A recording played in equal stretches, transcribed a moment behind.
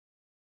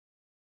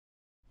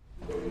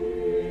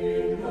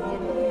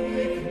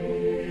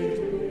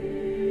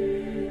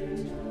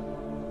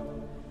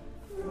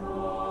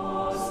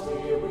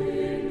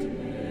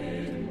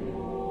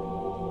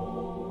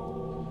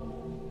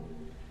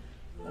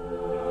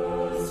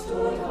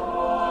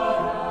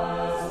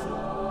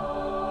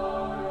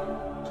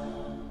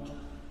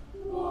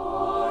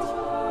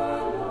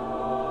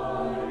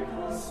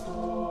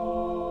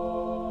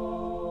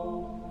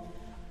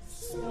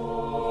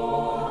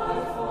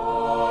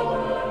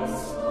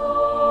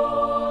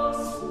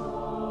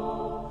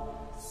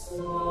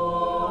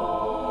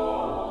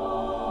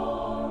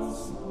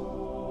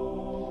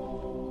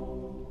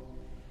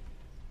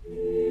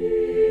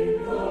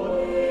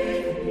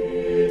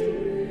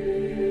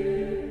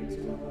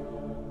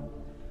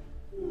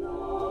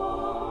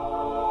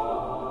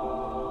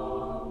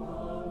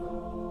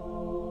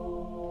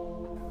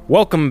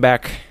Welcome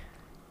back,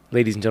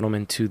 ladies and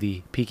gentlemen, to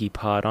the Peaky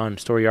Pod on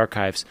Story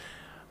Archives.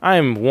 I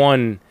am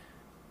one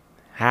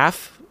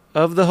half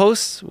of the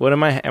hosts. What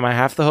am I? Am I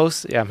half the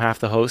host? Yeah, I'm half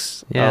the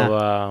host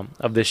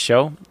of this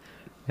show.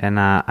 And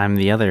I'm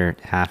the other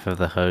half of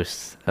the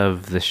hosts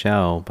of the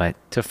show. But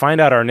to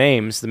find out our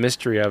names, the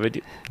mystery of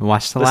it,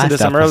 watch the listen last to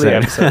some episode. early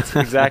episodes.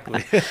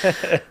 Exactly.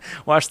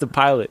 Watch the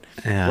pilot.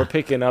 Yeah. We're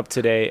picking up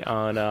today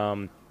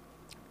on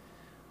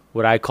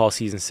what I call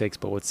season 6,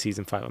 but what's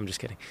season 5? I'm just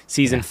kidding.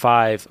 Season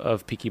 5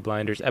 of Peaky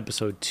Blinders,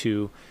 episode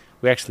 2.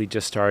 We actually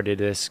just started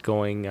this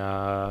going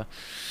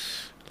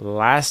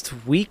last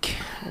week.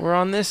 We're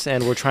on this,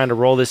 and we're trying to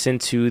roll this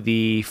into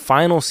the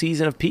final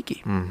season of Peaky.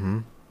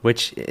 Mm-hmm.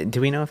 Which,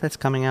 do we know if that's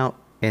coming out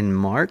in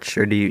March,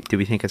 or do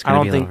we think it's going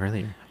to be a little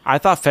earlier? I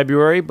thought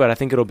February, but I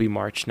think it'll be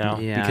March now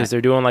because they're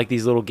doing like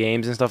these little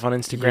games and stuff on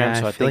Instagram. Yeah,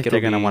 so I feel think like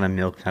they're going to want to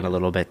milk that a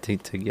little bit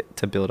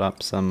to build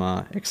up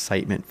some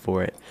excitement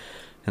for it.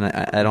 And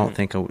I don't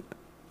think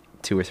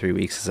 2 or 3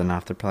 weeks is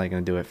enough. They're probably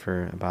going to do it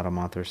for about a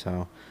month or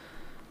so.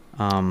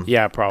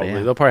 Yeah, probably.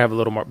 Yeah. They'll probably have a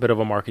little bit of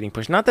a marketing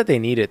push. Not that they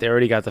need it. They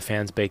already got the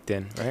fans baked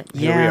in, right?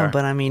 Yeah,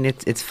 but I mean,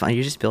 it's fun.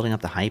 You're just building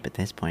up the hype at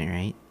this point,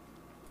 right?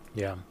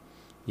 Yeah.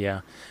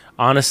 Yeah.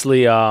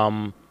 Honestly,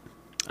 I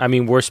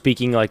mean, we're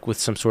speaking like with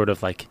some sort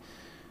of like,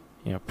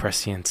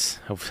 prescience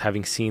of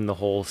having seen the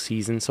whole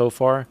season so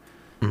far.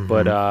 Mm-hmm.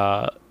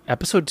 But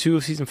episode 2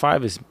 of season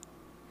 5 is,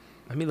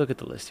 let me look at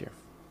the list here.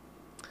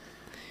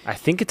 I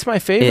think it's my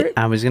favorite.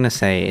 I was going to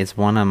say it's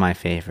one of my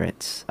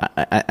favorites.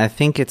 I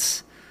think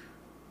it's,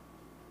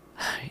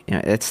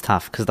 it's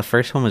tough because the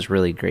first one was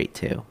really great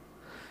too.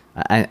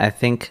 I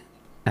think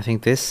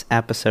this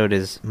episode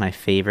is my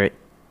favorite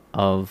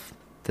of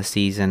the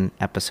season.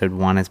 Episode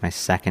 1 is my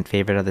second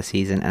favorite of the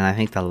season, and I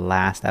think the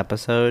last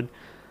episode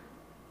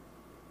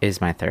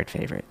is my third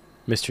favorite.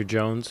 Mr.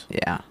 Jones?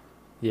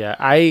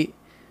 Yeah.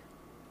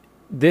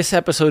 This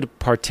episode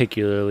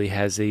particularly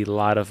has a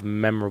lot of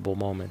memorable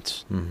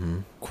moments. Mm-hmm.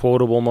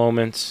 Quotable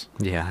moments.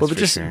 Yeah, but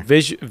just sure.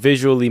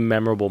 Visually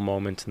memorable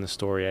moments in the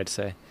story, I'd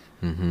say.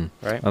 Mm-hmm.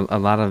 Right? A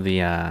lot of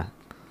the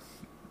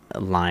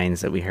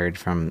lines that we heard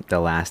from the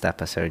last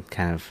episode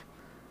kind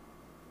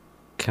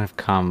of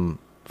come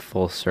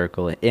full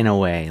circle in a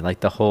way.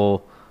 Like the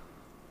whole,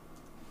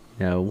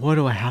 what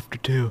do I have to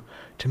do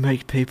to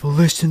make people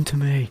listen to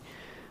me?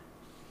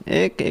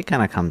 It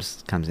kind of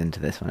comes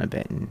into this one a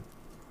bit, and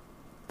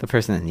the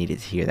person that needed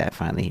to hear that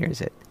finally hears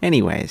it.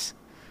 Anyways,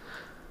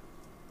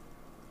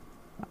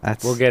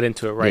 we'll get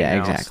into it right now. Yeah,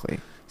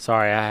 exactly.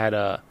 Sorry, I had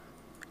a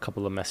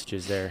couple of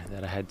messages there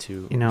that I had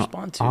to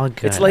respond to. All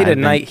good. It's late at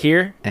night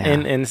here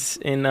in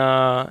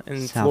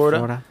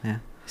Florida. Yeah.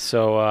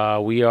 So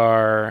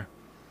we're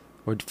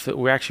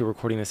actually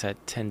recording this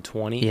at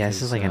 10:20. Yeah,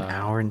 this is like an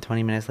hour and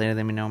 20 minutes later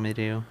than we normally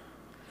do.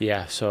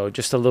 Yeah, so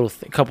just a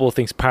couple of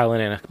things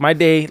piling in. My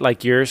day,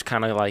 like yours,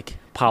 kind of like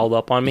piled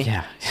up on me.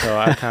 Yeah. So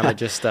I kind of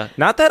just,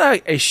 not that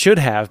I should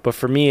have, but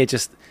for me, it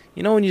just,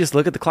 when you just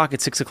look at the clock at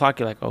 6 o'clock,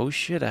 you're like, oh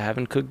shit, I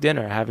haven't cooked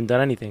dinner. I haven't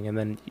done anything. And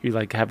then you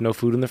like have no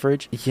food in the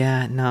fridge.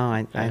 Yeah,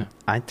 no,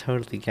 I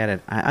totally get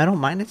it. I don't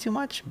mind it too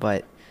much,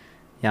 but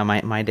yeah,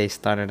 my day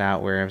started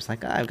out where I was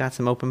like, I've got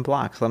some open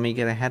blocks. Let me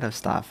get ahead of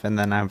stuff. And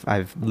then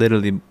I've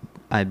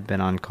been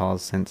on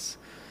calls since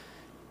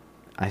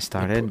I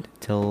started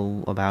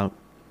till about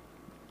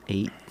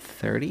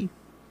 8:30.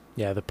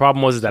 Yeah, the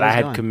problem was that I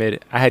had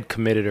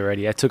committed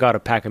already. I took out a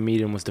pack of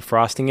meat and was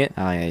defrosting it.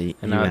 Oh yeah, you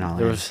went all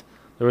in.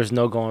 There was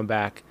no going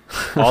back.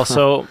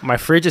 Also, my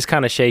fridge is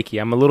kind of shaky.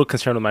 I'm a little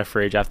concerned with my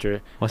fridge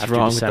after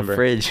wrong December. With the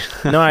fridge?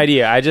 No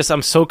idea.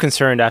 I'm so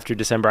concerned after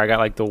December. I got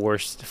like the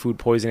worst food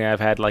poisoning I've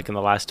had like in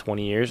the last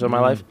 20 years of my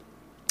life.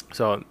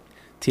 So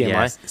TMI.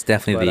 Yeah, it's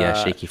definitely the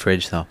shaky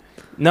fridge though.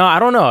 No, I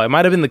don't know. It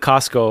might have been the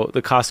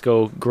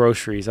Costco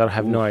groceries. I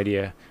have no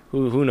idea.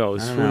 Who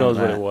knows? Who knows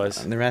what it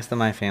was? The rest of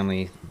my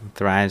family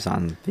thrives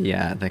on the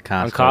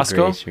Costco. On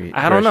Costco?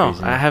 I don't know.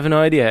 I have no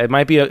idea. It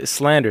might be a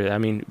slander. I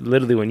mean,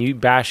 literally, when you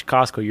bash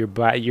Costco,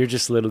 you're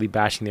just literally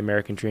bashing the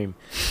American dream.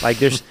 Like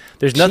there's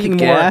nothing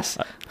more. Gas?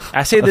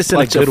 I say this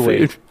in a good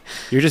way.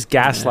 You're just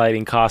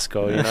gaslighting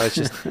Costco. It's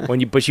just when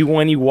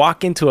you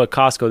walk into a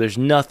Costco, there's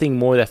nothing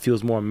more that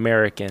feels more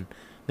American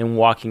than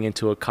walking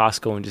into a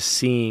Costco and just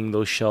seeing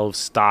those shelves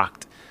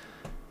stocked,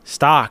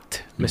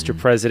 Mr.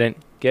 President.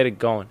 Get it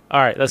going.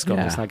 All right, let's go.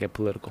 Yeah. Let's not get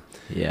political.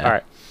 Yeah. All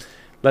right,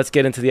 let's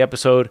get into the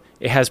episode.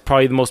 It has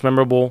probably the most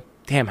memorable.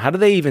 Damn, how do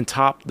they even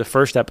top the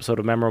first episode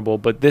of memorable?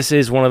 But this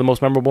is one of the most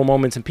memorable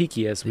moments in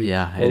Peaky as we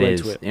roll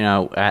into it.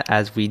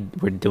 As we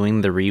were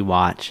doing the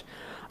rewatch,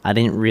 I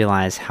didn't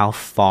realize how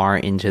far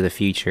into the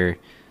future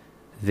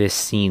this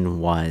scene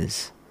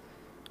was.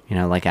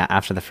 Like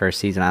after the first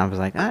season, I was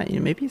like,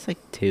 maybe it's like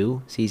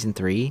season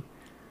 3.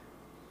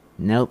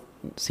 Nope,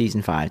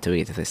 season 5 till we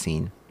get to this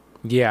scene.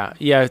 Yeah,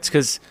 it's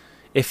because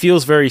it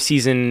feels very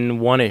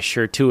season 1-ish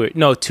or 2-ish.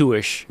 No,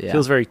 2-ish. Yeah. It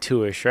feels very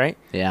 2-ish, right?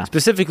 Yeah.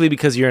 Specifically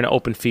because you're in an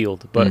open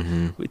field. But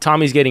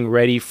Tommy's getting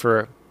ready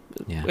for,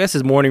 I guess,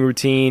 his morning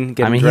routine.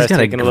 Getting dressed, he's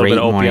got taking a a little great bit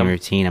of morning opium.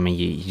 routine. I mean,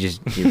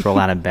 you roll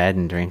out of bed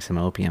and drink some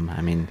opium. I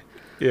mean,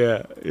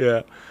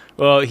 Yeah.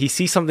 Well, he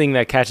sees something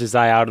that catches his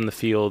eye out in the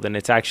field, and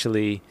it's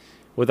actually,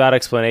 without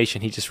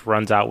explanation, he just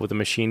runs out with a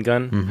machine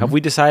gun. Mhm. Have we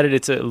decided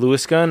it's a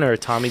Lewis gun or a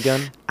Tommy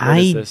gun? What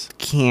is I this?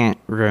 can't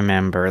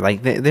remember.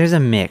 Like, there's a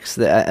mix.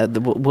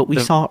 What we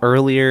saw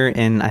earlier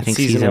in, I think,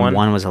 season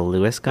one was a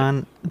Lewis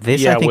gun.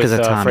 This, I think, is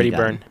a Tommy Freddie gun.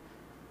 Byrne.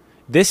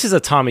 This is a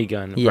Tommy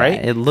gun, Yeah,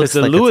 right? it looks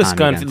the like Lewis a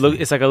Tommy gun.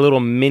 it's like a little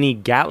mini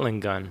Gatling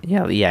gun.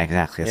 Yeah,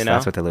 exactly. So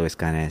that's what the Lewis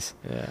gun is.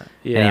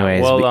 Yeah.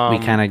 Anyways, well, we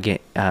kind of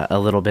get a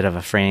little bit of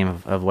a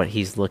frame of what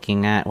he's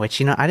looking at,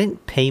 which, I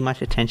didn't pay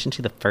much attention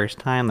to the first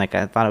time. Like,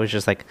 I thought it was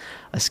just like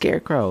a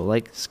scarecrow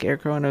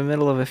in the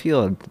middle of a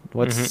field.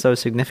 What's so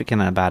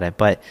significant about it?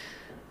 But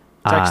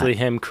it's actually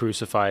him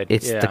crucified.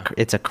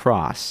 It's a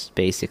cross,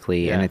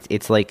 basically, and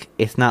it's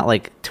not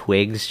like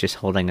twigs just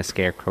holding a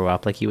scarecrow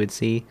up like you would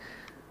see.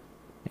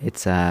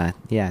 It's a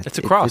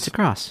cross. It's a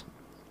cross.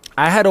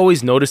 I had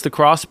always noticed the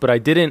cross, but I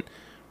didn't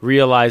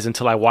realize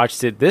until I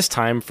watched it this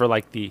time for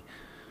like the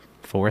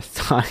fourth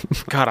time.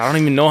 God, I don't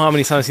even know how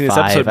many times I've seen this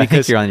episode, because I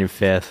think you're on your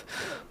fifth.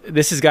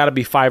 This has got to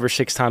be 5 or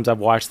 6 times I've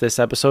watched this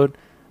episode.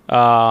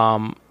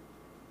 I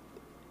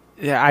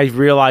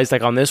realized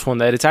like on this one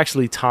that it's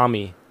actually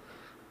Tommy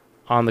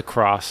on the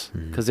cross,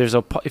 because there's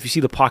if you see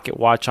the pocket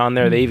watch on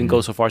there, they even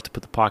go so far as to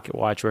put the pocket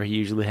watch where he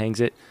usually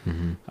hangs it.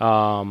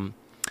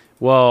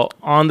 Well,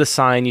 on the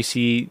sign you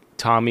see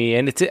Tommy,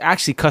 and it's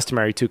actually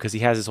customary too, because he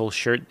has his whole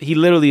shirt. He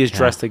literally is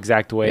dressed the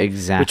exact way,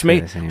 which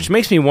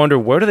makes me wonder,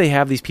 where do they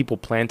have these people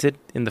planted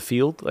in the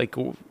field? Like,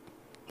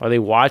 are they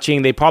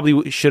watching? They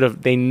probably should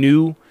have. They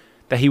knew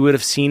that he would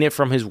have seen it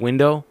from his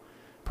window,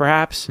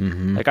 perhaps.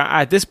 Like,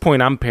 at this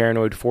point, I'm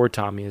paranoid for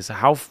Tommy. Is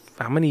how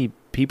many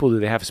people do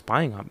they have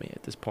spying on me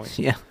at this point?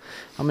 Yeah,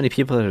 how many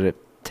people did it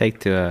take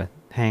to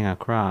hang a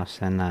cross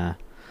and?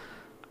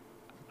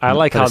 I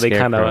like how they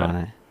kind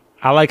of.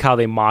 I like how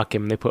they mock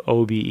him. They put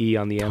OBE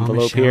on the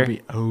envelope here.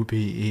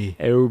 OBE.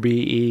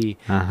 OBE.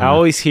 I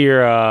always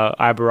hear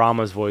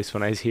Ibarama's voice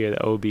when I hear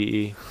the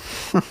OBE.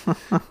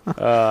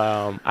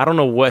 I don't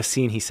know what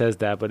scene he says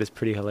that, but it's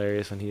pretty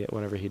hilarious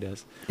whenever he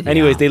does.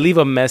 Anyways, they leave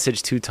a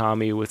message to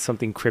Tommy with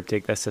something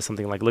cryptic that says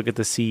something like, "Look at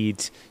the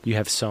seeds you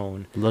have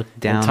sown. Look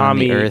down on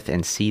the earth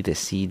and see the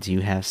seeds you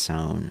have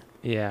sown."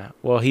 Yeah.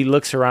 Well, he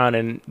looks around,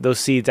 and those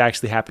seeds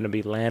actually happen to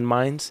be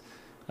landmines.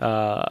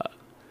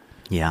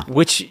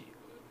 Which...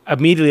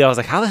 Immediately, I was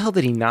like, how the hell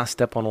did he not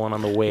step on one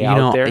on the way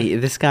out there?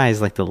 This guy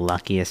is like the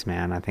luckiest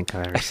man I think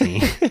I've ever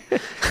seen.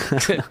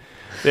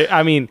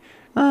 I mean,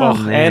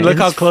 and look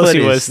how close he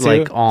was, too.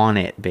 Like, on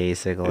it,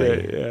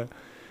 basically. Yeah.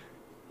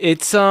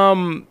 It's,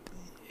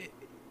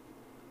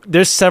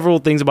 there's several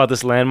things about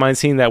this landmine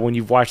scene that when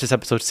you've watched this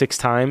episode 6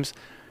 times,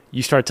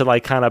 you start to,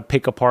 like, kind of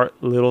pick apart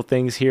little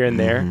things here and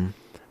there.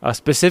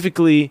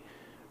 Specifically...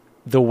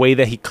 the way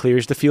that he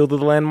clears the field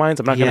of the landmines.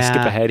 I'm not going to skip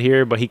ahead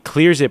here, but he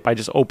clears it by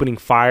just opening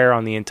fire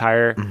on the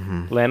entire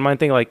landmine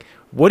thing. Like,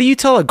 what do you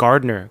tell a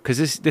gardener? Because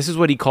this is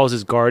what he calls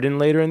his garden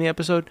later in the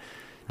episode.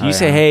 Do you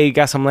say, hey,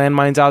 got some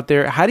landmines out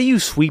there? How do you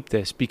sweep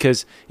this?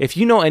 Because if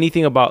you know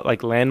anything about,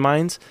 like,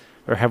 landmines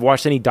or have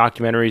watched any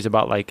documentaries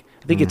about, like,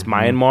 I think it's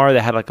Myanmar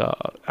that had, like,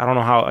 I don't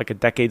know how, like, a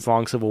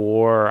decades-long civil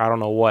war, or I don't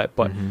know what,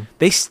 but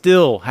they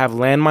still have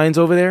landmines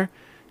over there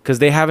because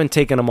they haven't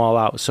taken them all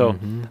out. So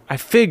I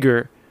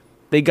figure...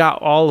 they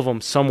got all of them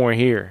somewhere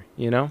here,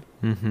 you know?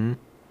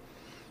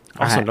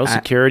 Also, no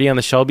security on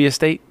the Shelby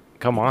estate?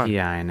 Come on.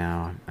 Yeah, I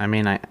know. I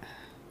mean, I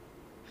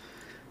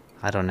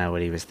don't know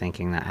what he was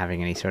thinking, not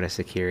having any sort of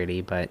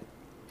security, but...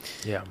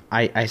 yeah.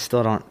 I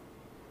still don't...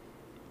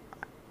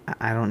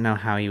 I don't know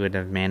how he would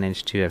have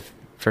managed to have,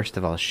 first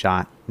of all,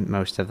 shot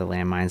most of the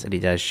landmines that he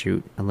does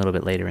shoot a little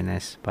bit later in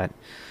this, but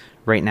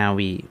right now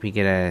we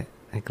get a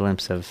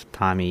glimpse of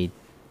Tommy.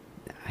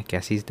 I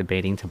guess he's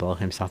debating to blow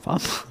himself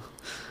up.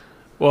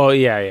 Well,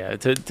 yeah.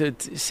 To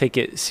take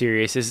it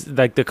serious is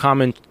like the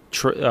common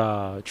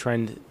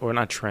trend, or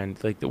not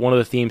trend. Like one of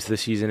the themes of the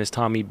season is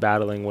Tommy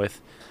battling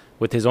with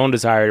his own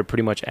desire to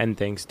pretty much end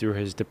things through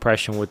his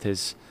depression with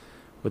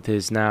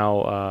his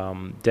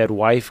now dead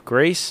wife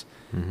Grace,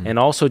 and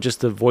also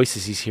just the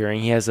voices he's hearing.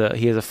 He has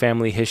a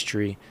family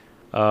history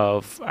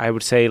of, I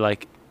would say,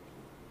 like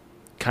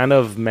kind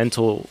of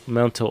mental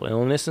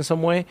illness in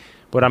some way.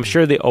 But I'm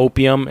sure the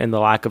opium and the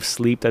lack of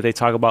sleep that they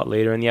talk about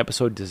later in the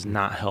episode does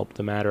not help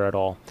the matter at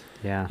all.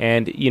 Yeah.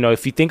 And,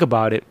 if you think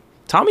about it,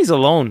 Tommy's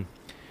alone.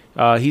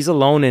 He's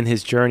alone in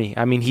his journey.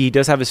 I mean, he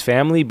does have his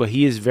family, but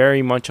he is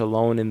very much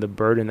alone in the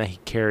burden that he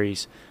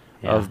carries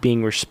of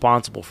being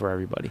responsible for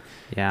everybody.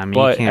 Yeah, I mean,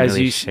 you can't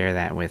really share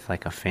that with,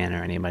 like, a fan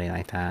or anybody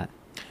like that.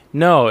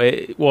 No,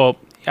 I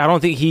don't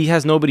think he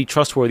has nobody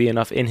trustworthy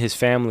enough in his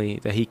family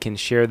that he can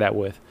share that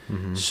with.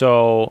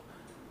 So...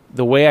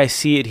 the way I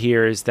see it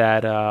here is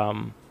that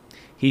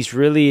he's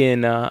really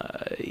in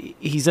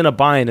a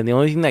bind, and the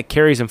only thing that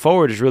carries him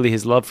forward is really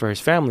his love for his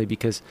family,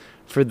 because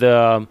for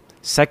the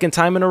second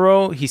time in a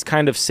row, he's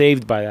kind of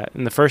saved by that.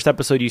 In the first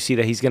episode, you see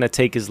that he's going to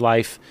take his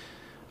life,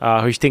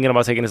 he's thinking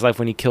about taking his life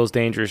when he kills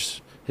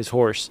Dangerous, his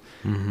horse.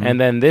 And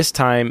then this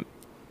time,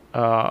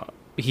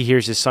 he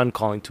hears his son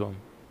calling to him.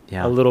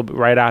 a little bit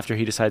right after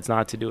he decides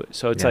not to do it.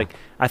 So it's like,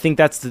 I think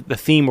that's the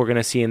theme we're going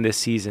to see in this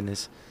season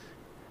is,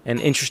 and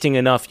interesting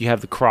enough, you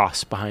have the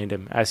cross behind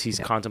him as he's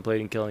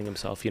contemplating killing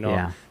himself,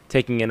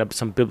 taking in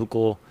some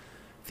biblical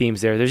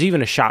themes there. There's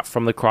even a shot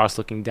from the cross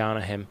looking down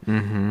at him.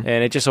 And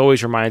it just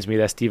always reminds me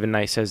that Stephen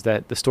Knight says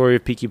that the story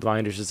of Peaky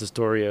Blinders is the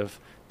story of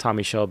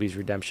Tommy Shelby's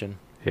redemption.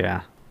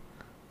 Yeah.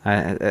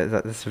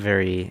 That's a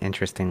very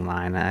interesting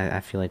line. I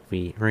feel like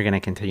we're going to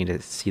continue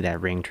to see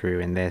that ring true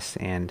in this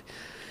and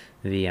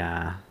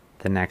the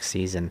next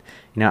season.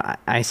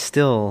 I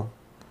still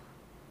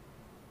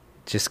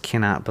just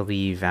cannot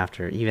believe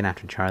even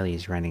after Charlie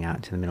is running out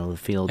into the middle of the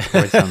field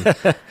towards them,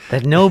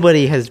 that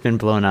nobody has been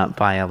blown up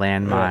by a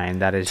landmine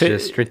that is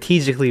just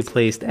strategically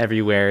placed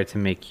everywhere to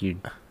make you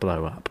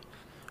blow up.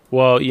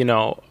 Well,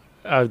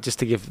 just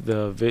to give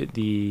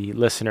the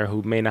listener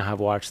who may not have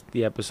watched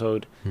the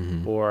episode,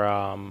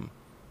 or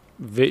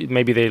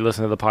maybe they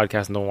listen to the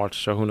podcast and don't watch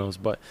the show, who knows,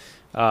 but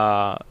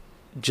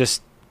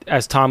just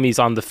as Tommy's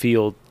on the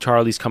field,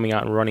 Charlie's coming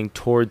out and running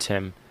towards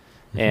him.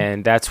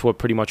 And that's what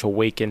pretty much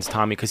awakens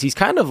Tommy, because he's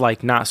kind of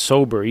like not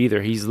sober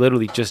either. He's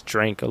literally just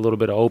drank a little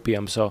bit of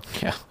opium. So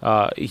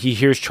he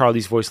hears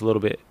Charlie's voice, a little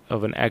bit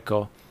of an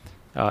echo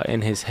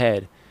in his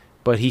head.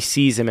 But he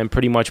sees him and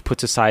pretty much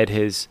puts aside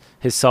his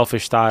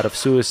selfish thought of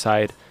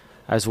suicide,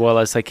 as well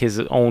as like his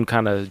own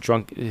kind of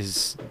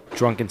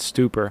drunken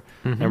stupor,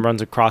 and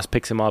runs across,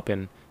 picks him up,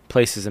 and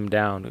places him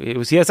down. He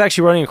was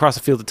actually running across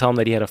the field to tell him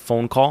that he had a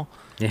phone call,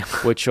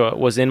 which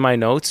was in my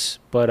notes.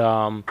 But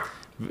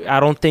I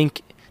don't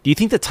think... Do you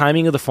think the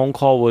timing of the phone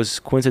call was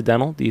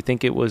coincidental? Do you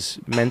think it was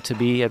meant to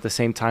be at the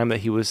same time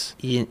that he was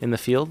in the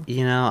field?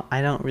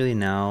 I don't really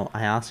know.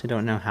 I also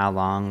don't know how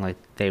long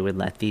they would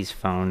let these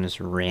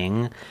phones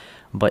ring.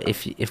 But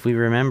if we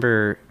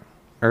remember,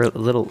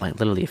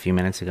 literally a few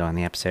minutes ago in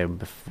the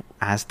episode,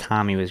 as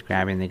Tommy was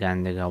grabbing the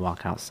gun to go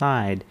walk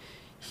outside,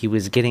 he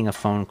was getting a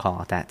phone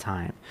call at that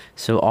time.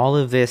 So all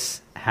of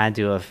this had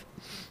to have,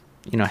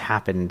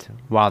 happened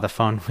while the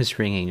phone was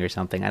ringing or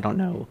something. I don't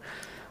know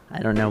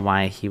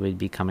why he would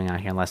be coming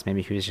out here unless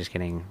maybe he was just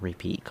getting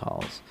repeat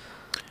calls.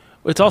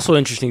 It's also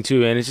interesting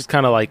too, and it's just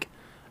kind of like,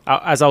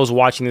 as I was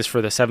watching this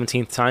for the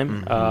 17th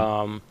time,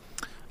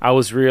 I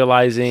was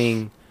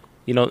realizing,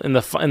 in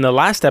the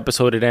last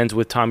episode it ends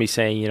with Tommy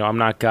saying, I'm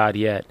not God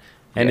yet,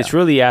 and it's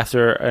really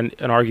after an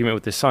argument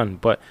with his son.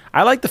 But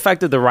I like the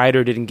fact that the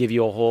writer didn't give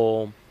you a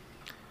whole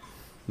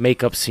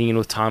makeup scene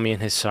with Tommy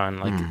and his son.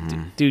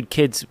 Like, dude,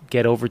 kids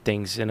get over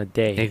things in a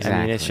day. Exactly.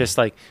 I mean, it's just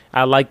like,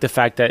 I like the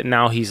fact that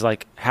now he's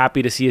like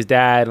happy to see his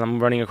dad and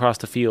I'm running across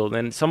the field.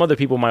 And some other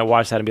people might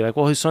watch that and be like,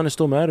 well, his son is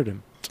still mad at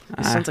him.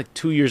 His son's like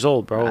 2 years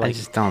old, bro. I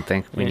just don't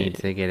think we need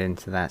to get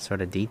into that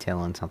sort of detail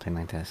on something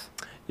like this.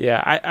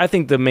 Yeah, I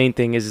think the main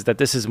thing is that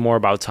this is more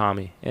about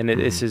Tommy. And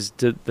this is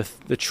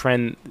the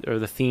trend or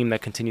the theme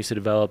that continues to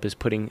develop is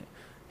putting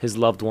his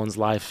loved one's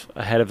life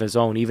ahead of his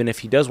own, even if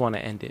he does want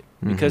to end it.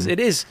 Because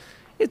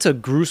it's a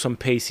gruesome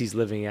pace he's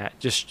living at.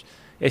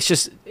 It's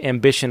just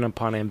ambition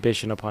upon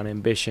ambition upon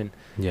ambition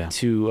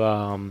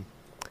to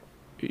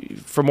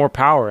for more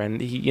power.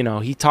 And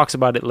he talks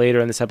about it later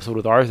in this episode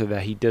with Arthur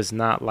that he does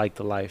not like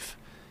the life.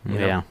 You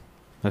know?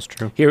 That's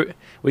true. Here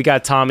we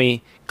got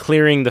Tommy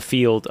clearing the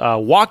field,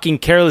 walking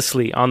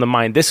carelessly on the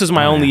mine. This was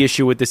my only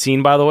issue with the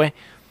scene, by the way,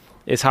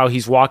 is how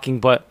he's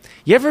walking. But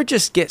you ever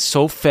just get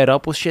so fed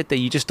up with shit that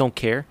you just don't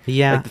care?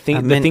 Yeah. Like the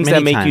things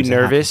that make you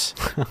nervous.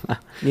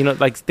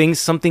 Like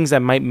some things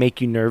that might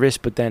make you nervous,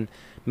 but then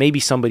maybe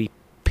somebody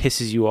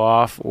pisses you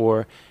off,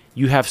 or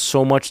you have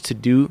so much to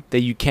do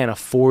that you can't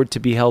afford to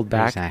be held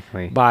back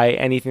by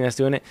anything that's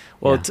doing it.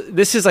 Well,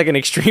 this is like an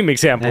extreme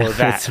example of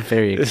that. It's a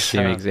very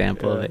extreme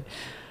example of it.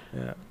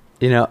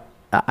 Yeah.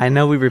 I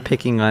know we were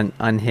picking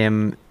on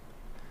him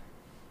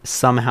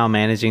somehow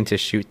managing to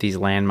shoot these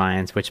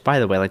landmines, which, by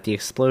the way, like the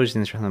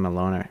explosions from them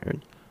alone are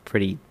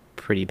pretty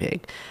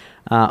big.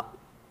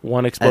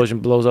 One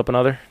explosion blows up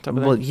another type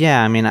of thing?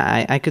 Yeah, I mean,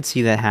 I could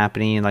see that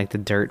happening, like the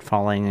dirt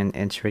falling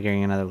and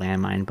triggering another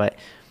landmine. But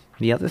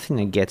the other thing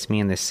that gets me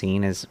in this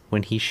scene is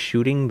when he's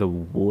shooting the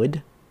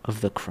wood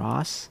of the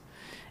cross,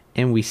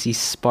 and we see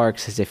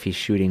sparks as if he's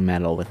shooting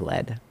metal with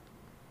lead.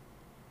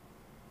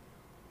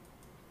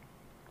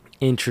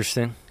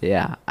 Interesting.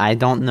 Yeah, I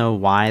don't know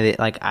why they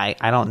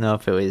I don't know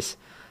if it was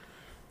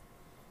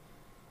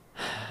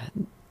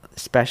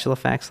special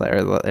effects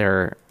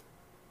or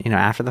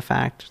after the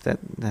fact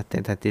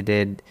that they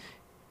did,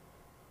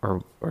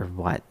 or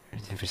what,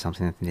 if it's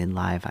something that they did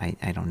live.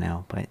 I don't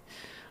know, but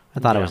I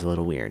thought it was a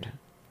little weird.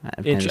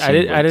 I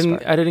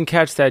didn't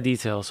catch that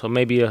detail, so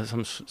maybe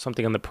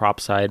something on the prop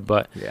side.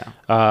 But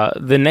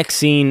the next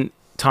scene,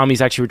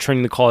 Tommy's actually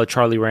returning the call that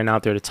Charlie ran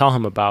out there to tell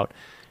him about.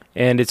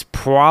 And it's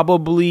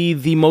probably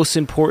the most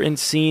important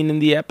scene in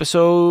the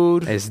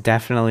episode. It's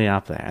definitely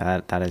up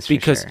there. That is for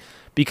sure.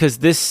 Because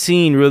this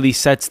scene really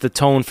sets the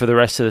tone for the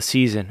rest of the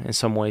season in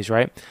some ways,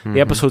 right?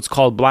 The episode's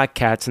called Black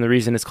Cats, and the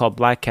reason it's called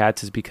Black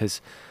Cats is because,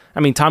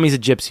 Tommy's a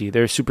gypsy.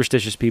 They're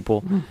superstitious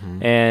people.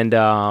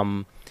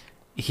 And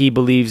he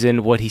believes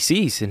in what he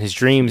sees in his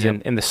dreams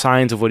and the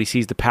signs of what he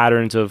sees, the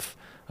patterns of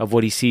of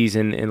what he sees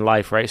in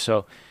life, right?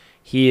 So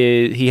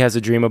he has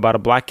a dream about a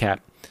black cat,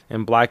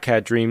 and black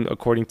cat dream,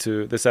 according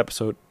to this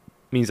episode,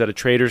 means that a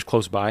trader is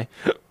close by,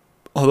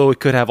 although it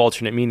could have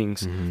alternate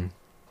meanings,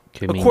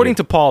 according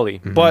to Paulie.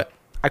 But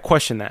I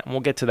question that, and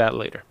we'll get to that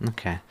later.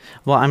 Okay.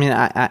 Well, I mean,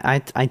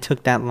 I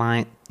took that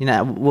line. You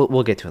know,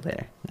 we'll get to it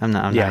later. I'm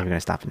not even going to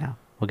stop it now.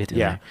 We'll get to it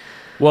later.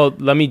 Well,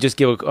 let me just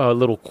give a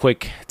little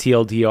quick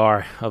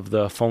TLDR of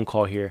the phone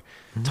call here.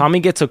 Tommy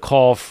gets a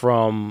call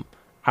from,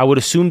 I would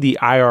assume, the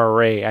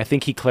IRA. I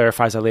think he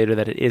clarifies that later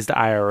that it is the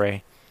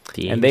IRA.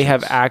 And they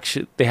have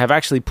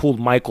actually pulled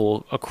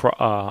Michael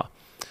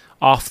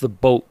off the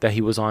boat that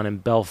he was on in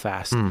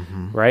Belfast,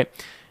 right?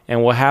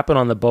 And what happened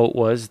on the boat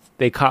was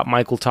they caught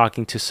Michael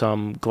talking to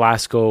some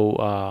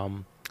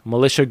Glasgow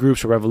militia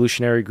groups or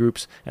revolutionary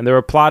groups, and they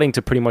were plotting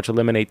to pretty much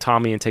eliminate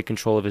Tommy and take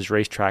control of his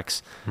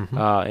racetracks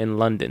in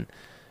London.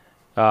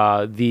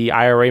 The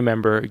IRA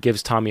member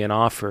gives Tommy an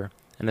offer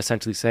and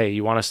essentially say,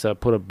 you want us to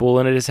put a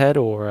bullet in his head,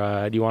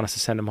 or do you want us to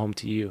send him home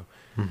to you?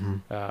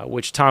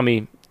 Which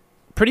Tommy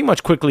pretty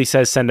much quickly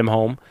says send him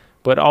home,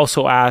 but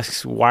also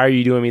asks, why are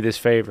you doing me this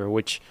favor?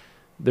 Which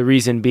the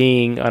reason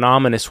being an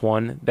ominous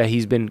one, that he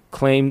has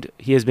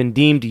been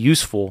deemed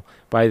useful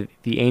by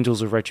the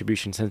Angels of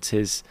Retribution since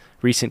his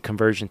recent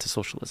conversion to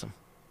socialism.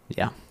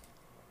 Yeah.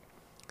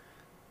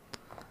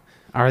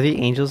 Are the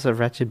Angels of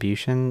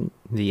Retribution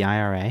the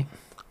IRA?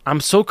 I'm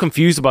so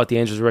confused about the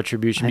Angels of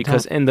Retribution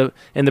because in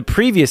the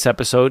previous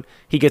episode,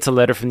 he gets a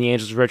letter from the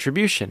Angels of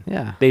Retribution.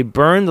 Yeah. They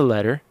burn the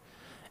letter,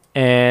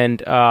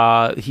 and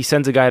he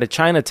sends a guy to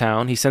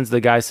Chinatown. He sends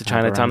the guys to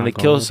Chinatown, and they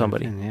kill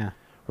somebody. Yeah.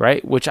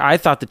 Right? Which I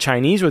thought the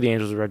Chinese were the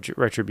Angels of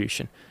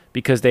Retribution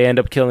because they end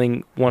up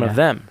killing one of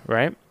them,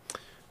 right?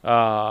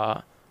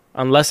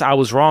 Unless I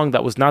was wrong,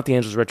 that was not the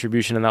Angels of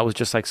Retribution, and that was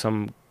just like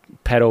some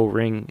pedo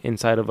ring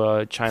inside of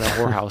a China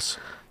whorehouse.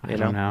 I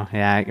don't know.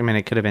 Yeah, I mean,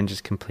 it could have been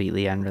just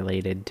completely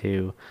unrelated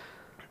to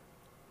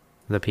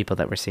the people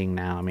that we're seeing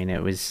now. I mean,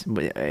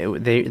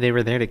 they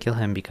were there to kill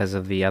him because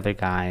of the other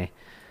guy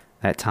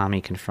that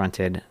Tommy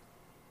confronted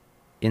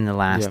in the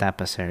last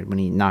episode when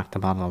he knocked the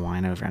bottle of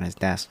wine over on his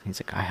desk.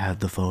 He's like, I have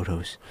the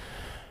photos.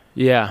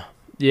 Yeah.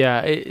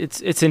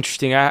 It's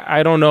interesting.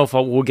 I don't know if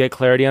we'll get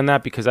clarity on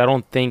that because I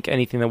don't think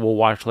anything that we'll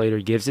watch later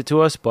gives it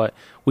to us, but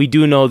we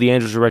do know the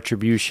Angels of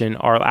Retribution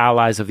are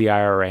allies of the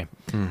IRA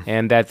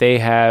and that they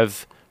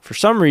have, for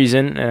some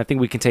reason, and I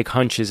think we can take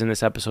hunches in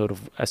this episode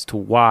as to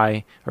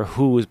why or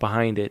who is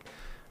behind it,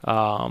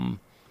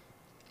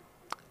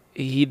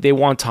 they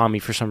want Tommy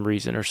for some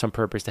reason or some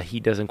purpose that he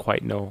doesn't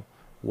quite know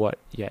what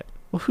yet.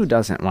 Well, who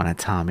doesn't want a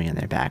Tommy in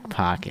their back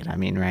pocket? I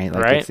mean, right?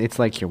 Like it's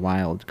like your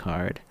wild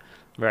card.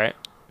 Right.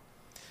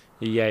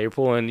 Yeah, you're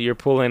pulling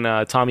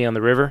Tommy on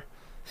the river.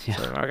 Yeah.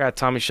 So I got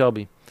Tommy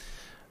Shelby.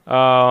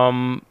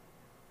 Do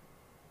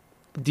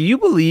you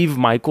believe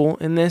Michael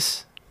in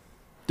this?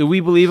 Do we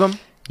believe him?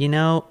 You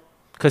know,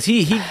 because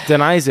he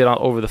denies it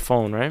over the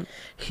phone, right?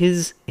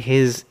 His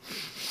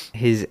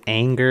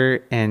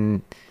anger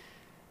and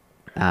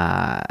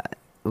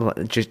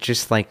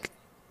just like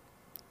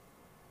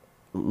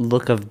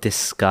look of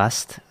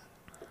disgust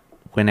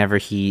whenever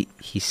he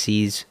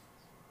sees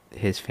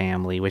his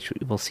family, which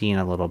we'll see in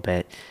a little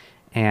bit,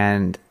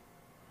 and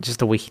just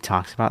the way he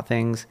talks about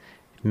things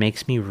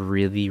makes me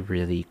really,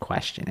 really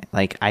question it.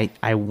 Like,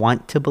 I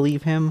want to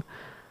believe him,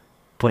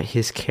 but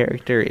his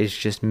character is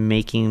just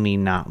making me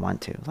not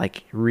want to.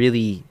 Like,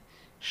 really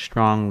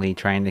strongly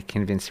trying to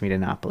convince me to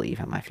not believe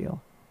him, I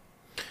feel.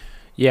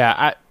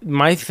 Yeah,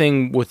 my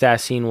thing with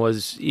that scene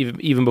was,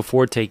 even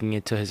before taking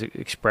it to his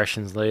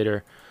expressions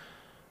later,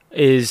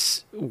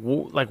 is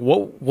like,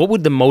 what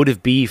would the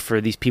motive be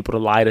for these people to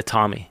lie to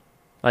Tommy?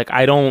 Like,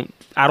 I don't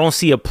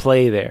see a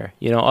play there,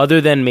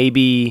 other than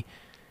maybe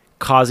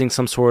causing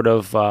some sort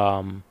of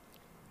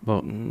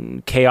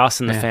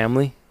chaos in the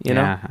family.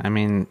 Yeah, I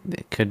mean,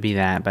 it could be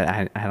that, but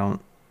I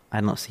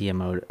don't see a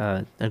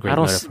great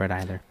motive for it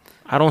either.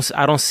 I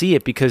don't see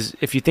it, because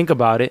if you think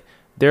about it,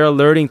 they're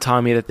alerting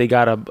Tommy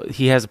that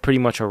he has pretty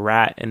much a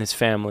rat in his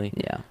family,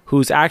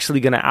 who's actually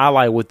going to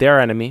ally with their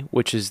enemy,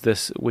 which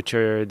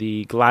are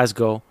the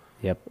Glasgow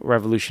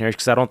revolutionaries.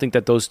 Because I don't think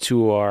that those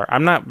two are.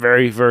 I'm not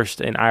very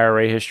versed in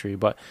IRA history,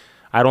 but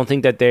I don't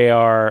think that they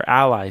are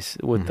allies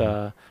with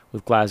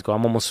Glasgow.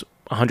 I'm almost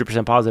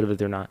 100% positive that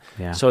they're not.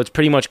 Yeah. So it's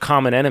pretty much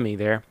common enemy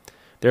there.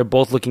 They're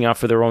both looking out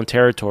for their own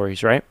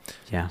territories, right?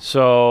 Yeah.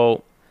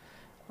 So,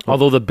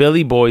 although the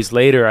Billy Boys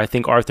later, I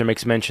think Arthur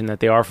makes mention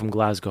that they are from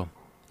Glasgow.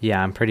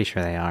 Yeah, I'm pretty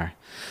sure they are.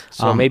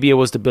 So maybe it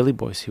was the Billy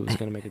Boys he was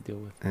going to make a deal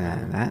with.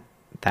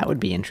 That would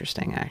be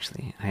interesting,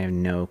 actually. I have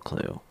no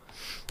clue.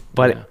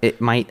 But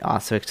it might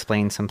also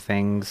explain some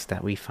things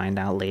that we find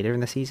out later in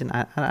the season.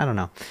 I don't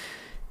know.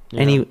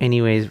 Yeah.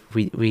 Anyways,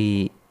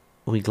 we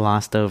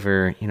glossed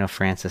over,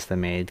 Francis the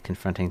maid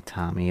confronting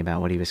Tommy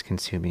about what he was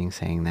consuming,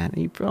 saying that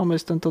he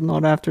promised until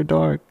not after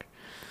dark.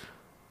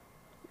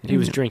 He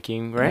was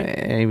drinking,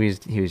 right? He was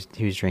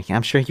drinking.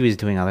 I'm sure he was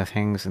doing other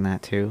things in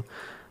that too.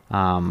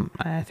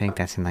 I think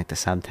that's in like the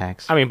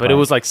subtext. I mean, but it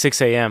was like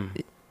 6 a.m.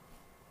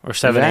 or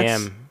 7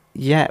 a.m.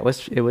 Yeah,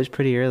 it was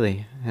pretty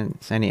early. And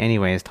so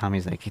anyways,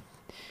 Tommy's like, it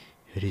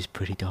is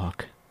pretty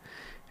dark.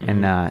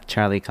 Mm-hmm. And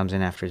Charlie comes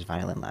in after his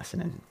violin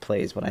lesson and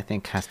plays what I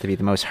think has to be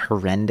the most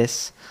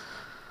horrendous.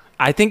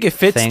 I think it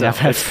fits. Thing Though.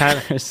 It's kind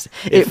of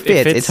it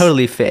fits. It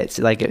totally fits.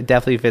 Like it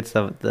definitely fits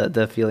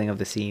the feeling of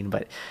the scene.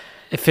 But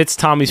it fits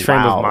Tommy's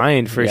frame of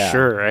mind for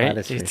sure, right?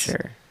 That is for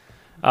sure.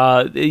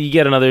 You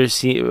get another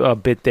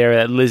bit there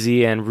that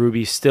Lizzie and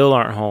Ruby still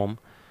aren't home.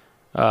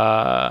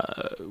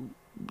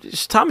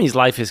 Tommy's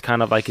life is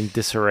kind of like in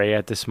disarray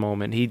at this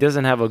moment. He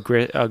doesn't have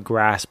a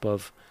grasp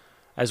of,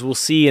 as we'll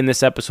see in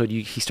this episode,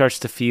 he starts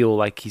to feel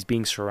like he's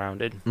being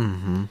surrounded.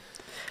 Mm-hmm.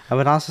 I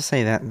would also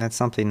say that that's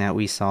something that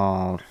we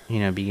saw,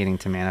 beginning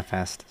to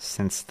manifest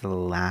since the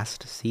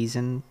last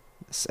season,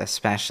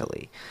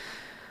 especially.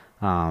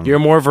 You're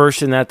more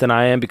versed in that than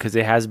I am because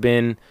it has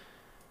been...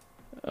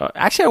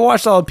 actually, I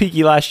watched all of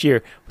Peaky last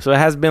year, so it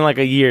has been like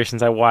a year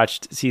since I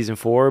watched season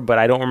 4, but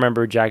I don't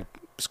remember Jack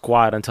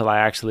Squad until I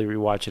actually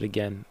rewatch it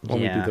again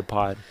when we do the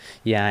pod.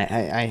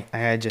 Yeah, I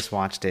had just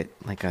watched it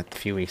like a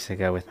few weeks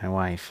ago with my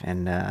wife,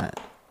 and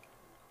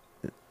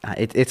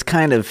it's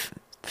kind of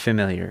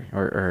familiar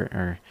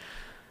or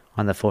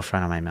on the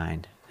forefront of my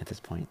mind at this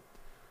point.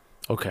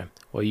 Okay.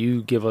 Well,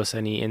 you give us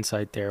any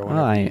insight there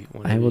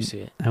whenever you see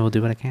it. I will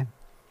do what I can.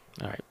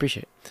 All right.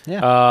 Appreciate it.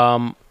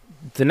 Yeah.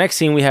 The next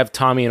scene we have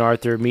Tommy and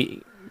Arthur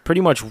meet.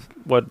 Pretty much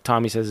what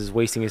Tommy says is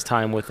wasting his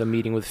time with a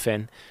meeting with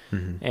Finn.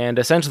 Mm-hmm. And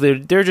essentially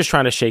they're just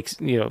trying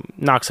to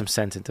knock some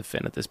sense into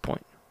Finn at this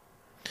point.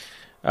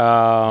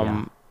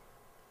 And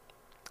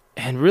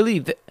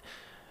really,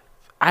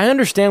 I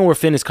understand where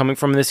Finn is coming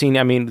from in this scene.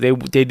 I mean,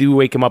 they do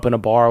wake him up in a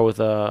bar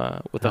with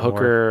a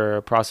hooker or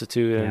a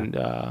prostitute,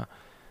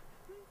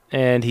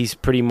 and he's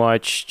pretty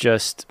much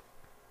just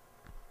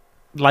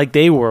like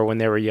they were when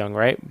they were young,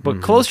 right?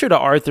 But closer to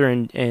Arthur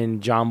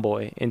and John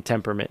Boy in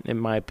temperament, in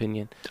my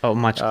opinion. Oh,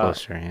 much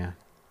closer, yeah.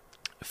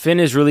 Finn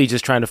is really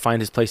just trying to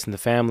find his place in the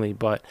family,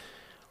 but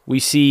we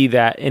see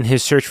that in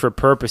his search for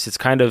purpose, it's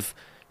kind of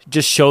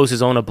just shows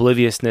his own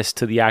obliviousness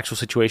to the actual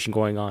situation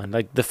going on.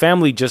 Like, the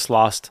family just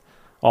lost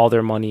all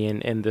their money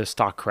in the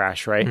stock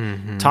crash, right?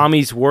 Mm-hmm.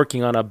 Tommy's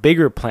working on a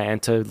bigger plan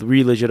to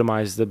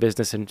re-legitimize the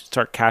business and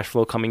start cash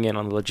flow coming in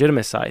on the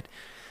legitimate side.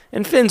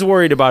 And Finn's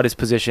worried about his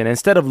position.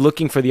 Instead of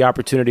looking for the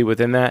opportunity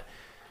within that,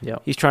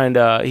 he's trying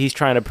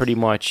to pretty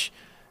much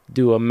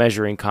do a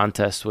measuring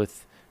contest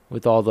with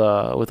all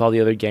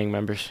the other gang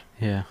members.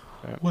 Yeah.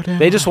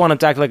 They just want him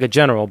to act like a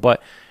general,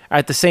 but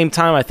at the same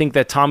time, I think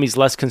that Tommy's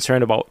less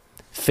concerned about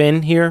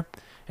Finn here,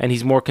 and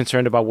he's more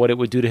concerned about what it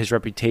would do to his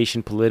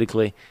reputation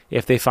politically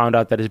if they found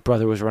out that his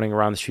brother was running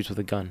around the streets with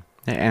a gun.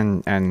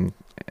 And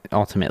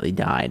ultimately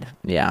died.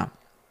 Yeah.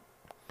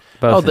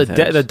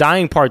 The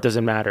dying part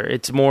doesn't matter.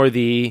 It's more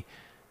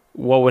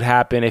what would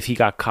happen if he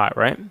got caught,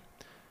 right?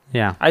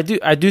 Yeah. I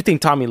do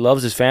think Tommy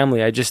loves his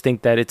family. I just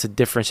think that it's a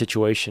different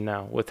situation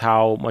now with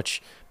how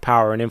much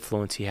power and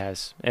influence he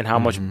has and how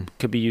much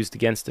could be used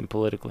against him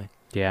politically.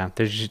 Yeah,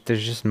 there's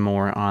just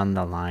more on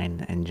the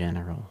line in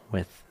general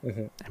with,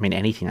 I mean,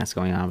 anything that's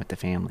going on with the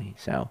family.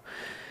 So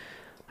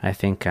I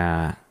think he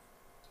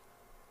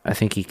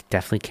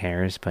definitely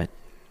cares, but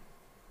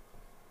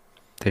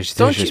there's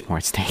just more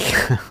at stake.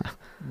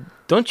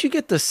 Don't you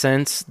get the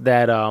sense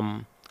that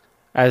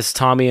as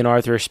Tommy and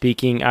Arthur are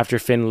speaking after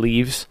Finn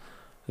leaves,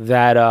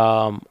 that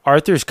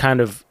Arthur's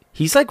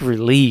he's like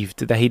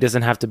relieved that he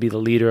doesn't have to be the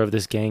leader of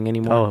this gang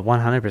anymore? Oh,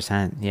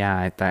 100%.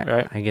 Yeah,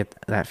 I get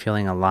that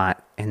feeling a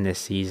lot in this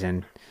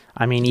season.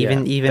 I mean,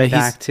 even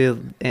back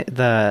to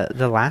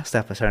the last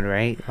episode,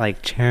 right?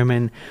 Like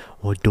chairman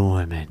or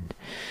doorman.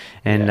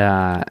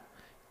 And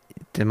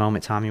the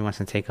moment Tommy wants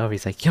to take over,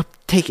 he's like, "Yep,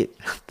 take it.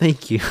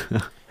 Thank you."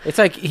 It's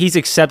like he's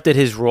accepted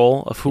his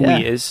role of who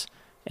he is,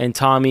 and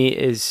Tommy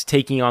is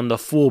taking on the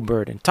full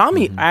burden.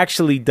 Tommy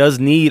actually does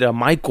need a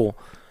Michael,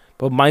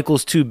 but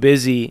Michael's too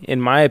busy, in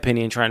my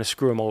opinion, trying to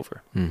screw him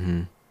over.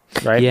 Mm-hmm.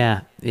 Right?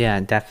 Yeah,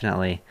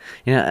 definitely.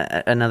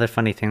 Another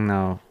funny thing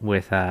though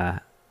with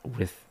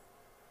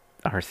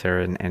Arthur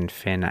and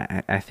Finn,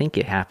 I think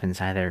it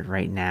happens either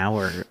right now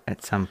or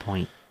at some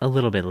point a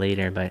little bit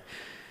later, but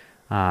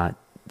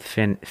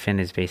Finn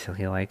is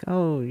basically like,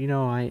 "Oh,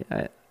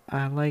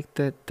 I like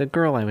the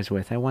girl I was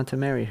with. I want to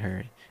marry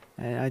her.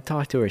 I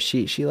talked to her.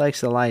 She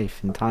likes the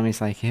life." And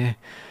Tommy's like, "Yeah,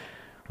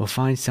 we'll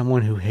find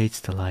someone who hates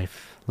the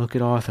life. Look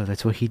at Arthur.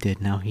 That's what he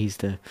did. Now he's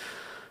the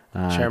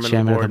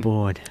chairman of the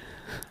board."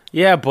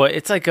 Yeah, but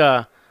it's like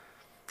I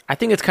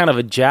think it's kind of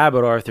a jab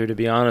at Arthur, to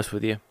be honest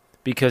with you,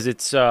 because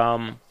it's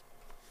in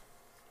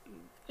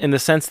the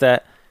sense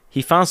that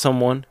he found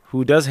someone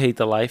who does hate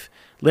the life.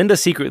 Linda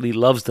secretly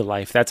loves the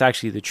life. That's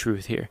actually the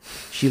truth here.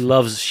 She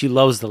loves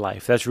the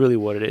life. That's really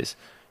what it is.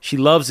 She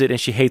loves it, and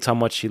she hates how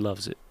much she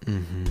loves it.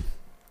 Mm-hmm.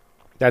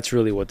 That's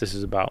really what this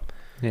is about.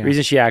 Yeah. The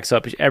reason she acts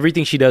up,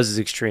 everything she does is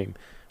extreme.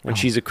 When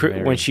she's a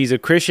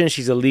Christian,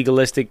 she's a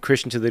legalistic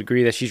Christian to the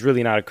degree that she's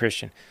really not a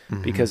Christian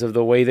because of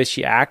the way that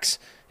she acts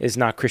is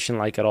not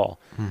Christian-like at all.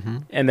 Mm-hmm.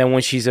 And then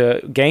when she's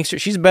a gangster,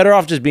 she's better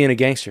off just being a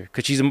gangster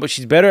because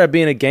she's better at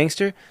being a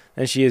gangster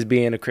than she is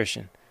being a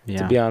Christian.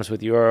 to be honest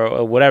with you,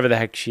 or whatever the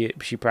heck she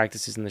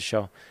practices in the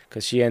show,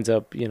 because she ends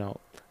up,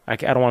 I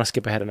don't want to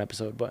skip ahead an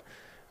episode, but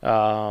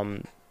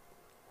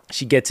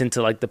she gets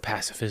into like the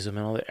pacifism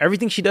and all that.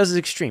 Everything she does is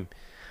extreme.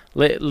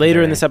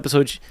 Later in this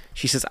episode,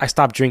 she says, "I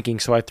stopped drinking,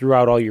 so I threw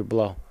out all your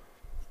blow."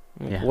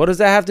 Yeah. What does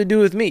that have to do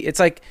with me? It's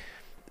like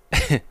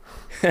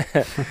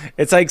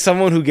it's like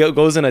someone who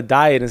goes on a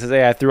diet and says,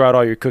 "Hey, I threw out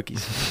all your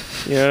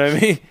cookies." You know what I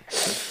mean?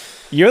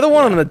 You're the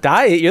one on the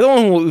diet. You're the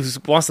one who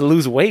wants to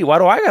lose weight. Why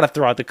do I gotta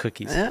throw out the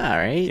cookies? Yeah,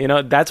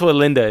 right. That's what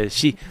Linda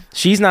is.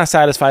 She's not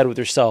satisfied with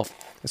herself,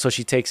 and so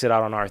she takes it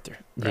out on Arthur.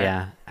 Right?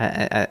 Yeah,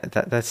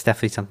 that's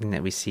definitely something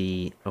that we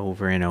see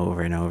over and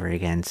over and over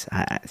again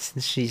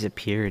since she's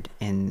appeared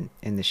in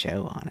the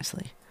show.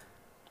 Honestly.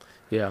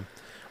 Yeah.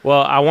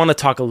 Well, I want to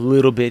talk a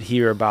little bit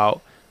here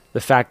about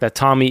the fact that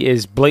Tommy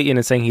is blatant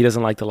in saying he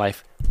doesn't like the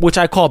life, which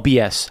I call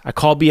BS. I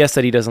call BS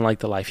that he doesn't like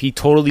the life. He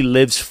totally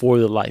lives for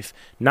the life,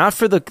 not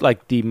for the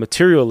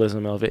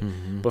materialism of it,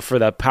 but for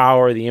the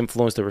power, the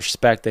influence, the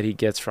respect that he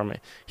gets from it.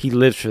 He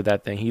lives for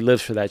that thing. He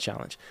lives for that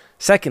challenge.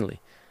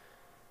 Secondly,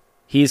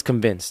 he is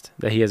convinced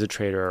that he has a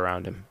traitor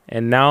around him,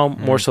 and now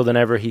more so than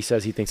ever, he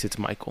says he thinks it's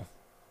Michael.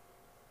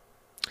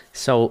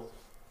 So,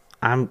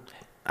 I'm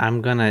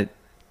gonna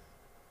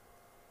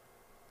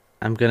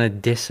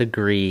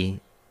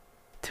disagree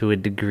to a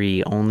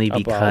degree, only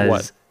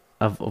because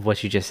of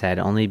what you just said,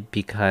 only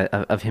because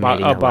of him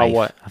hating the life. About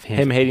what? Of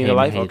him hating the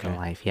life? Okay. The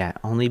life, yeah.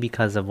 Only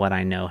because of what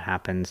I know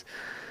happens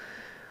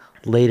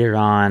later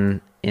on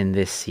in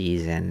this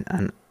season.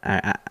 And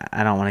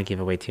I don't want to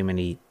give away too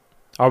many.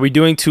 Are we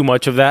doing too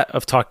much of that,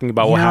 of talking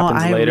about what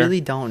happens later? I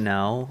really don't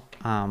know.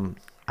 I'm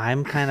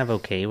kind of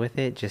okay with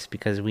it just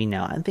because we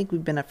know. I think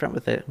we've been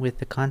upfront with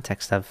the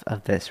context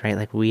of this, right?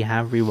 Like, we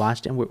have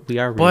rewatched and we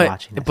are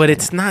rewatching this. But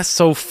it's not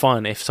so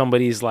fun if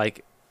somebody's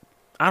like,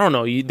 I don't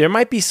know. There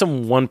might be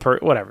some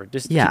whatever.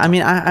 Just I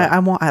mean, I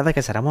won't. Like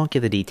I said, I won't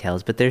give the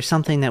details, but there's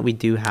something that we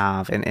do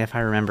have, and if I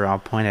remember, I'll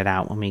point it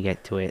out when we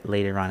get to it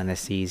later on in the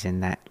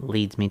season. That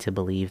leads me to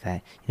believe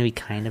that he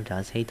kind of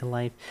does hate the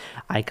life.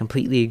 I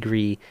completely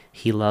agree.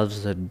 He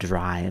loves the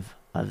drive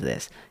of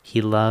this. He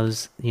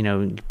loves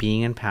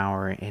being in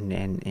power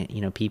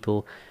and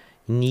people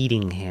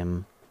needing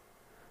him.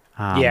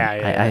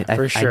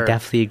 For sure. I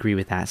definitely agree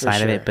with that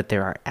side of it. But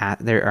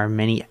there are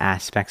many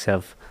aspects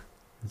of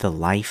the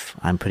life,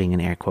 I'm putting in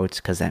air quotes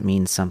because that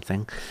means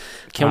something.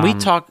 Can we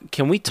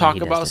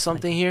talk about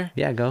something here?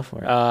 Yeah, go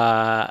for it.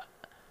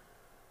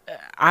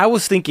 I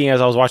was thinking as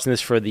I was watching this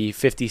for the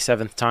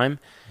 57th time,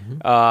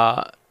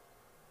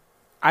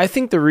 I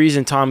think the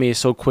reason Tommy is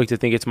so quick to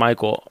think it's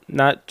Michael,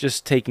 not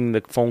just taking the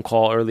phone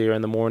call earlier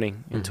in the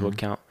morning into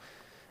account,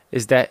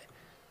 is that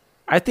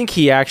I think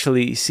he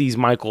actually sees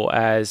Michael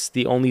as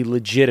the only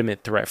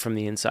legitimate threat from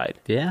the inside.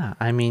 Yeah,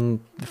 I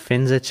mean,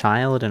 Finn's a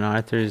child and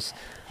Arthur's...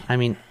 I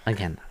mean,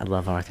 again, I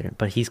love Arthur,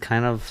 but he's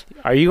kind of...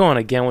 Are you going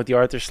again with the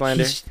Arthur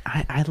slander?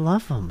 I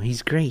love him.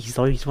 He's great. He's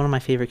one of my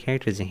favorite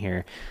characters in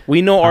here.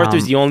 We know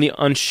Arthur's the only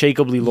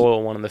unshakably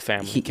loyal one in the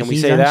family. Can we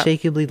say that? He's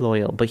unshakably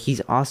loyal, but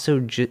he's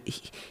also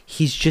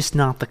he's just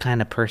not the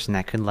kind of person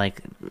that could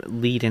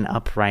lead an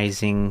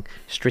uprising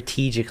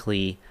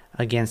strategically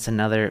against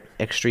another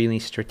extremely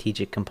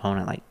strategic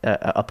opponent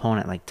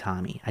like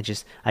Tommy. I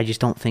just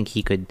don't think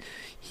he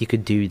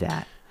could do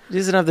that. He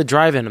doesn't have the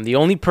drive in him. The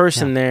only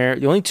person there,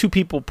 the only two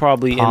people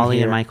probably Polly in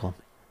here, and Michael.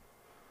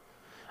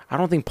 I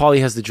don't think Polly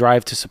has the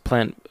drive to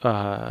supplant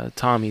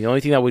Tommy. The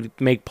only thing that would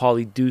make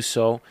Polly do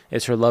so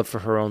is her love for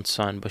her own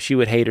son. But she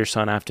would hate her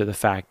son after the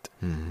fact,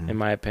 in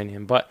my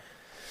opinion. But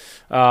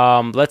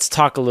let's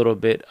talk a little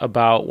bit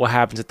about what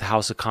happens at the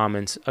House of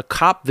Commons. A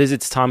cop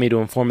visits Tommy to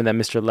inform him that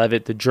Mr.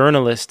 Levitt, the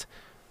journalist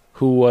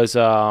who was,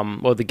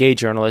 the gay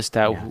journalist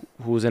who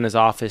was in his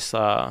office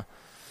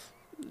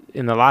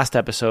in the last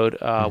episode,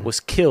 was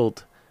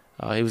killed.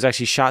 He was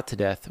actually shot to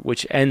death,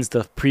 which ends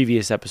the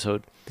previous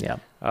episode. Yeah.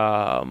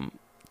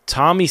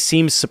 Tommy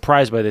seems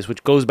surprised by this,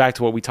 which goes back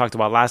to what we talked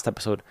about last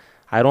episode.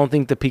 I don't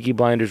think the Peaky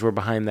Blinders were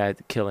behind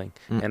that killing.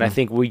 And I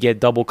think we get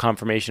double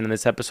confirmation in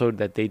this episode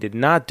that they did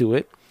not do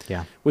it.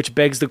 Yeah. Which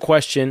begs the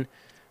question,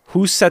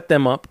 who set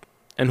them up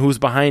and who's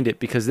behind it?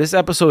 Because this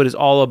episode is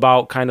all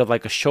about kind of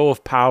like a show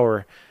of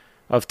power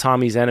of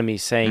Tommy's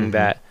enemies saying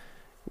that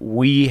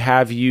we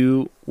have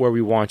you where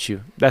we want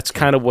you. That's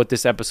kind of what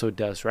this episode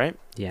does, right?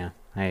 Yeah,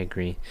 I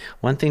agree.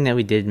 One thing that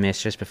we did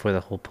miss just before the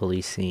whole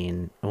police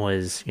scene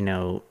was,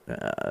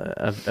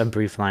 a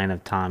brief line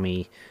of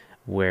Tommy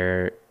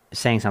where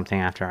saying something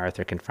after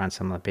Arthur confronts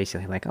him,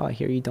 basically like, "Oh, I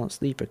hear you don't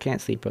sleep or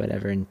can't sleep or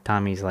whatever." And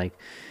Tommy's like,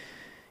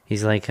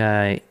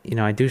 I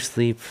do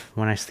sleep.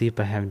 When I sleep,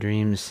 I have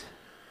dreams.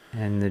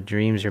 And the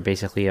dreams are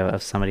basically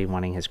of somebody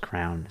wanting his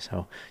crown.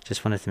 So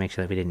just wanted to make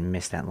sure that we didn't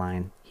miss that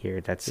line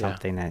here. That's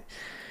something that,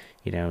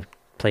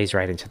 plays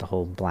right into the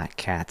whole Black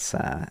Cats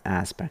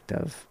aspect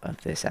of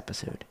this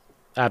episode.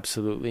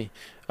 Absolutely.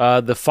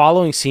 The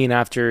following scene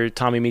after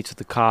Tommy meets with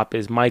the cop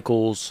is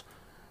Michael's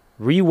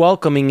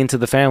re-welcoming into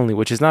the family,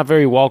 which is not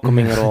very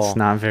welcoming at all. It's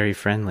not very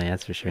friendly,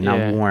 that's for sure.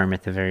 Not warm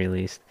at the very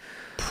least.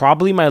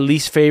 Probably my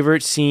least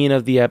favorite scene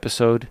of the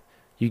episode.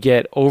 You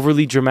get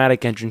overly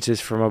dramatic entrances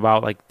from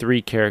about like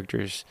 3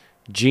 characters.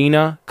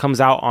 Gina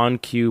comes out on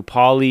cue.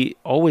 Polly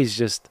always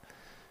just,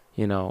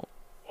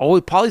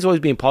 Polly's always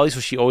being Polly, so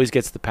she always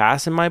gets the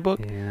pass in my book.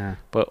 Yeah.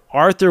 But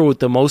Arthur with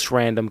the most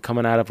random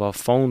coming out of a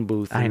phone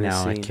booth. I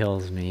know, it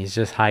kills me. He's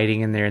just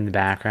hiding in there in the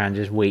background,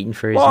 just waiting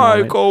for his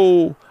moment.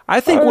 Michael!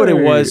 I think what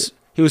it was,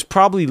 he was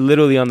probably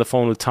literally on the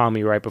phone with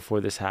Tommy right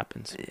before this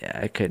happens. Yeah,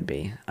 it could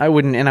be. I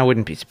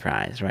wouldn't be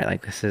surprised, right?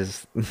 Like, this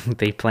is,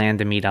 they planned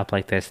to meet up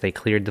like this. They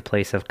cleared the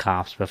place of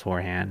cops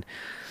beforehand.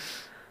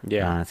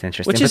 Yeah. That's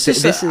interesting. Which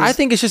is, I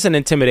think it's just an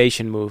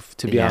intimidation move,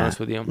 to be honest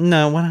with you.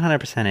 No,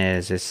 100%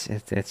 is. It's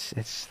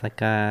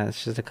like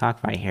it's just a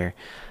cockfight here.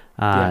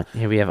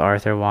 Here we have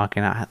Arthur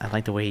walking. I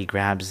like the way he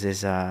grabs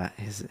his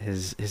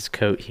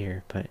coat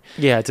here, but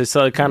yeah,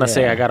 to kind of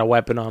say I got a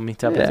weapon on me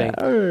type of thing.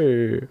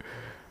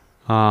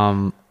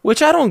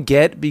 Which I don't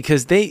get,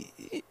 because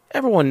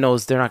everyone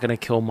knows they're not gonna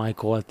kill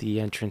Michael at the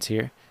entrance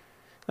here.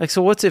 Like,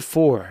 so what's it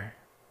for,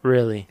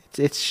 really?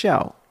 It's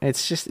show.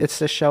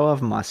 It's a show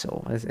of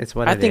muscle. It's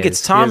what I think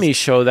it's Tommy's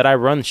show that I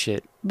run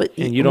shit,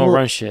 and you don't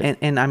run shit.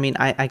 And I mean,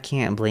 I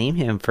can't blame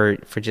him for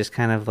just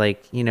kind of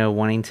like,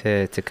 wanting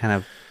to kind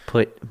of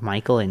put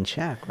Michael in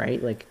check,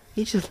 right? Like,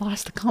 he just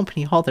lost the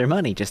company all their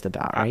money, just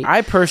about, right?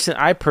 I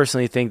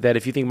personally think that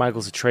if you think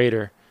Michael's a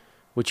traitor,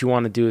 what you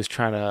want to do is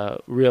try to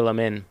reel him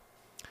in,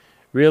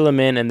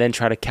 and then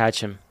try to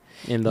catch him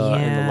in the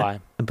lie.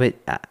 But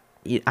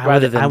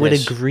I would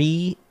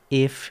agree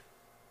if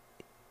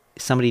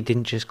somebody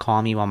didn't just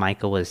call me while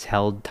Michael was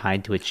held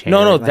tied to a chair.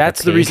 No, like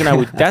that's the reason I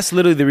would. That's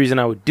literally the reason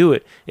I would do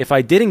it. If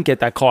I didn't get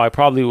that call, I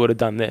probably would have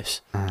done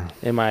this,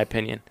 in my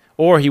opinion.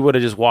 Or he would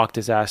have just walked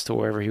his ass to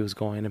wherever he was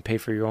going and pay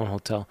for your own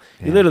hotel.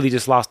 Yeah. You literally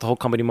just lost the whole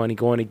company money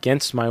going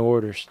against my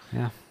orders.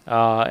 Yeah.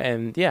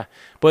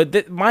 But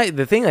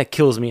the thing that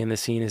kills me in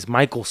this scene is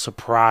Michael's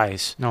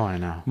surprise. No, I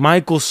know.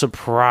 Michael's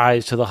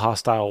surprise to the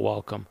hostile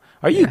welcome.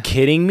 Are you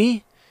kidding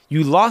me?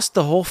 You lost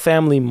the whole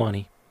family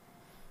money.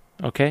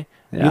 Okay?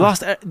 Yeah. You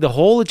lost the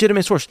whole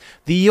legitimate source.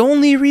 The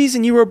only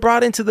reason you were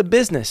brought into the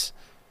business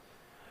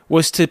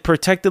was to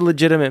protect the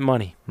legitimate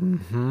money.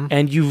 Mm-hmm.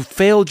 And you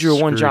failed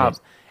your one job.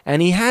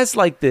 And he has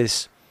like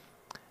this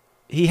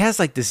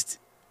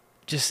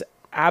just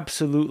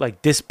absolute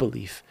like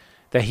disbelief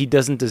that he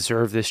doesn't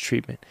deserve this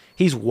treatment.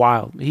 He's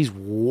wild. He's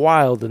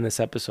wild in this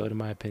episode, in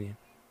my opinion.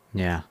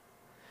 Yeah.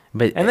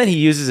 And then he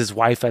uses his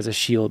wife as a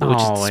shield,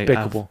 which is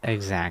despicable.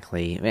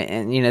 Exactly.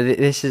 And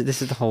this is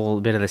the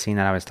whole bit of the scene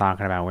that I was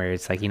talking about, where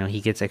it's like,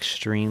 he gets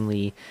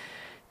extremely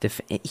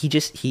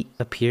he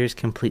appears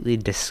completely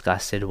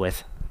disgusted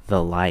with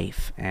the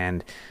life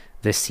and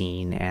the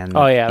scene and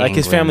like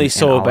his family's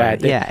so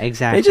bad.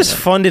 Exactly. They just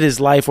funded his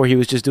life where he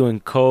was just doing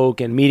coke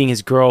and meeting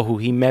his girl who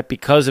he met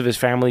because of his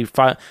family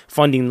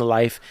funding the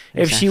life.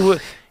 Exactly.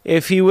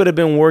 If he would have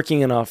been working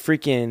in a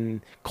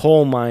freaking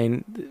coal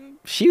mine,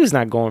 she was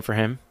not going for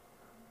him.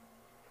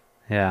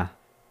 Yeah.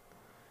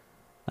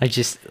 I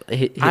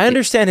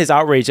understand his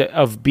outrage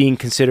of being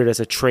considered as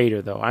a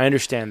traitor, though. I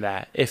understand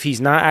that. If he's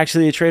not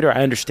actually a traitor,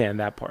 I understand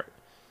that part.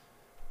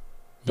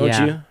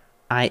 Don't you?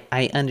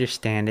 I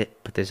understand it,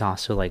 but there's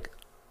also like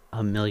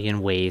a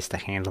million ways to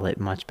handle it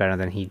much better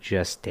than he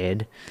just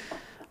did.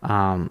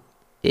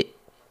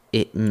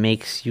 It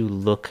makes you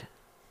look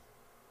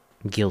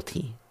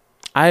guilty.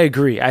 I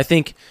agree. I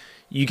think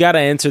you got to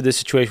answer this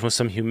situation with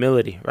some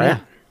humility, right?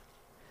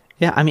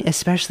 Yeah, I mean,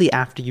 especially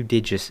after you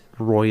did just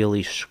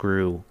royally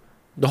screw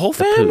the whole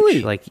family.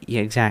 Pooch. Like,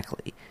 yeah,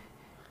 exactly.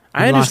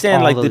 I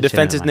understand like the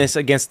defensiveness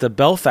against the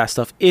Belfast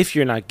stuff if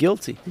you're not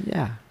guilty.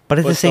 Yeah. But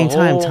at the same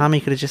time,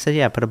 Tommy could have just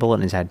said, put a bullet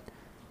in his head.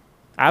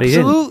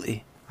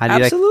 Absolutely. I'd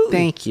be like,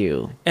 thank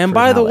you. And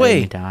by the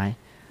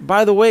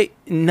way,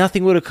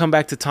 nothing would have come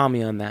back to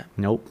Tommy on that.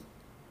 Nope.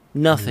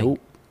 Nothing. Nope.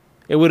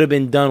 It would have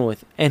been done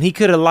with. And he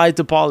could have lied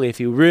to Paulie if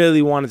he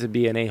really wanted to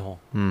be an a-hole.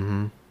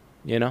 Mm-hmm.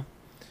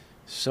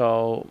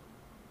 So,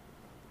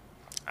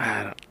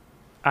 I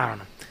don't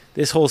know.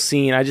 This whole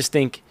scene, I just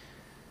think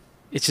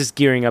it's just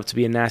gearing up to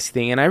be a nasty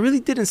thing. And I really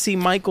didn't see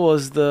Michael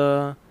as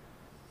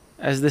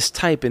this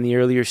type in the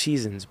earlier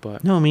seasons,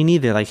 but no, me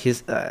neither. Like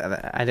his,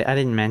 I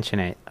didn't mention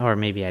it, or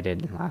maybe I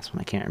did in the last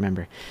one. I can't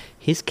remember.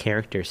 His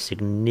character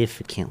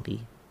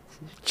significantly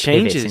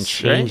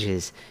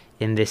changes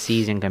in this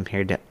season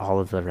compared to all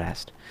of the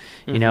rest.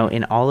 Mm-hmm.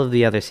 In all of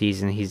the other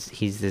seasons,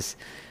 he's this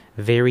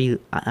very,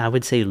 I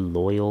would say,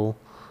 loyal,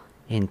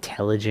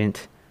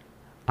 intelligent,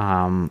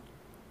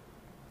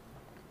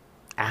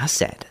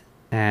 asset,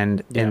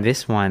 and in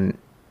this one.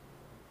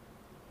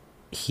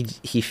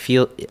 He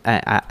feel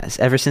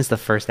ever since the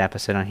first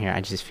episode on here, I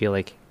just feel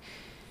like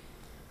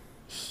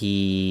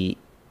he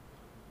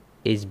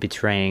is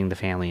betraying the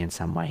family in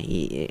some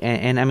way.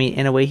 And I mean,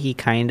 in a way, he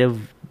kind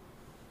of,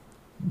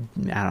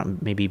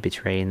 maybe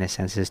betray in this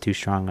sense is too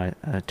strong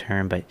a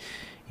term, but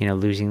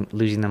losing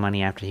the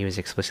money after he was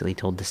explicitly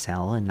told to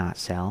sell and not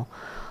sell,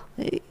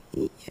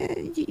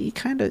 you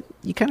kind of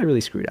really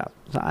screwed up.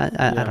 So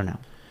I don't know.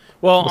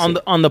 Well,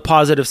 on the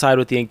positive side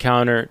with the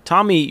encounter,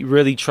 Tommy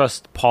really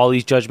trusts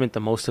Paulie's judgment the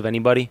most of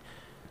anybody.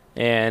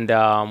 And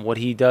what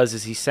he does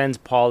is he sends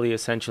Paulie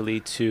essentially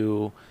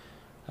to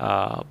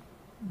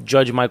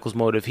judge Michael's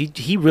motive.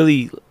 He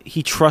really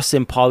trusts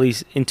in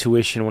Paulie's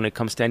intuition when it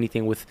comes to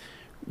anything with,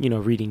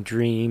 reading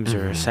dreams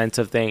or a sense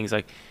of things.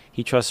 Like,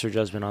 he trusts her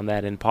judgment on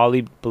that, and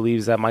Paulie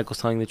believes that Michael's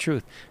telling the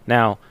truth.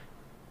 Now,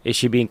 is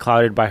she being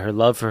clouded by her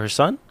love for her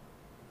son?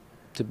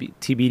 To be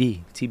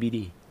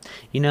TBD.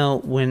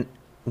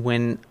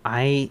 When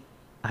I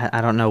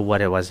don't know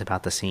what it was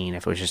about the scene,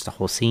 if it was just the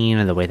whole scene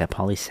or the way that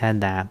Paulie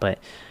said that, but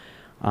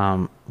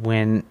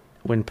when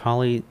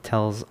Paulie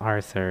tells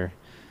Arthur,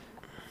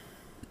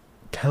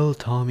 tell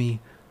Tommy,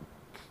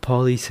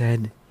 Paulie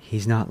said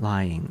he's not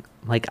lying.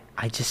 Like,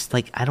 I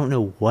don't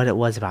know what it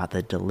was about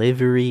the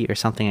delivery or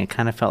something. It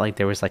kind of felt like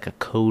there was like a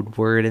code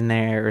word in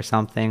there or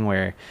something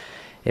where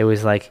it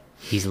was like,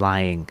 he's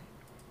lying.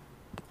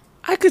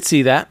 I could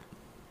see that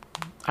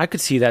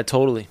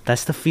totally.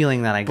 That's the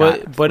feeling that I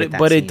got. But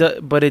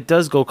it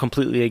does go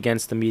completely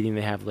against the meeting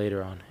they have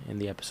later on in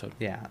the episode.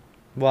 Yeah.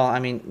 Well, I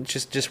mean,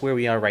 just where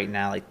we are right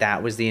now, like,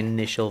 that was the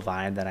initial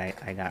vibe that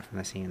I got from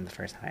the scene the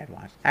first time I had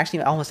watched.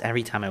 Actually, almost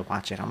every time I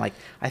watch it, I'm like,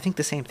 I think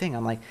the same thing.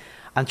 I'm like,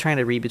 I'm trying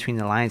to read between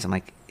the lines. I'm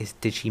like,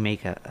 did she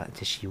make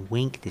did she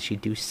wink? Did she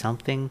do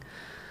something?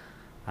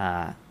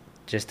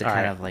 Just to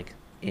kind of like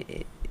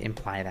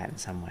imply that in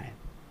some way.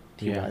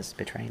 He was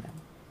betraying them.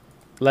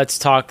 Let's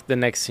talk the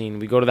next scene.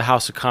 We go to the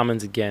House of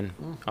Commons again.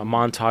 A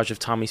montage of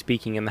Tommy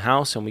speaking in the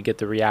House, and we get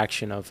the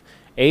reaction of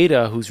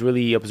Ada, who's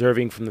really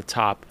observing from the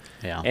top.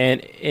 Yeah. And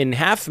in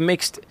half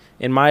mixed,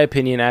 in my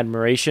opinion,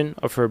 admiration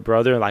of her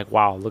brother. Like,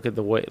 wow,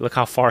 look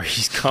how far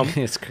he's come.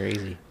 It's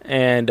crazy.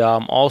 And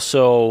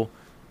also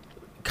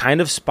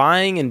kind of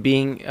spying and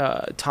being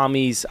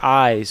Tommy's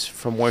eyes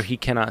from where he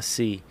cannot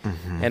see.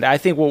 And I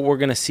think what we're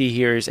going to see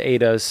here is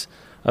Ada's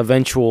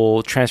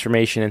eventual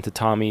transformation into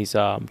Tommy's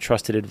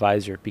trusted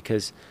advisor,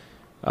 because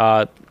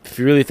if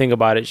you really think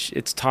about it,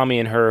 it's Tommy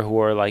and her who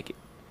are like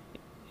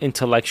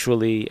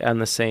intellectually on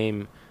the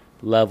same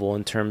level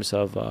in terms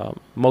of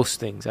most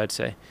things, I'd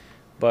say.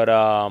 But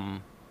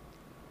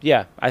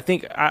I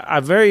think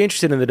I'm very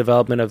interested in the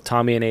development of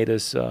Tommy and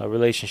Ada's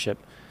relationship.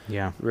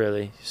 Yeah,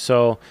 really.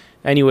 So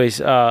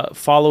anyways,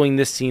 following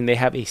this scene, they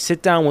have a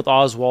sit down with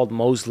Oswald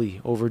Mosley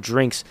over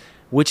drinks,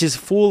 which is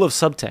full of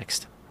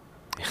subtext.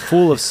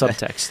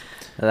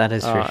 That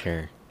is for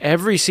sure.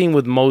 Every scene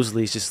with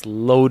Mosley is just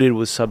loaded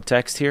with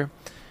subtext here.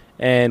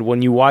 And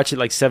when you watch it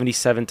like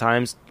 77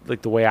 times,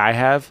 like the way I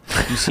have,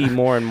 you see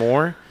more and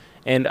more.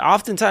 And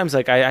oftentimes,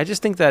 like, I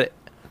just think that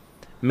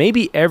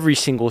maybe every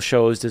single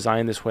show is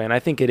designed this way. And I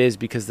think it is,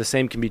 because the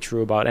same can be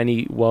true about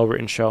any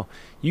well-written show.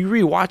 You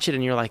rewatch it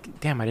and you're like,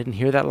 damn, I didn't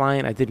hear that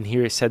line. I didn't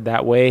hear it said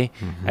that way.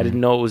 I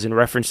didn't know it was in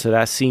reference to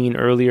that scene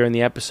earlier in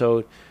the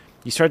episode.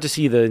 You start to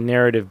see the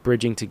narrative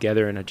bridging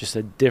together in just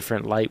a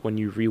different light when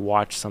you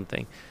rewatch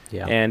something.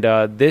 Yeah.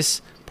 And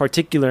this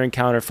particular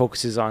encounter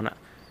focuses on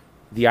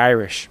the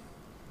Irish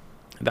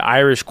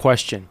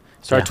question.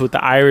 Starts with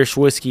the Irish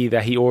whiskey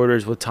that he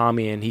orders with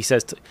Tommy, and he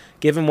says,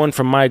 give him one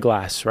from my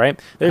glass, right?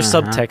 There's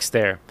subtext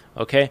there,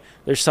 okay?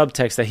 There's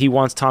subtext that he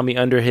wants Tommy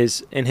in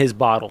his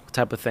bottle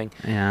type of thing.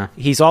 Yeah.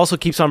 He's also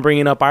keeps on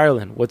bringing up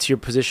Ireland. What's your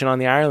position on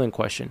the Ireland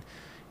question?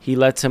 He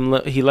lets him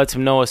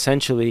know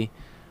essentially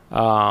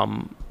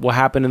what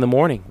happened in the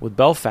morning with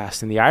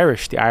Belfast and the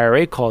Irish. The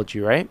IRA called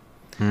you, right?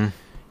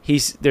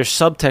 There's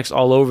subtext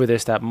all over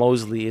this that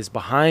Mosley is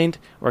behind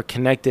or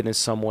connected in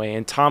some way,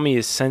 and Tommy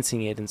is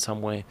sensing it in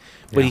some way.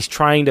 But he's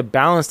trying to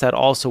balance that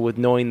also with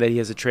knowing that he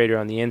has a traitor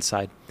on the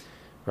inside,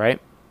 right?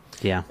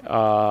 Yeah.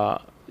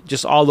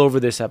 Just all over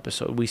this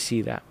episode, we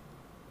see that.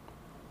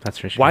 That's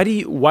for sure. Why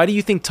do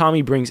you think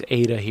Tommy brings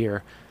Ada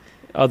here,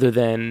 other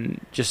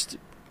than just,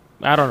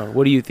 I don't know.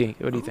 What do you think?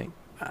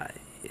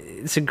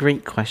 It's a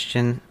great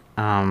question.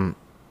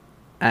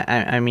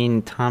 I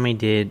mean, Tommy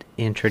did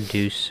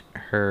introduce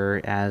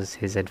her as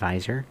his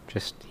advisor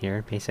just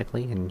here,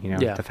 basically, and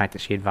the fact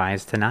that she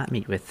advised to not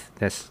meet with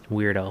this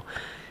weirdo.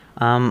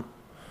 I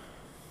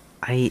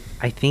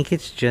think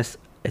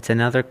it's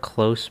another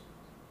close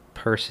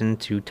person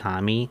to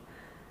Tommy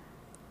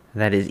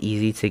that is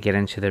easy to get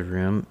into the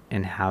room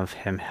and have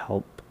her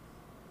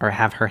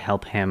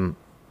help him,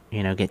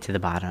 get to the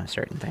bottom of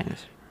certain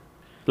things.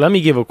 Let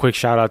me give a quick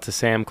shout out to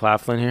Sam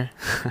Claflin here.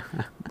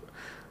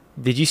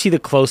 Did you see the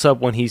close-up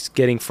when he's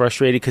getting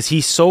frustrated? Because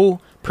he's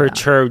so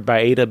perturbed by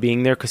Ada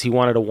being there because he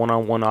wanted a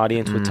one-on-one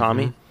audience with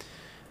Tommy.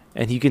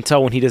 And you can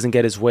tell when he doesn't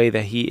get his way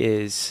that he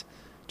is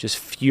just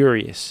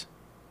furious,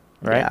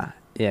 right?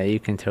 Yeah, you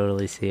can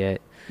totally see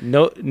it.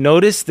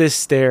 Notice this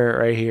stare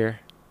right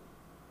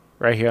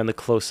here on the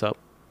close-up.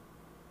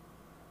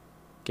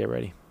 Get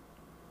ready.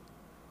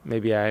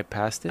 Maybe I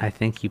passed it? I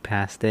think you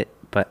passed it,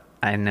 but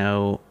I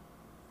know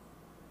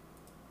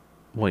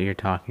what you're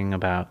talking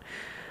about.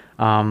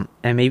 And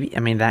maybe,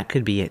 that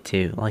could be it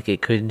too. Like,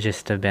 it could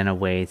just have been a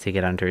way to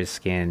get under his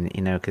skin,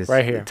 because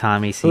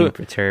Tommy seemed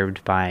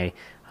perturbed by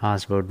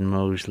Oswald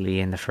Mosley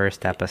in the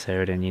first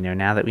episode, and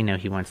now that we know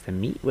he wants to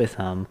meet with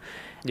him,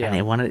 and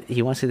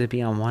he wants it to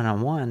be on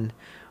one-on-one,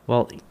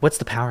 Well, what's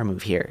the power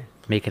move here?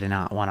 Make it a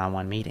not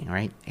one-on-one meeting,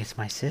 right? It's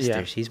my sister.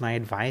 Yeah. She's my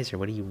advisor.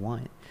 What do you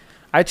want?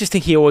 I just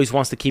think he always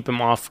wants to keep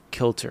him off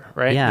kilter,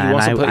 right? Yeah, he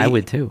wants and to play, I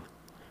would too.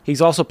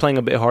 He's also playing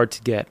a bit hard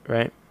to get,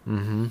 right?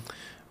 Mm-hmm.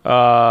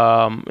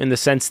 In the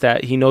sense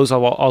that he knows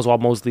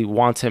Oswald Mosley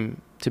wants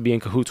him to be in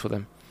cahoots with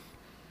him.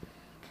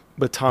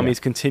 But Tommy's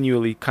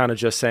continually kind of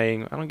just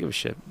saying, I don't give a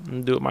shit. I'm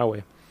going to do it my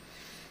way.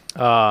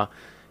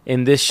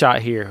 In this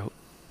shot here,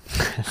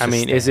 I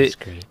mean, is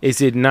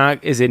it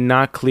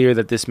not clear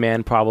that this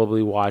man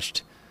probably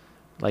watched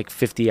like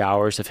 50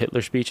 hours of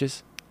Hitler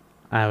speeches?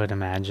 I would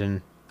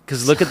imagine.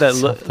 Because look at that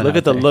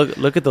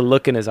look at the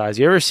look in his eyes.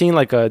 You ever seen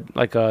like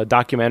a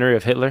documentary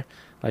of Hitler,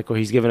 like where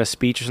he's giving a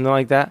speech or something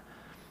like that?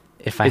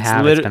 If I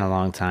have, it's been a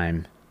long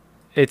time.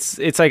 It's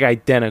like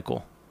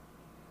identical.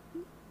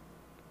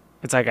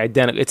 It's like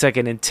identical. It's like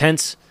an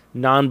intense,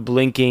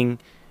 non-blinking.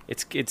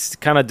 It's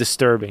kind of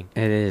disturbing.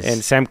 It is.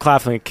 And Sam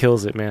Claflin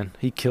kills it, man.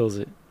 He kills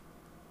it.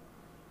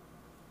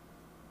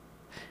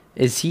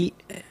 Is he?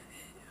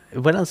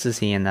 What else is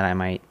he in that I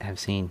might have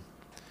seen?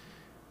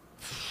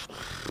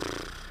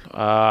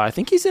 I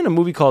think he's in a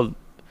movie called,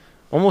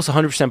 almost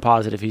 100%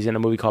 positive he's in a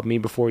movie called Me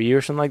Before You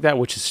or something like that,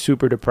 which is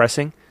super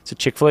depressing. It's a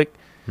chick flick.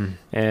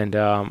 And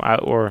I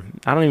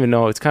don't even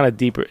know. It's kind of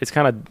deeper. It's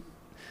kind of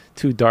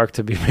too dark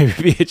to be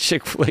maybe a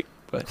chick flick.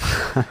 But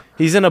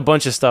he's in a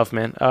bunch of stuff,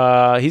 man.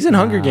 He's in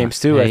Hunger Games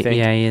too, I think.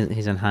 Yeah,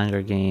 he's in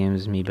Hunger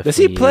Games. Me Before. Does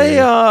he play?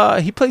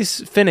 He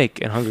plays Finnick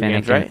in Hunger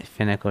Games, right?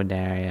 Finnick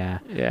O'Dare, yeah.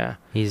 Yeah.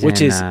 He's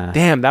Which is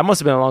damn. That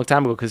must have been a long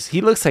time ago because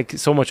he looks like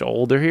so much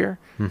older here.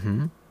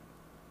 Mm-hmm.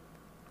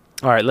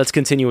 All right, let's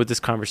continue with this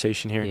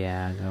conversation here.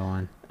 Yeah,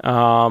 go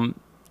on.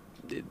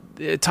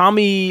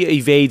 Tommy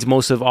evades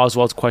most of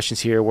Oswald's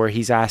questions here, where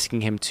he's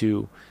asking him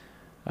to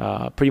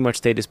pretty much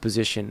state his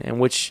position, in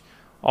which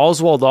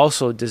Oswald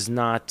also does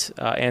not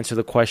answer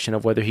the question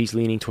of whether he's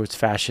leaning towards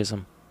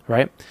fascism,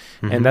 right?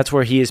 Mm-hmm. And that's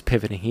where he is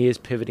pivoting. He is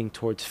pivoting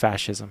towards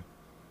fascism,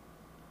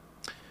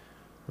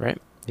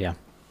 right? Yeah,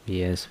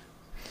 he is.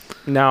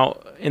 Now,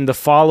 in the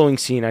following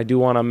scene, I do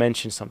want to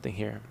mention something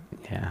here.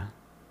 Yeah.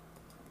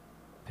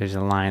 There's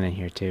a line in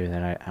here, too,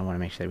 that I want to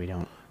make sure that we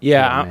don't...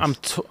 Yeah, I'm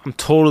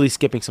totally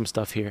skipping some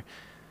stuff here.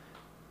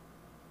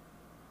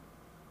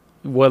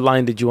 What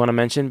line did you want to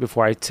mention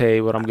before I say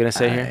what I'm going to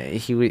say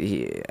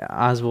here?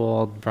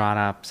 Oswald brought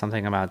up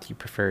something about he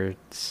preferred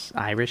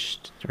Irish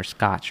or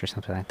Scotch or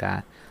something like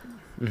that.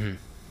 Mm-hmm.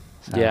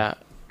 So. Yeah.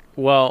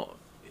 Well,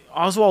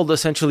 Oswald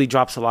essentially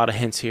drops a lot of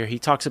hints here. He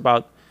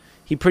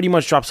pretty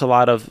much drops a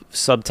lot of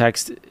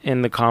subtext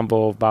in the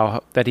combo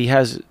about that he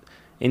has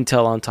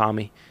intel on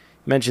Tommy.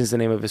 He mentions the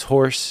name of his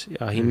horse.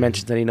 He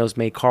mentions that he knows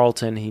May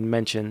Carlton. He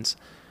mentions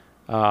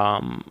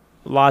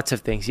lots of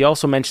things. He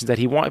also mentions that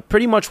he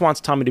pretty much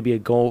wants Tommy to be a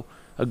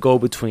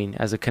go-between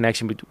as a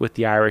connection with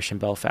the Irish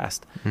and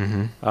Belfast.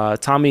 Mm-hmm.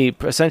 Tommy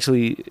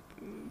essentially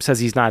says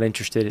he's not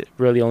interested,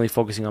 really only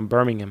focusing on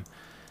Birmingham.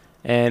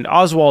 And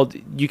Oswald,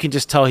 you can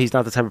just tell he's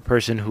not the type of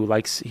person who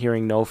likes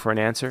hearing no for an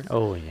answer.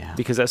 Oh, yeah.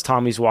 Because as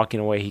Tommy's walking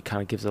away, he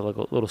kind of gives a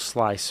little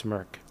sly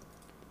smirk.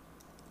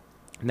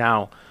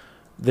 Now,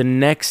 the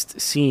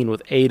next scene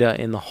with Ada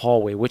in the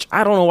hallway, which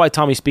I don't know why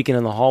Tommy's speaking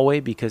in the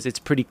hallway, because it's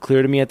pretty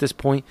clear to me at this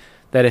point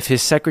that if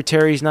his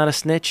secretary's not a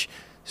snitch,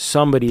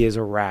 somebody is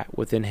a rat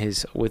within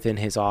his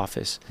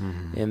office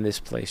in this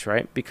place,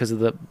 right? Because of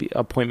the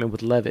appointment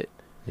with Levitt.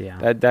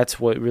 Yeah. That's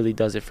what really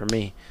does it for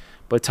me.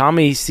 But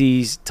Tommy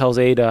tells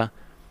Ada,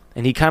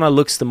 and he kind of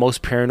looks the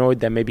most paranoid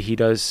that maybe he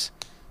does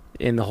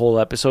in the whole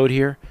episode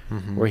here,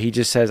 where he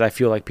just says, I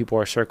feel like people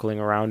are circling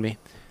around me.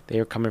 They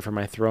are coming for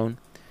my throne.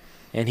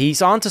 And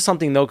he's on to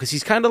something, though, because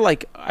he's kind of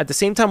like, at the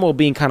same time while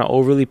being kind of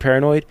overly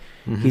paranoid,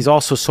 he's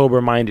also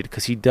sober-minded,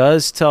 because he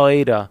does tell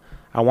Ada,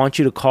 I want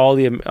you to call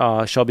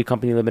the Shelby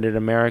Company Limited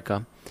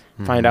America,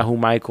 find out who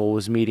Michael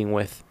was meeting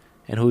with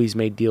and who he's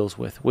made deals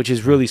with, which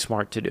is really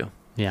smart to do.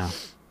 Yeah.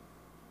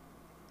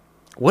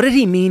 What did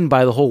he mean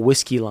by the whole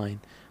whiskey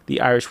line,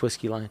 the Irish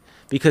whiskey line?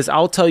 Because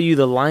I'll tell you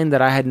the line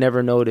that I had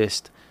never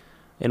noticed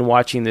in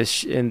watching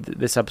this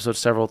episode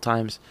several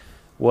times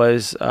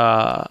was...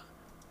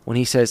 when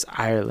he says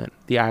Ireland,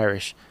 the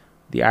Irish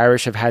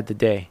have had the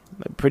day.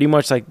 Pretty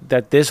much like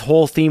that, this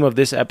whole theme of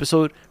this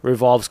episode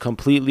revolves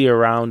completely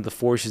around the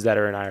forces that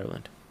are in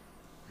Ireland.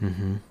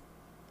 Mm-hmm.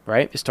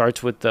 Right? It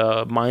starts with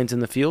the mines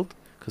in the field,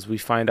 because we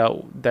find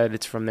out that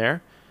it's from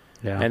there.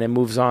 Yeah. And it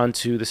moves on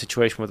to the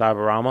situation with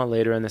Aberama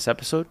later in this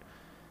episode.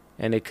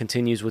 And it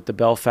continues with the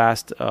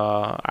Belfast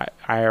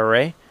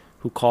IRA,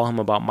 who call him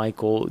about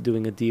Michael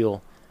doing a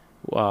deal,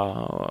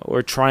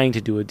 or trying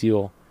to do a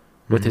deal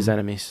with his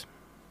enemies.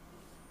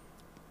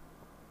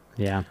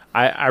 Yeah,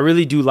 I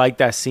really do like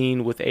that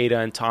scene with Ada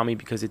and Tommy,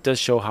 because it does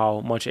show how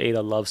much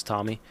Ada loves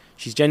Tommy.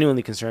 She's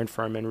genuinely concerned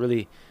for him, and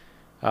really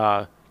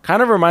kind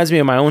of reminds me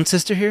of my own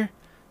sister here.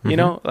 You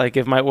know, like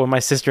when my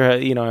sister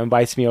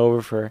invites me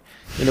over for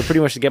pretty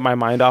much to get my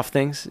mind off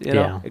things.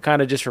 It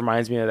kind of just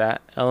reminds me of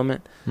that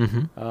element.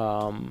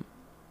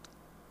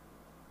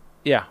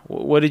 Yeah,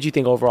 what did you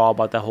think overall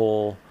about that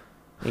whole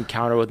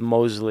encounter with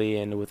Mosley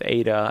and with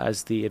Ada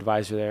as the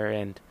advisor there,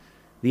 and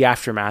the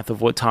aftermath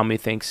of what Tommy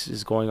thinks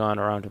is going on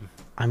around him.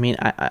 I mean,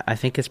 I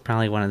think it's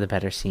probably one of the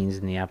better scenes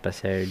in the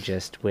episode,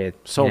 just with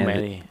so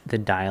many the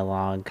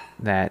dialogue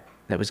that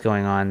was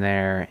going on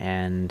there,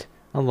 and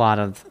a lot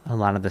of the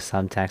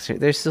subtext.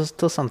 There's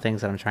still some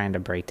things that I'm trying to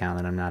break down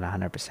that I'm not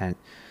 100%,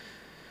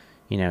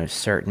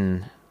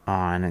 certain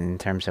on in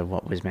terms of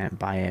what was meant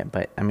by it.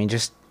 But I mean,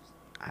 just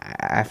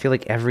I feel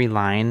like every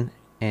line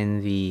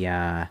in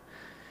the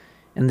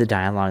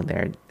dialogue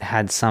there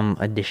had some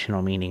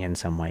additional meaning in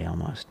some way,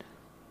 almost.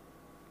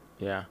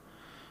 Yeah.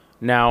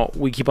 Now,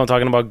 we keep on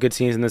talking about good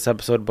scenes in this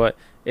episode, but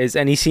is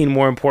any scene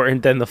more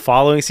important than the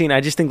following scene? I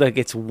just think like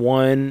it's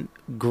one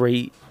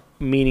great,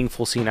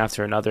 meaningful scene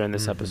after another in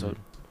this episode.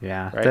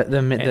 Yeah. Right?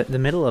 The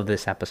middle of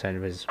this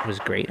episode was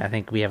great. I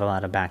think we have a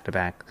lot of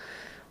back-to-back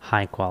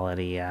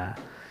high-quality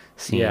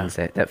scenes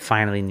that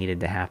finally needed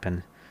to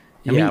happen.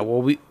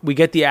 Well, we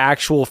get the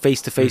actual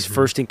face-to-face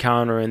first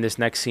encounter in this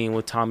next scene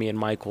with Tommy and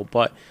Michael.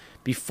 But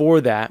before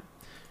that,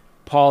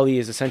 Paulie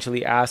is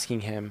essentially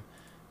asking him,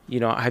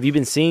 have you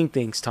been seeing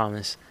things,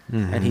 Thomas?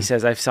 And he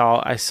says, I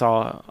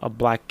saw a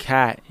black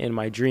cat in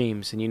my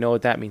dreams. And you know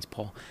what that means,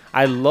 Paul.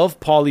 I love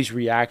Paulie's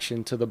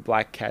reaction to the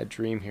black cat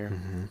dream here.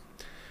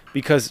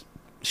 Because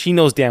she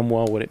knows damn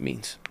well what it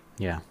means.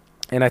 Yeah.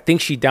 And I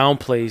think she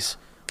downplays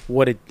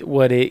what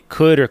it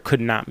could or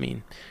could not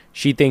mean.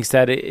 She thinks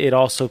that it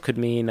also could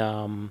mean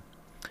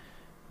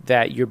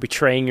that you're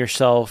betraying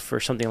yourself or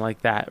something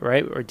like that,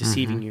 right? Or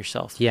deceiving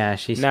yourself. Yeah,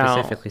 she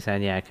specifically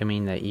said, it could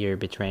mean that you're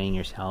betraying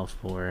yourself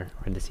or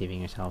deceiving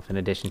yourself in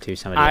addition to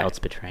somebody else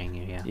betraying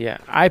you, yeah. Yeah,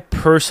 I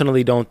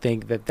personally don't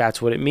think that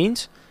that's what it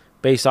means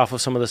based off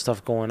of some of the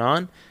stuff going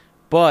on.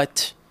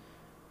 But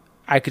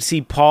I could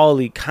see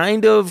Paulie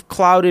kind of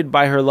clouded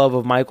by her love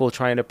of Michael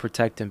trying to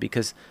protect him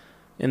because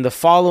in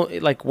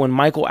the when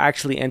Michael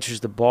actually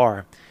enters the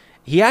bar,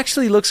 he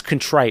actually looks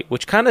contrite,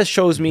 which kind of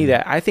shows me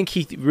that I think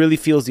he really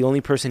feels the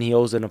only person he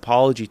owes an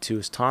apology to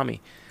is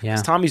Tommy. Yeah.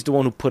 Because Tommy's the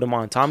one who put him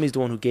on. Tommy's the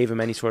one who gave him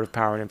any sort of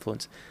power and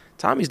influence.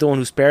 Tommy's the one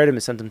who spared him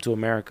and sent him to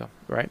America,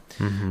 right?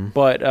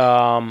 But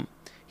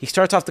he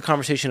starts off the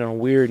conversation on a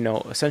weird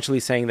note, essentially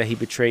saying that he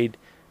betrayed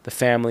the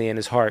family and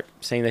his heart,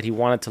 saying that he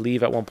wanted to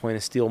leave at one point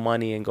and steal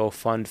money and go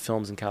fund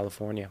films in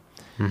California.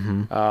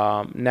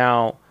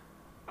 Now,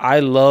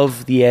 I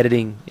love the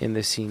editing in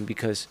this scene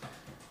because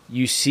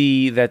you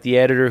see that the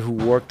editor who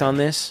worked on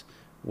this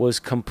was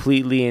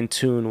completely in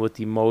tune with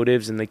the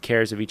motives and the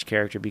cares of each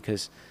character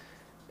because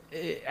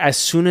as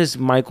soon as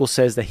Michael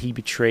says that he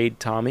betrayed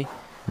Tommy,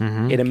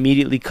 it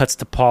immediately cuts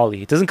to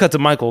Paulie. It doesn't cut to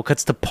Michael, it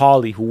cuts to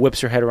Paulie, who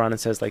whips her head around and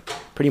says, like,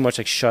 pretty much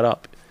like, shut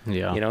up.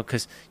 Yeah.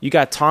 Because you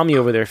got Tommy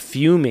over there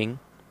fuming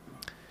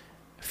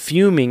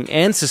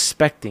and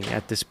suspecting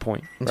at this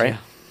point, right?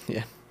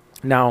 Yeah.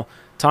 Now,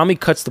 Tommy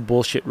cuts the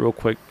bullshit real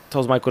quick,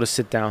 tells Michael to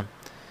sit down.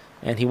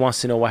 And he wants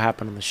to know what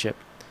happened on the ship.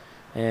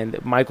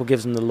 And Michael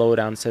gives him the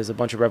lowdown, says a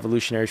bunch of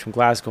revolutionaries from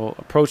Glasgow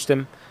approached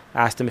him,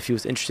 asked him if he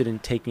was interested in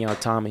taking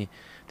out Tommy.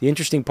 The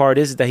interesting part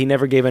is that he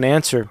never gave an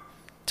answer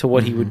to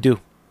what he would do.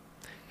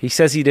 He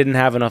says he didn't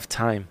have enough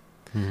time.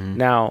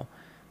 Now,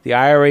 the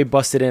IRA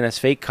busted in as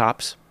fake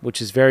cops,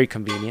 which is very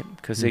convenient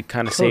because it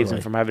kind of saves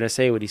him from having to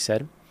say what he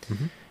said.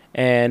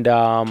 And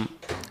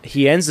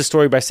he ends the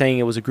story by saying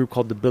it was a group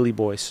called the Billy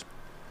Boys.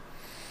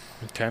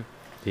 Okay.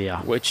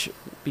 Yeah. Which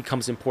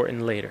becomes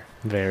important later.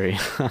 Very.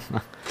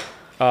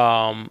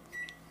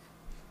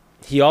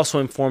 He also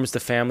informs the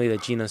family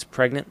that Gina's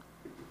pregnant,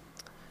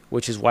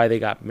 which is why they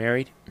got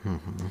married.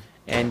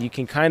 And you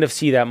can kind of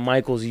see that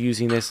Michael's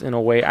using this in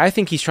a way. I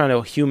think he's trying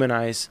to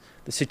humanize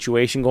the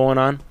situation going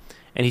on,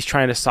 and he's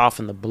trying to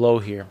soften the blow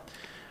here.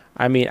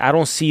 I mean, I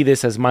don't see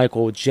this as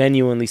Michael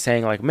genuinely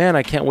saying, like, man,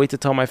 I can't wait to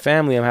tell my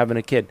family I'm having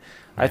a kid.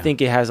 Yeah. I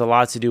think it has a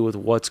lot to do with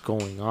what's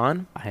going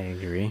on. I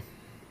agree.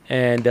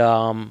 And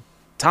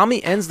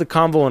Tommy ends the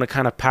convo in a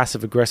kind of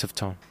passive-aggressive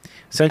tone.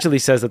 Essentially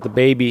says that the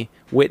baby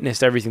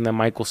witnessed everything that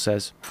Michael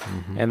says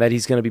and that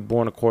he's going to be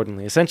born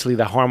accordingly. Essentially,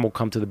 the harm will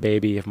come to the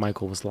baby if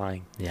Michael was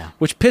lying. Yeah.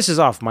 Which pisses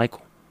off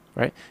Michael,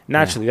 right?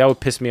 Naturally, that would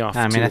piss me off.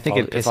 I mean, I think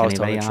it'd piss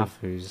anybody off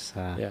who's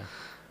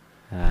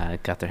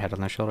got their head on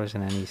their shoulders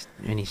in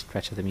any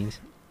stretch of the means.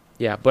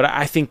 Yeah, but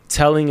I think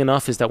telling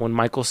enough is that when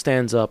Michael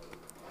stands up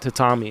to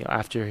Tommy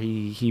after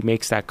he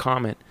makes that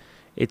comment,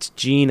 it's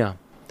Gina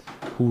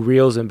who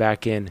reels him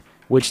back in,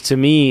 which to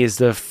me is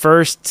the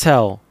first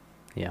tell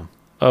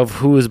of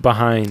who is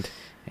behind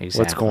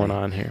what's going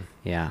on here.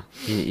 Yeah,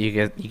 you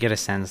get a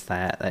sense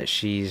that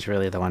she's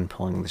really the one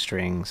pulling the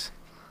strings.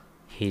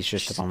 He's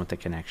just the one with the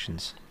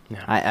connections.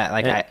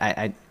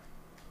 Yeah.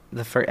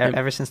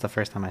 Ever since the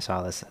first time I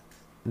saw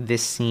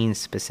this scene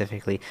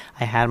specifically,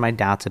 I had my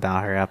doubts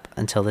about her up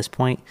until this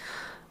point,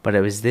 but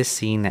it was this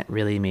scene that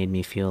really made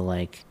me feel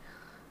like,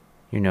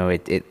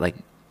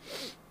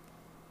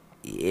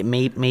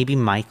 maybe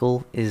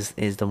Michael is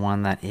the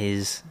one that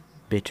is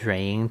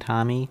betraying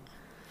Tommy.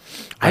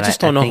 I just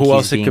don't know who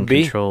else it could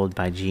be. Controlled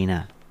by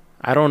Gina.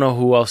 I don't know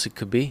who else it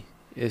could be.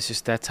 It's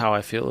just that's how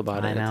I feel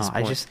about it. I know.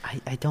 At this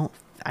point.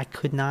 I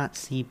could not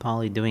see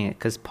Paulie doing it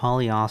because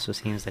Paulie also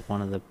seems like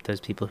one of those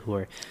people who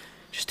are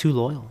just too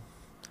loyal.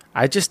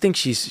 I just think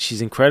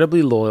she's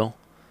incredibly loyal.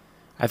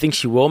 I think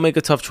she will make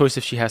a tough choice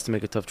if she has to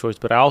make a tough choice,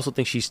 but I also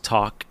think she's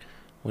talk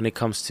when it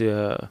comes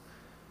to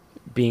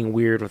being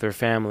weird with her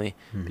family.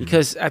 Mm-hmm.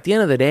 Because at the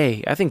end of the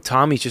day, I think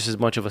Tommy's just as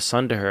much of a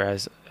son to her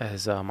as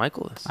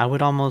Michael is. I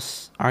would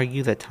almost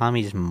argue that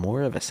Tommy's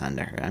more of a son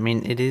to her. I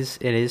mean, it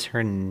is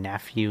her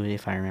nephew,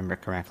 if I remember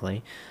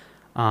correctly.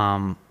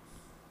 Tommy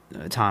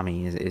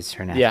is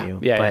her nephew.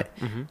 Yeah. But,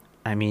 Mm-hmm.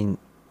 I mean,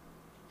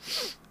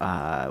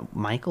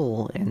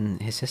 Michael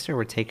and his sister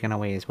were taken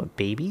away as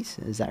babies?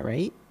 Is that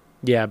right?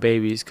 Yeah,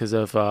 babies, because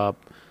of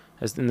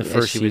as in the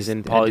first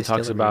season, Paulie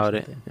talks about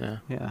it.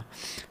 Yeah.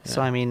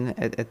 So I mean,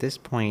 at this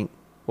point,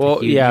 well,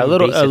 a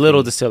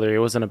little distillery. It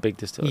wasn't a big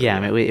distillery. Yeah, I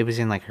mean, it was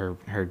in like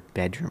her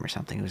bedroom or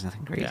something. It was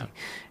nothing crazy. Yeah.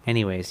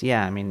 Anyways,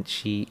 I mean,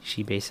 she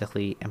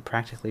basically and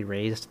practically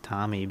raised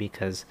Tommy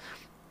because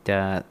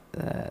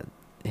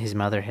his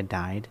mother had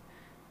died,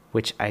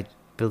 which I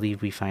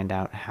believe we find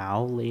out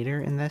how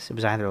later in this. It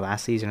was either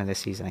last season or this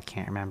season. I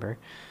can't remember.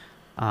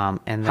 And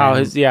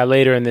then,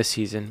 later in this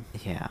season.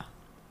 Yeah.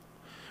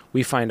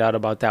 We find out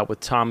about that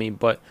with Tommy,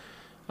 but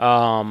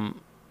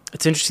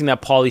it's interesting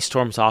that Paulie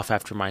storms off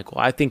after Michael.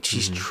 I think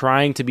she's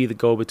trying to be the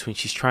go-between.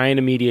 She's trying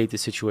to mediate the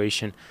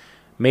situation.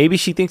 Maybe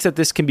she thinks that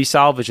this can be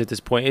salvaged at this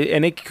point,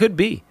 and it could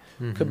be.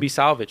 Could be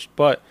salvaged.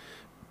 But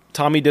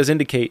Tommy does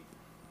indicate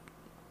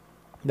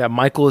that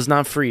Michael is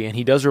not free, and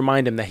he does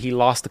remind him that he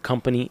lost the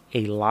company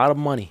a lot of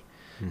money,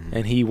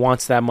 and he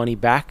wants that money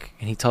back,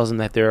 and he tells him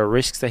that there are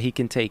risks that he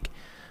can take.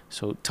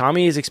 So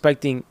Tommy is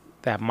expecting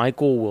that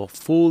Michael will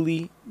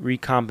fully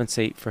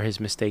recompensate for his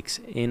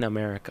mistakes in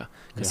America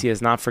because he has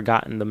not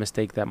forgotten the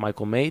mistake that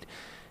Michael made.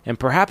 And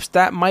perhaps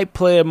that might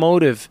play a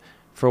motive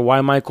for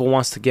why Michael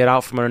wants to get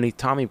out from underneath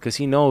Tommy, because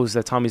he knows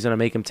that Tommy's going to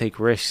make him take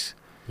risks,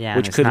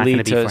 which could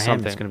lead to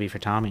something. It's going to be for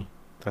Tommy.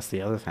 That's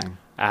the other thing.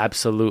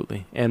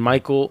 Absolutely. And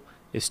Michael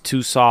is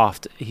too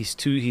soft.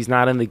 He's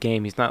not in the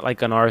game. He's not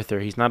like an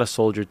Arthur. He's not a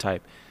soldier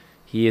type.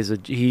 He's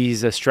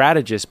a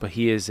strategist, but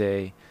he is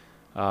a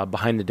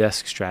behind the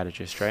desk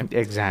strategist, right?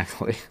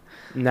 Exactly.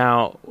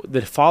 Now,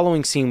 the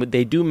following scene,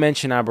 they do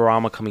mention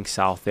Aberama coming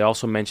south. They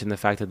also mention the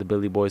fact that the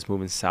Billy Boy's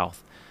moving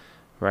south,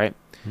 right?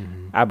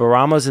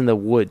 Aberama's in the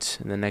woods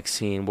in the next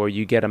scene, where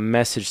you get a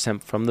message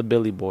sent from the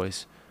Billy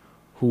Boys,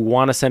 who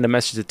want to send a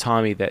message to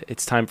Tommy that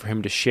it's time for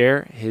him to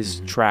share his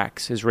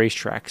tracks, his race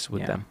tracks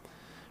with them,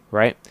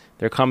 right?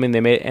 They're coming.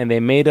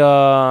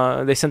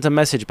 They sent a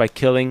message by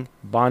killing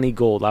Bonnie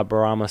Gold,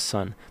 Aberama's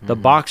son, the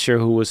boxer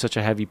who was such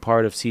a heavy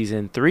part of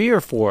season 3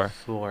 or 4.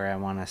 4, I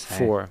want to say.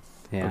 4.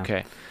 Yeah.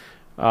 Okay.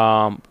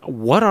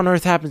 What on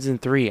earth happens in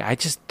 3?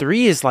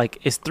 3 is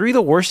 3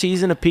 the worst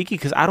season of Peaky?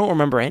 Because I don't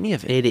remember any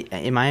of it.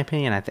 In my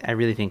opinion, I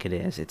really think it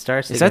is. It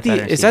starts. Is that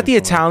the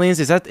Italians?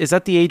 Is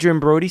that the Adrian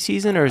Brody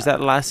season, or is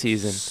that last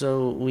season?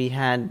 So we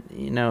had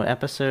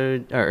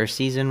episode or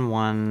season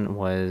 1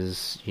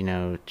 was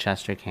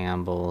Chester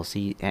Campbell,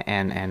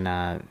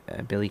 and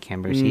Billy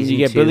Kimber.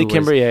 Season 2 Billy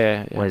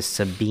Kimber, was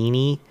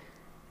Sabini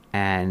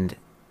and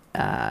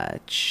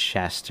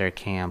Chester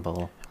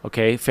Campbell.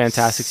 Okay,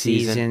 fantastic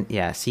season.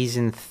 Yeah,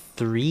 season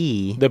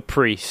 3. The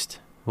priest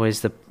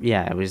was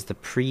it was the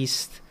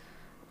priest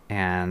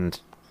and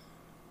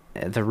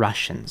the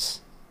Russians.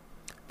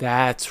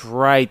 That's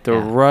right, the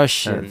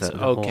Russians. The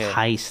whole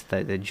heist,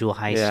 the jewel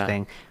heist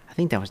thing. I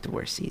think that was the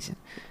worst season.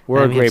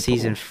 We're a great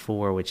season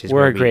 4, which is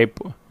we're a great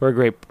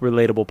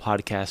relatable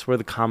podcast. We're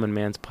the common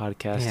man's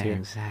podcast here.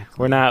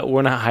 Exactly. We're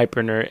not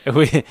hyper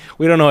nerd.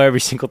 We don't know every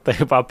single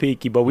thing about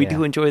Peaky, but we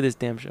do enjoy this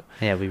damn show.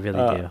 Yeah, we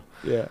really do.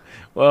 Yeah.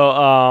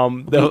 Well,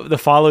 the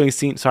following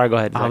scene. Sorry, go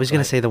ahead. I was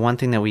going to say the one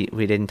thing that we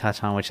didn't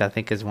touch on, which I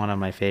think is one of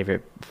my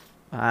favorite,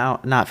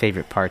 not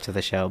favorite parts of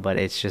the show, but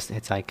it's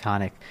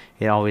iconic.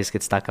 It always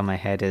gets stuck in my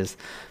head, is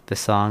the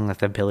song that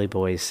the Billy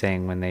Boys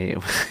sing when they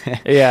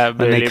when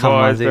they come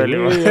on the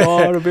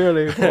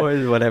Billy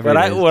Boys, whatever.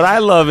 What I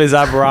love is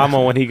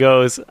Aberama when he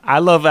goes. I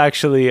love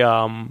actually.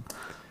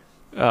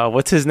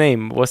 What's his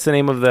name? What's the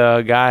name of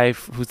the guy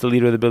who's the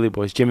leader of the Billy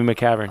Boys? Jimmy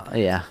McCavern.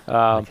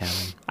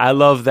 McCavern. I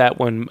love that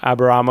when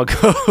Aberama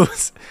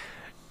goes,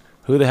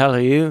 "Who the hell are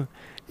you?"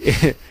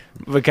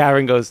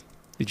 McCavern goes,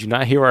 "Did you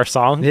not hear our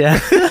song?" Yeah.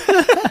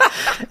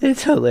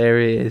 It's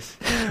hilarious.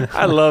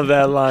 I love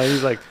that line.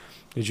 He's like,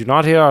 "Did you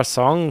not hear our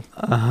song?"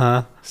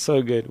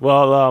 So good.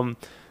 Well,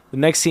 the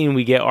next scene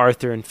we get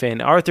Arthur and Finn.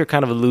 Arthur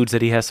kind of alludes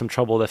that he has some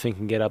trouble that Finn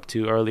can get up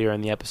to earlier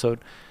in the episode.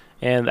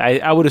 And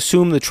I would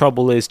assume the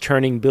trouble is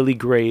turning Billy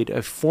Grade,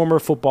 a former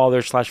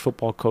footballer /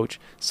 football coach,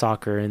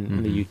 soccer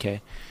in the UK.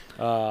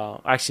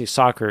 Actually,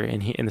 soccer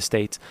in the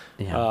States.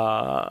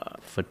 Yeah.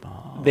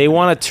 Football. They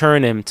want to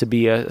turn him to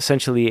be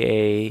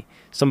essentially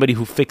somebody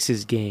who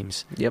fixes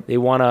games. Yep. They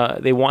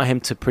want him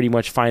to pretty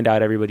much find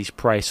out everybody's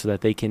price so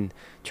that they can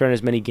turn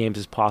as many games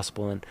as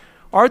possible. And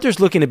Arthur's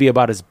looking to be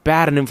about as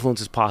bad an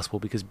influence as possible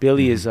because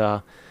Billy is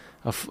a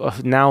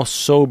now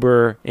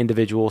sober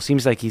individual.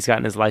 Seems like he's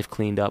gotten his life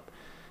cleaned up.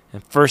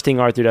 And first thing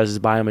Arthur does is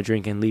buy him a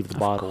drink and leave the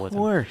bottle with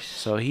him.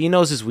 So he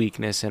knows his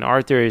weakness, and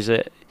Arthur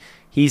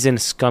he's in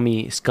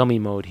scummy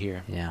mode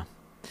here. Yeah.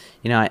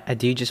 I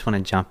do just want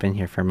to jump in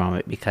here for a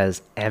moment,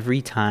 because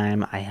every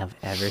time I have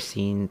ever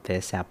seen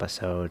this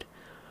episode,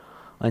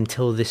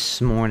 until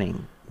this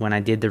morning when I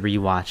did the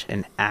rewatch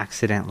and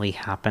accidentally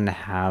happened to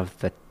have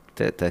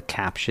the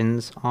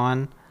captions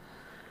on,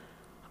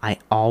 I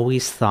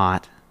always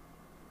thought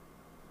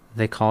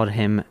they called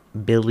him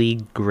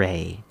Billy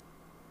Gray.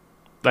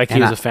 Like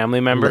he was a family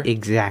member?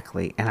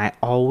 Exactly. And I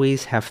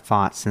always have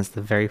thought, since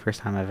the very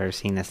first time I've ever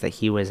seen this, that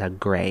he was a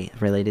Gray,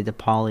 related to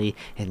Polly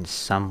in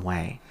some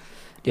way.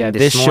 Yeah, and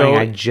this show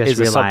I just is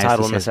a realized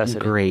subtitle it says necessity.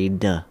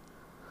 Grade.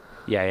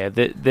 Yeah.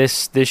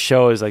 This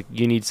show is like,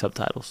 you need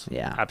subtitles.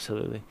 Yeah.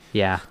 Absolutely.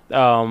 Yeah.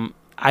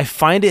 I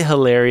find it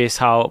hilarious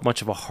how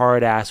much of a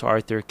hard ass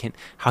Arthur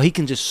how he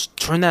can just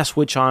turn that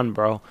switch on,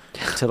 bro,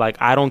 to like,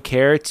 I don't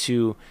care,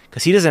 to,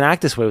 because he doesn't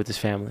act this way with his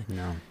family.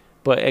 No.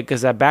 But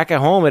because back at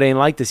home, it ain't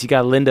like this. You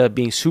got Linda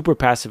being super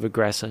passive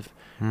aggressive,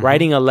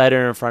 writing a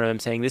letter in front of him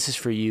saying, "This is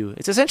for you."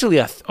 It's essentially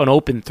an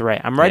open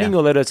threat. I'm writing you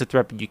a letter as a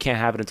threat, but you can't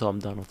have it until I'm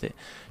done with it.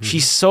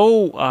 She's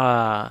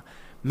so,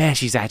 man,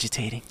 she's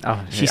agitating.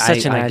 Oh, she's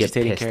such an I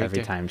agitating get pissed character.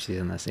 every time she's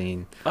in the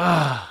scene.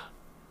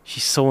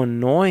 She's so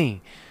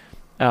annoying.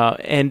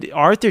 And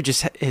Arthur,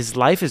 his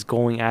life is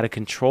going out of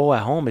control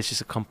at home. It's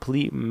just a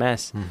complete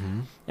mess.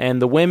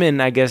 And the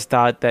women, I guess,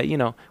 thought that,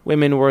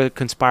 women were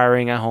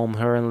conspiring at home,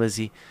 her and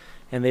Lizzie.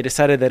 And they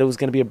decided that it was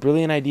going to be a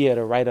brilliant idea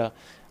to write a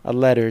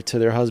letter to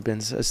their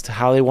husbands as to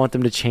how they want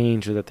them to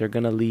change, or that they're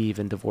going to leave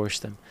and divorce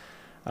them.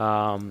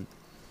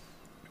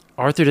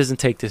 Arthur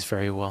doesn't take this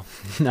very well.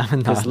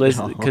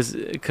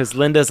 Because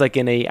Linda's like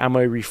in I'm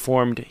a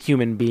reformed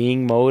human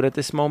being mode at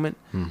this moment.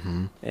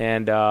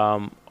 And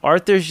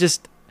Arthur's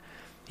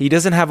he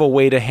doesn't have a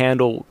way to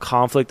handle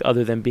conflict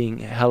other than being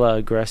hella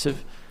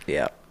aggressive.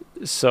 Yeah.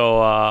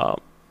 So,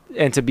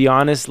 and to be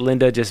honest,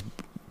 Linda just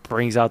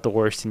brings out the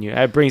worst in you.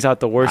 It brings out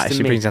the worst in me.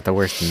 She brings out the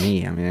worst in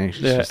me. I mean, it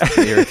just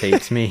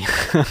irritates me.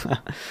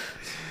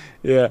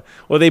 Yeah.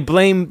 Well,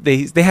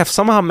 they have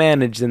somehow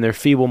managed in their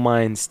feeble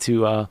minds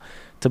to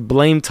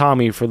blame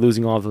Tommy for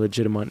losing all the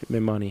legitimate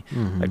money.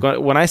 Like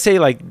when I say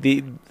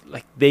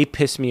they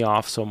piss me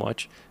off so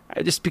much,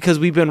 just because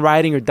we've been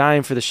riding or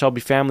dying for the Shelby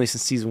family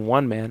since season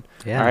 1, man.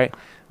 Yeah. All right.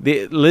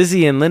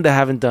 Lizzie and Linda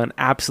haven't done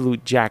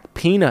absolute jack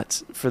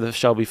peanuts for the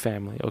Shelby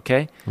family,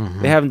 okay?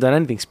 They haven't done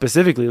anything.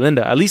 Specifically,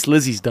 Linda. At least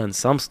Lizzie's done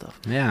some stuff.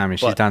 Yeah, I mean,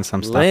 she's done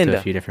some stuff to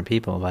a few different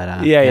people,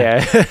 but...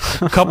 Yeah.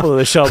 A couple of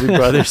the Shelby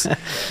brothers.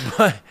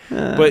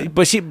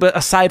 But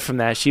aside from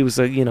that, she was,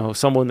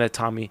 someone that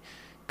Tommy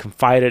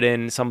confided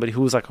in, somebody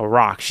who was like a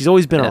rock. She's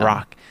always been a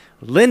rock.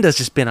 Linda's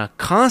just been a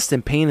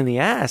constant pain in the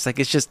ass. Like,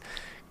 it's just...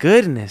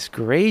 Goodness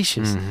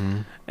gracious.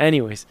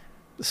 Anyways,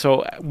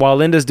 so while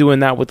Linda's doing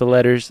that with the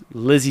letters,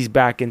 Lizzie's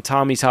back in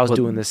Tommy's house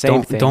doing the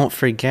same thing. Don't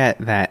forget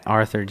that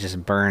Arthur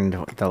just burned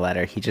the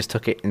letter. He just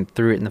took it and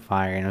threw it in the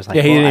fire, and it was like,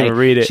 he didn't even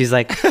read it. She's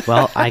like,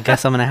 well, I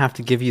guess I'm gonna have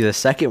to give you the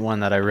second one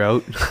that I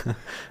wrote.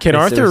 Can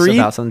Arthur read?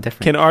 About something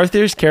different. Can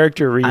Arthur's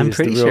character read? I'm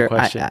pretty sure.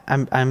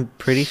 I'm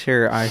pretty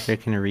sure Arthur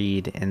can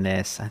read in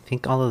this. I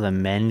think all of the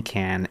men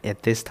can.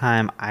 At this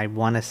time, I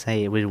want to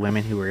say it was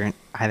women who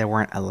either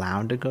weren't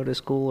allowed to go to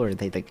school, or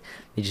they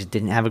just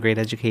didn't have a great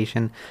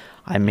education.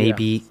 I may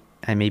be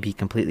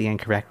completely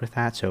incorrect with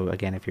that. So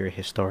again, if you're a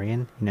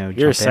historian, you're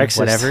a sexist.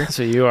 Whatever.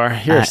 So you are.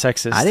 You're a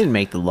sexist. I didn't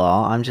make the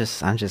law. I'm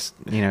just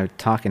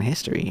talking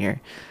history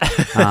here.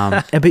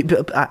 But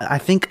I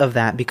think of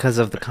that because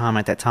of the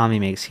comment that Tommy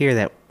makes here.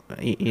 That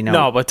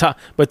No, but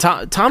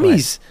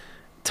Tommy's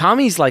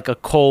like a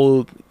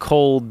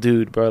cold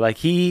dude, bro. Like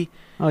he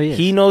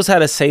knows how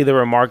to say the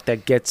remark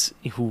that gets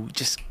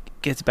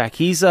back.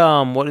 He's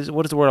what is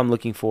the word I'm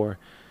looking for?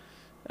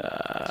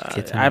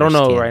 I don't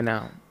know right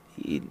now.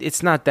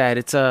 It's not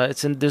that.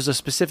 There's a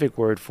specific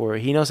word for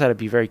it. He knows how to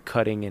be very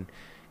cutting and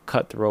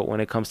cutthroat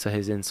when it comes to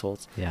his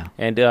insults. Yeah.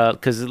 And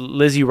because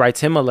Lizzie writes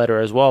him a letter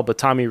as well, but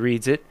Tommy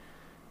reads it,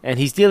 and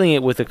he's dealing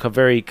it with a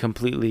very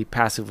completely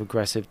passive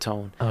aggressive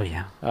tone. Oh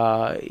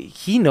yeah.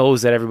 He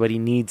knows that everybody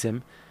needs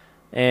him,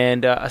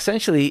 and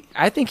essentially,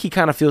 I think he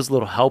kind of feels a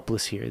little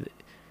helpless here.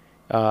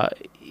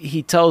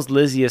 He tells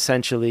Lizzie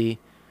essentially,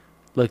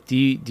 look, do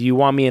you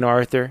want me and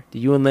Arthur? Do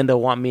you and Linda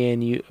want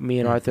me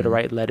and Arthur to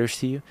write letters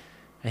to you?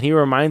 And he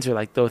reminds her,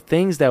 like, the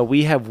things that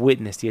we have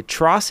witnessed, the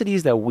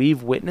atrocities that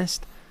we've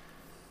witnessed,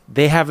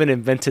 they haven't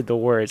invented the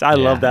words. I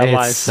love that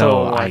line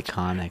so much.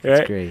 Iconic. Right?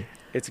 It's great.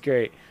 It's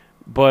great.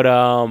 But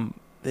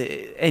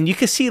and you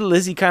can see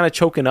Lizzie kind of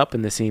choking up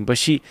in the scene, but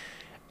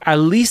at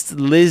least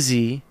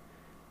Lizzie,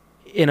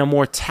 in a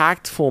more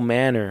tactful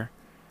manner,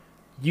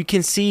 you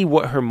can see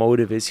what her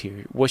motive is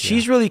here. What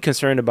she's really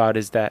concerned about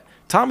is that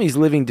Tommy's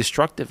living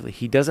destructively.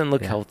 He doesn't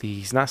look healthy.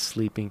 He's not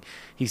sleeping.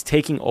 He's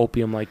taking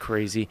opium like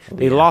crazy.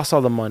 They lost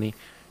all the money.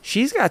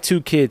 She's got 2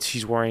 kids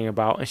she's worrying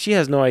about, and she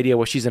has no idea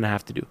what she's going to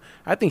have to do.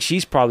 I think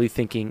she's probably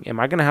thinking, am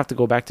I going to have to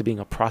go back to being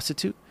a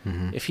prostitute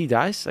if he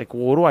dies? Like,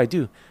 well, what do I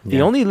do?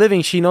 The only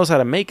living she knows how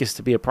to make is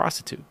to be a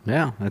prostitute.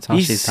 Yeah, that's all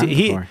she's done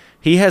before.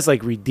 He has,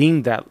 like,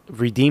 redeemed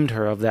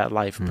her of that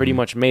life, pretty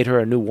much made her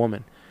a new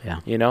woman.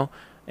 Yeah.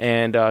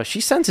 And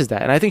she senses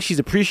that, and I think she's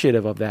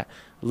appreciative of that.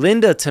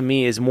 Linda, to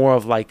me, is more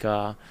of like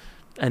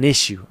an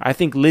issue. I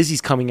think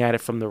Lizzie's coming at it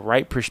from the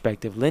right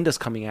perspective. Linda's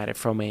coming at it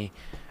from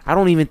I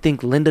don't even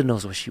think Linda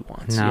knows what she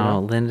wants. No, you know?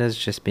 Linda's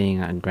just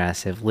being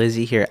aggressive.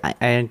 Lizzie here,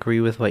 I agree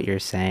with what you're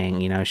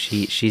saying. You know,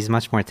 she's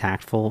much more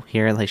tactful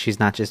here. Like, she's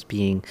not just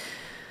being,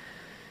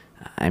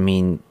 I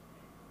mean,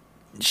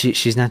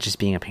 she's not just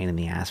being a pain in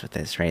the ass with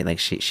this, right? Like,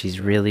 she's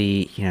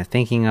really, you know,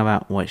 thinking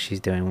about what she's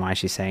doing, why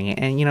she's saying it.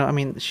 And, you know, I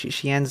mean,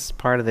 she ends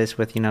part of this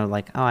with, you know,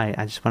 like, oh,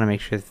 I just want to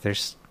make sure that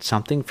there's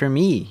something for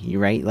me,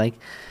 right? Like,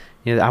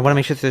 you know, I want to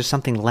make sure that there's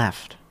something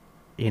left,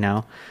 you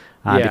know?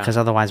 Because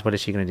otherwise, what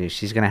is she going to do?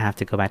 She's going to have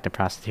to go back to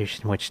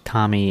prostitution, which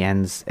Tommy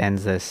ends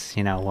this.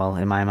 You know, well,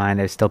 in my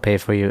mind, I still pay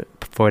for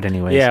it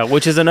anyways. Yeah,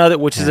 which is another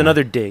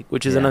dig,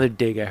 another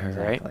dig at her,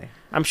 exactly. right?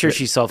 I'm sure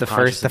she's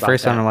self-conscious. The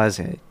first one was,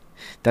 it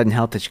doesn't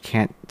help that you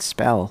can't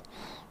spell.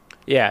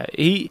 Yeah,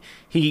 he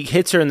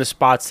hits her in the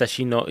spots that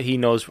he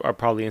knows are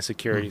probably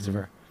insecurities of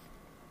her.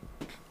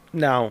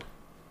 Now,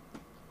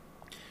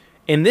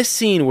 in this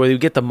scene where you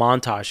get the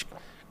montage,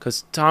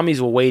 because Tommy's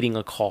awaiting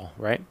a call,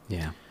 right?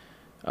 Yeah.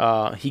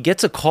 He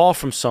gets a call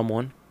from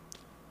someone,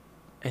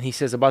 and he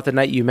says, about the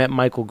night you met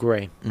Michael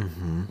Gray.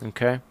 Mm-hmm.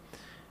 Okay?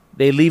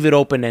 They leave it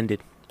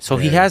open-ended. So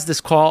he has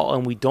this call,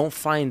 and we don't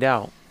find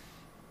out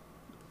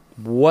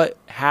what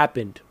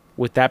happened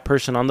with that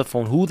person on the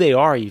phone, who they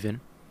are even,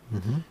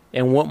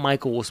 and what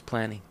Michael was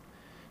planning.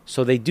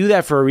 So they do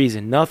that for a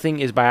reason. Nothing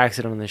is by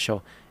accident on this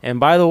show. And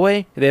by the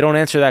way, they don't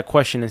answer that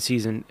question in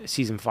season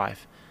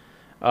 5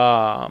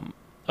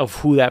 of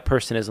who that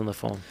person is on the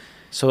phone.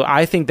 So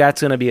I think that's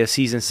going to be a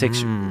season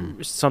 6,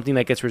 something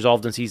that gets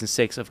resolved in season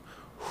 6 of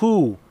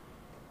who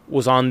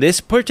was on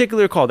this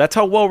particular call. That's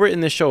how well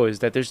written this show is,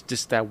 that there's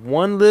just that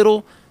one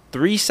little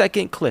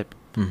 3-second clip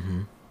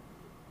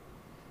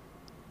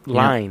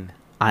line.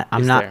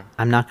 I'm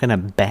not going to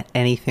bet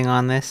anything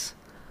on this,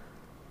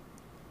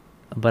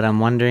 but I'm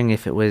wondering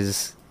if it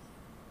was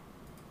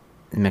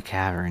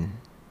McCavern.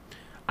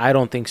 I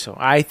don't think so.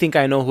 I think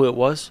I know who it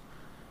was,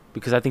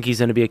 because I think he's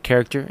going to be a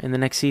character in the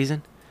next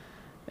season.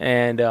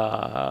 And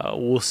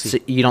we'll see. So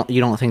you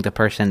don't think the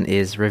person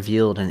is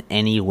revealed in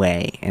any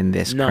way in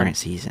this current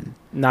season?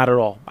 Not at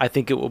all. I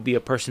think it will be a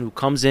person who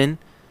comes in.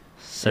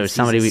 So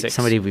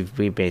somebody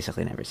we've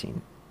basically never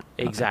seen.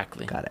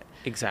 Exactly. Okay, got it.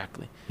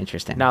 Exactly.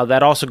 Interesting. Now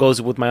that also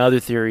goes with my other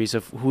theories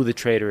of who the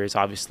traitor is,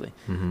 obviously.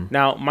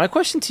 Now my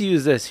question to you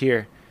is this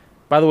here.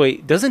 By the way,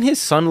 doesn't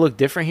his son look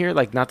different here?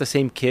 Like, not the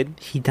same kid?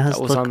 He does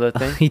that was on the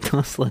thing? He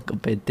does look a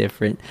bit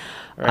different.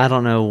 Right. I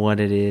don't know what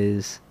it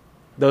is.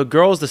 The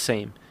girl's the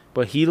same,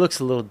 but he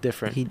looks a little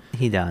different.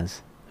 He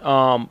does.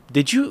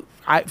 Did you?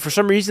 For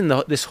some reason,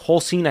 this whole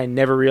scene, I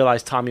never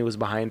realized Tommy was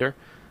behind her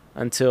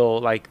until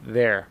like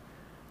there.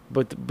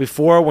 But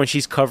before, when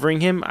she's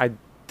covering him, I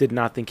did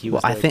not think he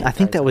was. Well, I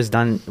think that was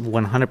done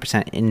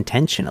 100%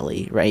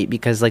 intentionally, right?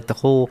 Because like the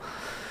whole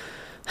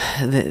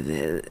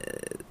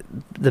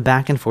the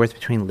back and forth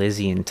between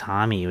Lizzie and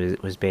Tommy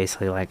was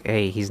basically like,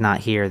 hey, he's not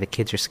here. The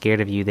kids are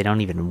scared of you. They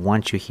don't even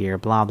want you here.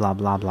 Blah, blah,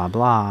 blah, blah,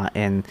 blah.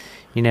 And,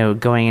 you know,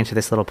 going into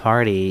this little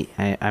party,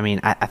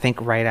 I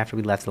think right after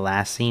we left the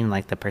last scene,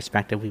 like the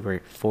perspective we were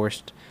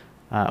forced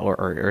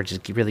or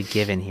just really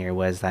given here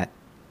was that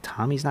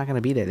Tommy's not going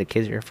to be there. The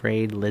kids are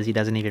afraid. Lizzie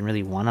doesn't even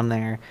really want him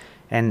there.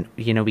 And,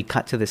 you know, we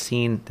cut to the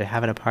scene. They're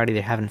having a party.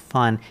 They're having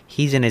fun.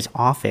 He's in his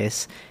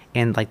office.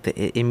 And, like,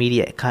 the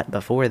immediate cut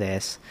before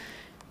this.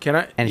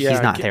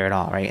 He's not there at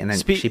all, right? And then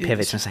she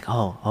pivots and it's like,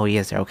 oh, he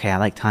is there. Okay, I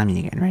like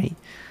Tommy again, right?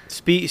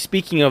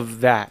 Speaking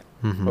of that,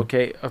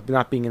 okay, of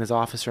not being in his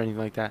office or anything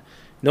like that,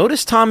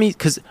 notice Tommy,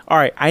 because, all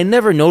right, I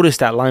never noticed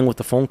that line with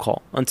the phone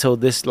call until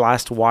this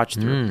last watch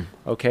through,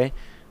 okay?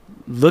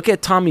 Look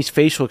at Tommy's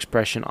facial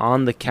expression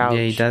on the couch.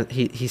 Yeah, he does.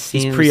 He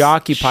seems he's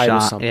preoccupied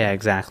with something. Yeah,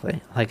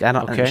 exactly. Like,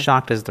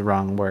 shocked is the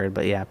wrong word,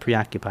 but yeah,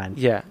 preoccupied.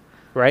 Yeah,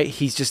 right?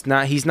 He's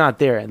not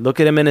there. And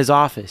look at him in his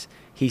office.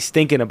 He's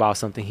thinking about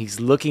something. He's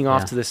looking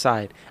off to the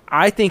side.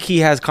 I think he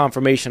has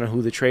confirmation on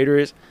who the traitor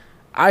is.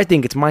 I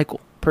think it's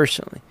Michael,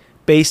 personally,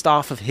 based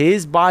off of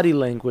his body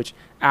language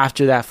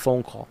after that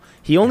phone call.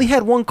 He only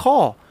had one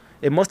call.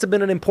 It must have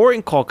been an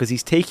important call because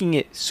he's taking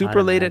it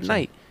super late at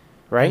night,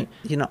 right?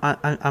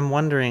 I'm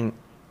wondering.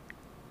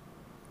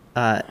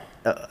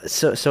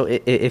 So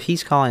if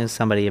he's calling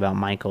somebody about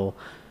Michael,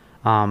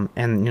 and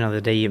you know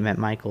the day you met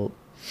Michael,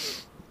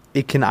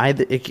 it can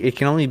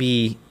only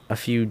be a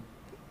few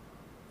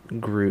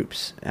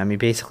groups. I mean,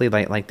 basically,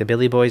 like the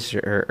Billy Boys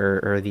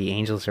or the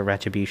Angels of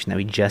Retribution that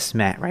we just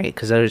met, right?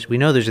 Because we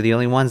know those are the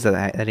only ones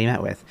that he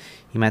met with.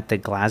 He met the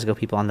Glasgow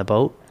people on the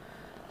boat.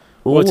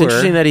 Well, it's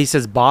interesting that he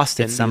says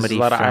Boston. There's a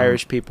lot of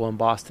Irish people in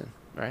Boston,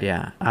 right?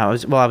 Yeah. I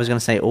was going to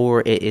say,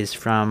 or it is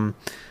from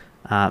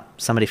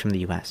somebody from the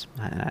U.S.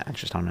 I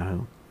just don't know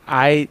who.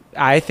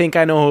 I think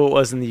I know who it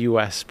was in the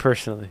U.S.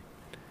 personally.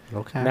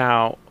 Okay.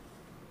 Now,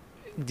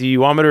 do you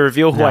want me to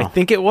reveal who I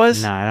think it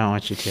was? No, I don't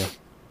want you to.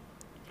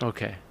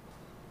 Okay.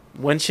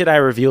 When should I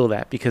reveal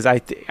that? Because I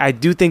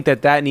do think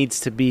that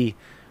needs to be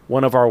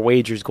one of our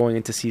wagers going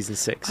into season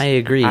 6. I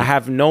agree. I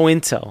have no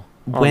intel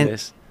on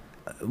this.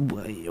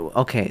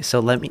 Okay, so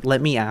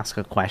let me ask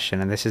a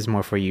question, and this is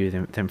more for you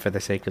than for the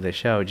sake of the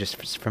show,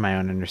 just for my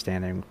own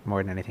understanding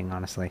more than anything,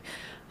 honestly.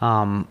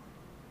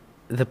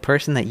 The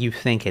person that you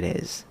think it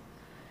is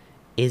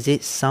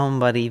it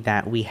somebody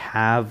that we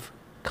have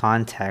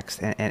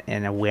context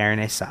and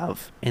awareness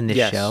of in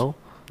the show?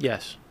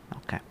 Yes.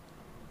 Okay.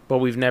 But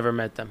we've never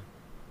met them.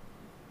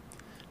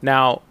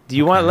 Now, do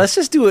you want... Let's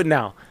just do it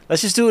now.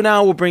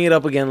 We'll bring it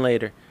up again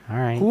later. All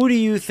right. Who do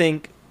you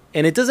think...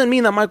 And it doesn't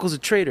mean that Michael's a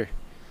traitor.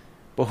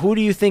 But who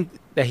do you think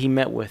that he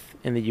met with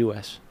in the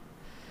U.S.?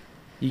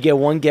 You get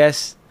one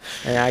guess,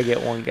 and I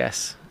get one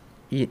guess.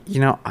 You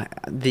know,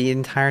 the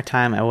entire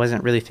time I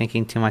wasn't really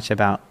thinking too much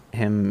about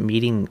him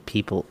meeting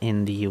people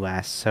in the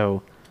U.S.,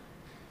 so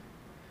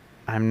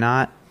I'm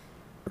not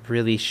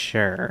really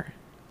sure.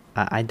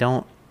 I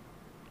don't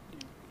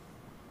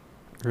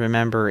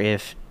remember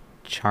if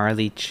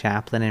Charlie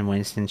Chaplin and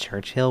Winston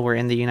Churchill were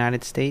in the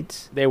United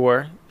States. They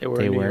were. They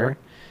were. In New York.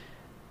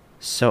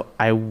 So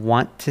I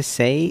want to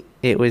say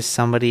it was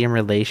somebody in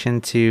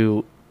relation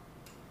to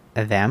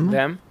them.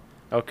 Them?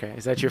 Okay.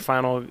 Is that your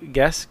final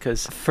guess?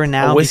 Because for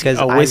now, because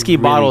a whiskey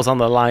bottle's on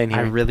the line here.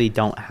 I really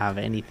don't have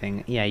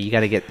anything. Yeah, you got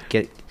to get.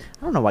 I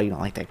don't know why you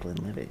don't like that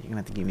Glenlivet. You're gonna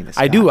have to give me this.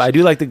 I do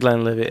like the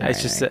Glenlivet.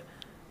 It's just. All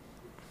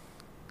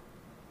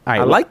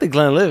right. I like the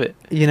Glenlivet.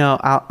 You know,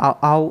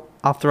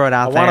 I'll throw it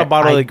out there. I want a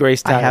bottle of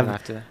Gracetown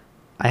after that.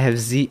 I have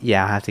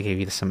Yeah, I have to give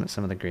you some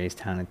of the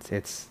Gracetown.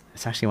 It's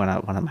actually one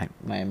of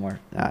my more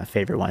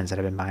favorite ones that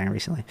I've been buying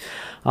recently.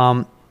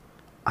 I'm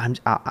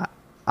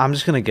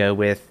just gonna go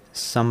with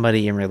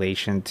somebody in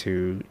relation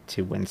to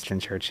Winston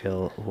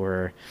Churchill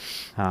or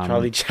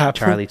Charlie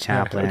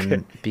Chaplin.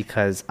 Okay.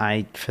 Because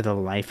I, for the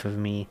life of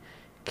me,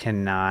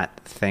 cannot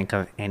think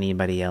of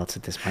anybody else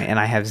at this point, and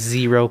I have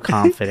zero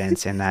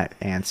confidence in that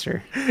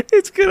answer.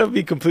 It's gonna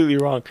be completely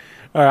wrong.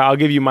 All right, I'll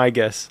give you my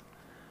guess.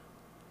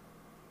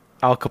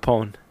 Al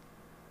Capone.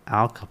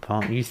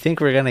 You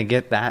think we're gonna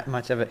get that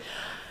much of it?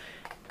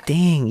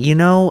 Dang,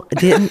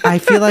 didn't I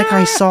feel like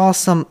I saw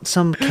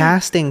some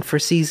casting for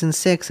season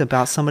 6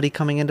 about somebody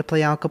coming in to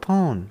play Al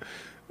Capone?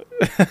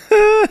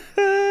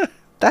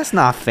 That's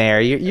not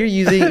fair. You're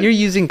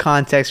using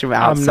context from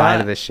outside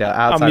of the show,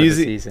 outside of the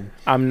season.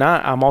 I'm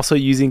not. I'm also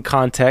using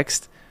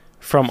context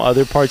from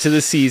other parts of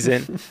the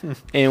season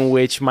in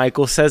which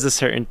Michael says a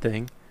certain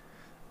thing.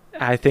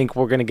 I think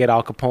we're gonna get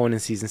Al Capone in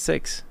season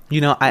 6.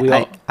 We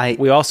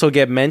also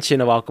get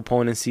mention of Al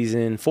Capone in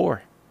season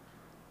 4.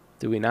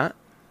 Do we not?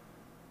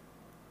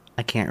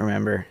 I can't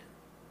remember,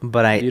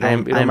 but I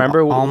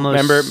remember.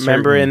 Almost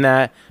remember in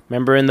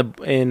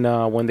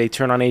when they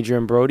turn on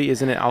Adrian Brody,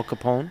 isn't it Al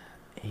Capone?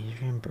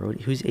 Adrian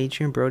Brody. Who's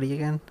Adrian Brody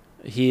again?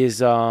 He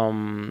is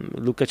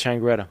Luca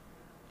Changretta.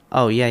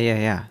 Oh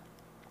yeah.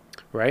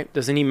 Right?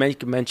 Doesn't he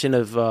make mention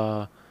of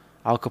Al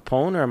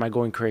Capone, or am I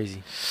going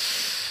crazy?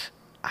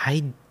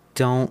 I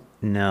don't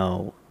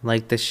know.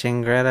 Like the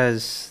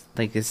Shangrettas,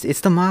 like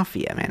it's the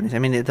mafia, man. I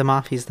mean, the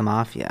mafia's the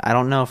mafia. I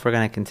don't know if we're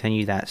gonna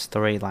continue that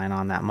storyline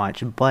on that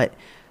much, but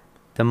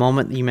the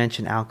moment you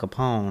mentioned Al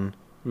Capone,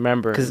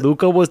 remember,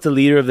 Luca was the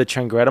leader of the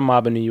Changretta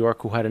mob in New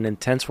York, who had an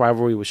intense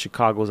rivalry with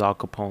Chicago's Al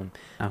Capone,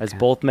 as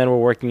both men were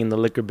working in the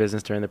liquor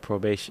business during the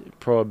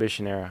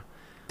Prohibition era.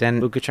 Then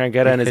Luca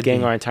Changretta and his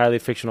gang are entirely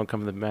fictional,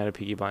 come from the band of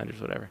Peaky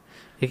Blinders, whatever.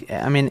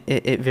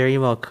 It very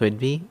well could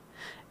be.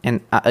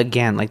 And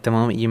again, like the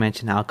moment you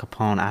mentioned Al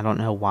Capone, I don't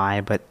know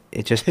why, but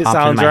it just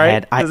popped in my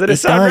head.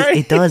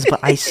 It does, but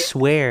I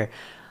swear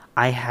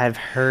I have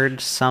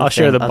heard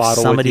something of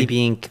somebody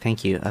being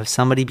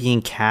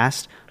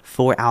cast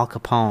for Al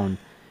Capone.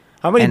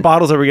 How many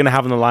bottles are we going to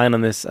have on the line on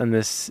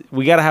this?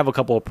 We got to have a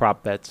couple of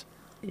prop bets.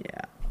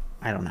 Yeah.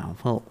 I don't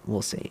know.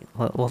 We'll see.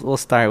 We'll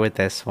start with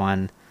this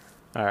one.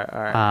 All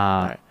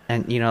right.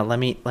 And let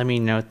me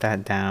note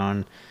that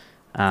down.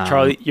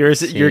 Charlie,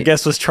 your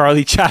guess was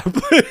Charlie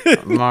Chaplin.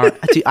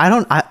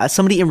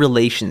 Somebody in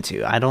relation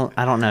to. I don't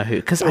know who,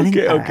 because I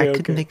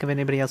couldn't think of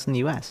anybody else in the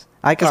U.S.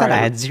 Like I said, I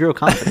had zero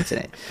confidence in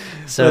it.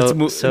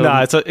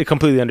 It's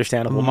completely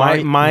understandable.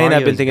 Mine,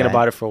 I've been thinking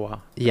about it for a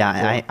while.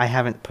 Yeah, I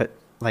haven't put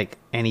like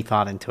any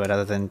thought into it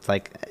other than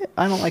like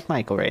I don't like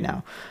Michael right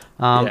now.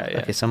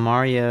 Okay, so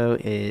Mario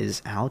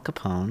is Al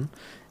Capone,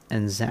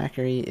 and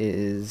Zachary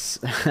is.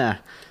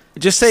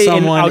 Just say,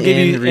 I'll give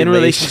you in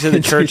relation to the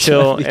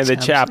Churchill and the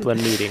Chaplin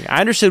meeting. I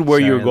understood where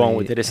you were going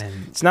with it.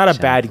 It's not a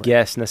bad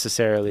guess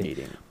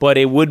necessarily, but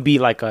it would be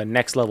like a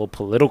next level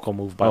political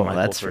move by Michael.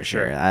 That's for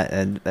sure.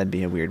 That'd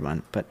be a weird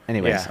one. But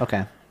anyways,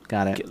 okay,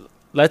 got it.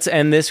 Let's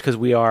end this because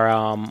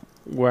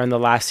we're in the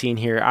last scene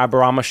here.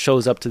 Aberama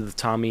shows up to the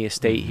Tommy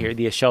estate here,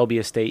 the Shelby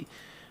estate,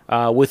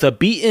 with a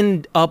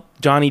beaten up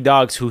Johnny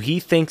Dogs, who he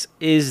thinks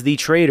is the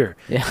traitor,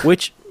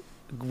 which.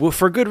 Well,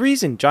 for good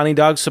reason. Johnny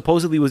Dogs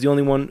supposedly was the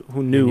only one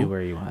who knew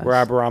where he was, where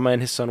Aberama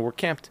and his son were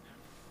camped.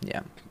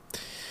 Yeah.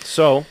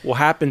 So what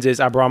happens is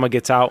Aberama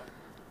gets out,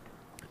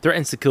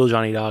 threatens to kill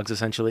Johnny Dogs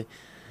essentially,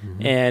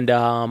 and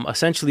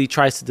essentially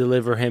tries to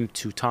deliver him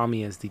to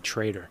Tommy as the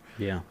traitor.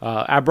 Yeah.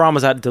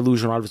 Aberama's out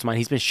delusional out of his mind.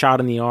 He's been shot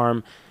in the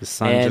arm. His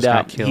son just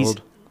got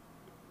killed.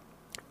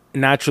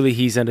 Naturally,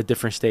 he's in a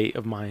different state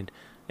of mind.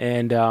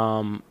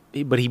 and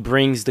but he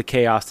brings the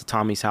chaos to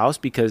Tommy's house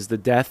because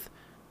the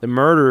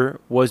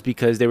murder was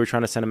because they were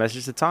trying to send a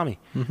message to Tommy.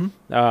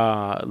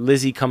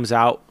 Lizzie comes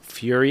out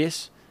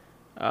furious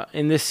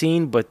in this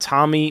scene, but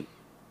Tommy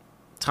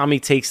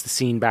takes the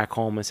scene back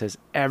home and says,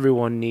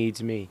 "Everyone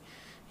needs me."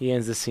 He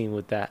ends the scene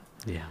with that.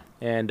 Yeah.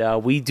 And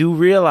we do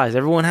realize,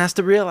 everyone has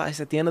to realize,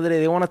 at the end of the day,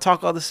 they want to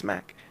talk all the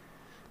smack.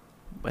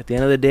 But at the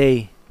end of the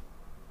day,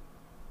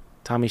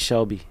 Tommy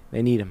Shelby,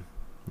 they need him.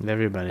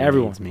 Everyone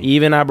needs me.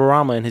 Even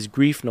Aburama in his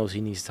grief knows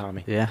he needs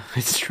Tommy. Yeah,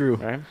 it's true.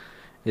 Right?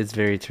 It's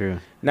very true.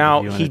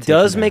 Now, he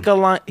does make a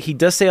line. He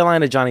does say a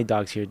line to Johnny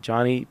Dogs here.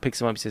 Johnny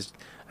picks him up. He says,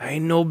 "I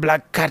ain't no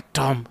black cat,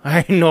 Tom. I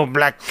ain't no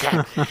black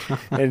cat."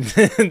 And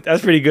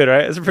that's pretty good,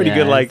 right? That's a pretty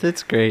good, like...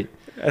 It's great.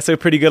 That's a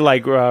pretty good,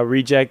 like,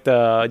 reject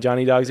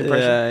Johnny Dogs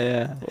impression.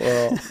 Yeah.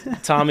 Well,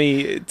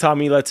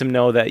 Tommy lets him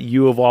know that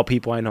you of all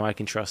people I know I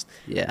can trust.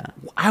 Yeah.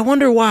 I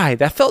wonder why.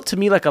 That felt to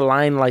me like a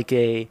line like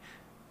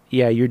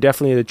yeah, you're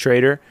definitely the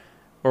traitor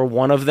or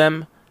one of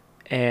them.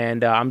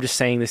 And I'm just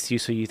saying this to you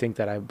so you think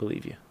that I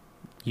believe you.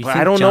 You but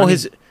think I don't Johnny know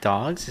his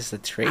Dogs is the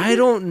traitor? I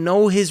don't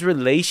know his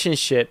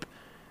relationship.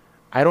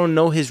 I don't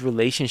know his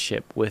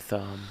relationship with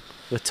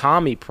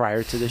Tommy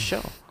prior to the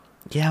show.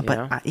 Yeah,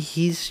 but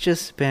he's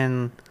just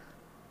been...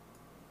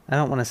 I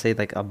don't want to say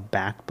like a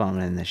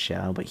backbone in the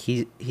show, but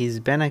he's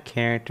been a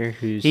character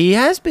who's... He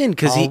has been,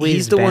 because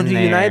he's the one who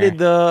united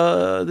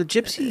the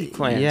Gypsy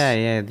clans.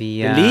 Yeah,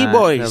 the Lee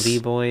Boys. The Lee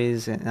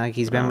Boys. And, like,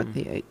 he's been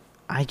with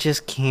I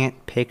just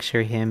can't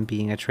picture him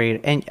being a traitor.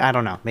 And I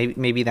don't know.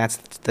 Maybe that's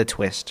the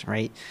twist,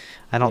 right?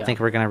 I don't think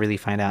we're going to really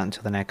find out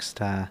until the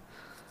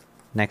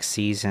next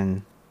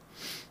season.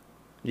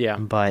 Yeah.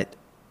 But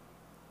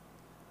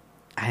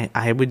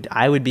I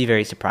would be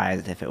very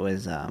surprised if it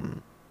was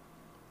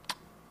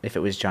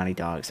Johnny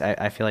Dogs.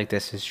 I feel like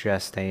this is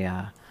just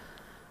a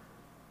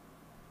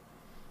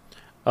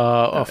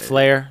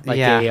flare, like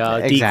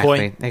a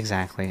decoy.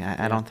 Exactly.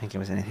 I don't think it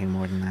was anything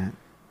more than that.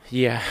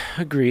 Yeah,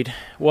 agreed.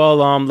 Well,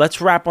 let's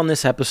wrap on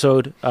this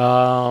episode.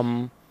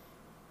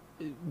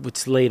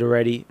 It's late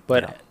already,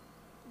 but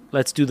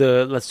let's do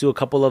a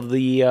couple of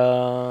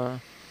the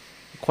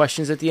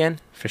questions at the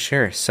end. For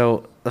sure.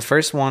 So the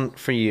first one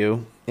for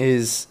you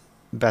is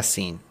best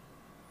scene.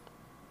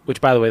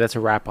 Which, by the way, that's a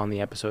wrap on the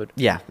episode.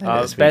 Yeah, we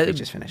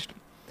just finished.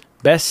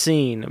 Best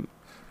scene.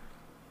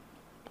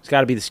 It's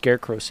got to be the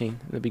Scarecrow scene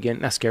in the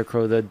beginning. Not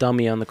Scarecrow, the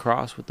dummy on the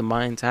cross with the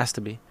mines. Has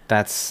to be.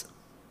 That's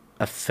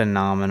a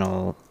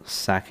phenomenal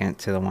second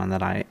to the one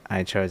that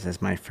I chose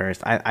as my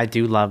first. I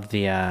do love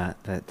the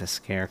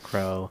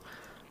Scarecrow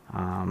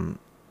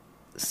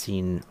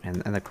scene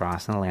and the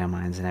cross and the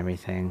landmines and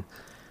everything.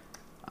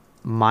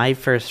 My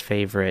first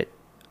favorite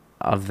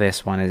of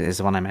this one is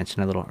the one I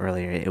mentioned a little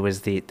earlier. It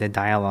was the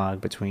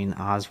dialogue between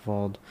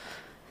Oswald,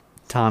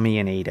 Tommy,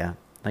 and Ada.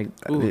 Like,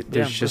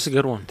 that's a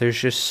good one. There's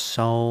just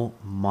so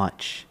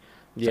much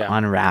to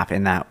unwrap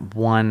in that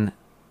one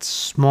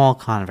small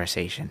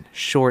conversation,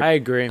 short I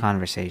agree.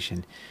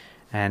 conversation.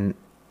 And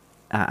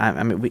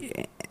I mean,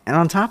 and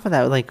on top of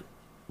that, like,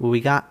 we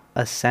got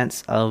a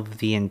sense of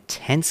the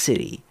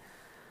intensity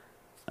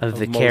of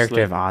the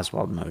character of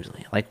Oswald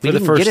Mosley. Like, we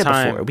didn't get it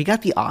before. We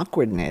got the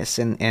awkwardness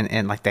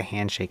and like the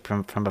handshake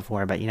from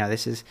before, but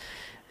this is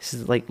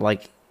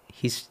like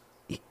he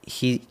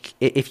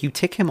if you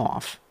tick him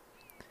off,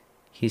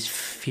 he's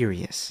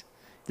furious.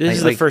 This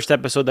is the first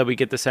episode that we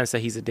get the sense that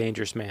he's a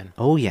dangerous man.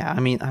 Oh yeah, I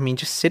mean,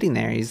 just sitting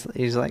there, he's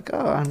like,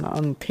 oh,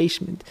 I'm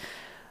impatient.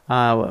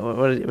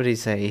 What did he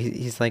say?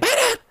 He's like,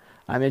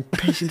 I'm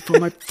impatient for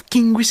my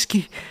fucking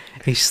whiskey.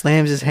 He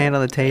slams his hand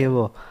on the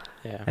table.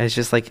 Yeah, it's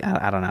just like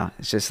I don't know.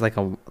 It's just like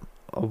a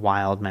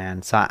wild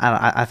man. So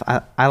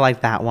I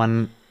like that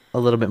one a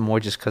little bit more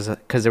just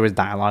because there was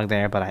dialogue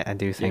there. But I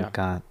do think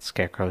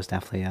Scarecrow is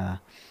definitely a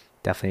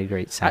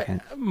great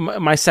second.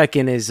 My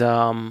second is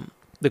the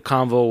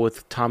convo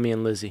with Tommy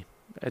and Lizzie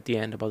at the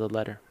end about the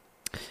letter.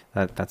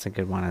 That's a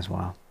good one as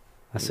well.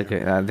 That's a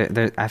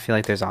good. I feel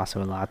like there's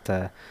also a lot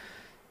to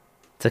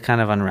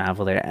kind of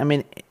unravel there. I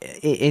mean,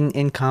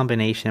 in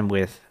combination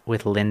with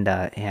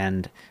Linda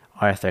and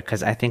Arthur,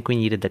 because I think we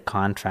needed the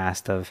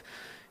contrast of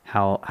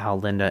how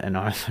Linda and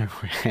Arthur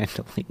were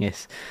handling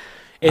this.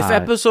 If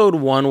episode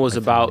 1 was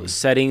about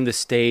setting the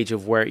stage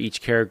of where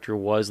each character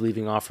was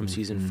leaving off from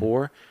season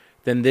 4,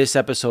 then this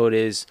episode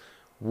is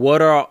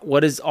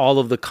what is all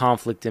of the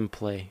conflict in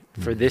play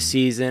for this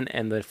season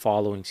and the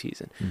following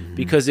season.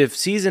 Because if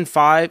season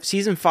 5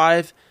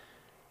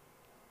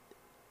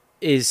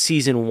 is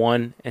season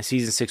 1 and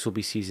season 6 will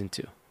be season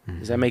 2.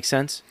 Does that make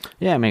sense?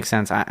 Yeah, it makes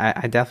sense.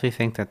 I definitely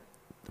think that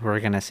we're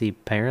going to see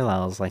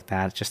parallels like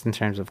that, just in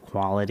terms of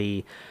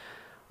quality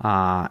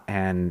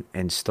and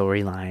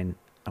storyline.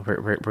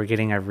 We're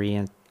getting a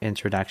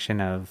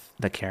reintroduction of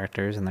the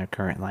characters in their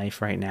current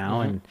life right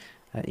now, and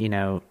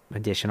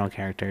additional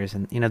characters,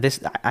 and this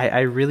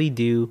I really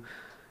do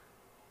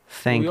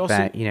think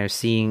that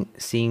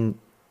seeing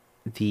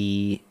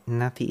the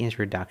not the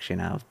introduction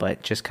of,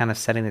 but just kind of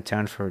setting the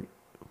tone for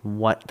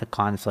what the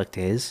conflict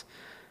is.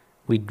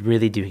 We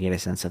really do get a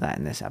sense of that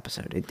in this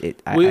episode.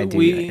 I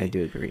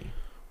do agree.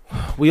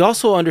 we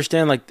also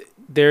understand like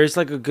there's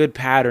like a good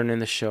pattern in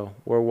the show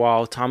where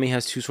while Tommy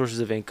has two sources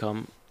of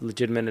income,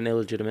 legitimate and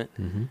illegitimate,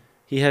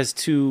 he has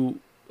two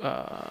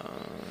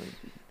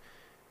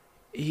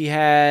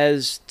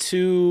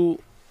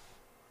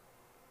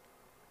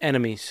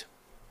enemies,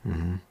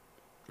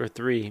 or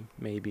three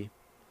maybe.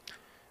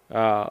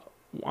 On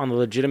the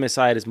legitimate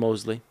side is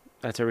Mosley.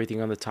 That's everything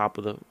on the top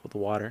of the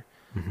water.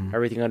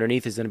 Everything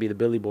underneath is going to be the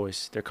Billy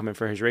Boys. They're coming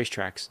for his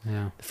racetracks.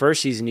 Yeah. The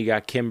first season, you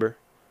got Kimber.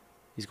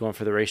 He's going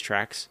for the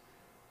racetracks.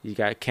 You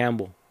got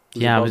Campbell.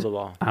 Yeah, above the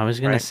law, I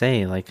was gonna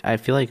say, like, I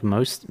feel like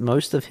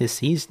most of his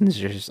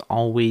seasons there's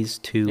always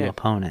two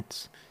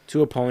opponents.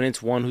 Two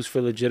opponents, one who's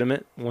for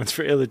legitimate, one's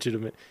for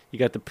illegitimate. You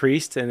got the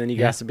Priest, and then you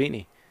got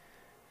Sabini.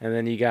 And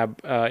then you got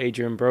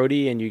Adrian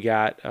Brody, and you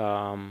got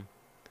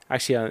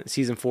actually on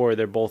season 4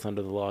 they're both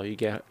under the law. You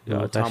get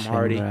Tom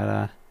Hardy,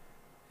 and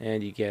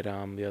you get the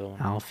other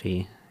one,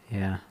 Alfie.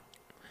 Yeah,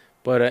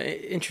 but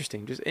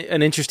interesting, just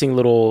an interesting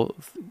little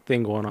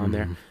thing going on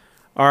there.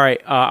 All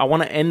right, I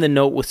want to end the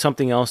note with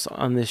something else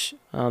on this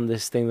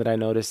thing that I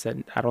noticed that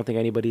I don't think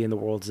anybody in the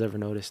world has ever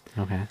noticed.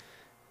 Okay.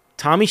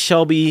 Tommy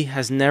Shelby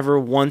has never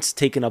once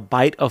taken a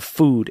bite of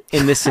food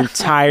in this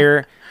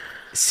entire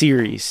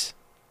series.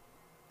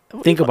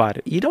 Think about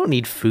it. You don't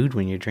need food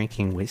when you're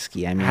drinking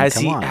whiskey. I mean,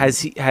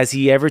 has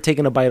he ever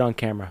taken a bite on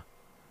camera?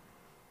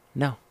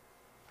 No,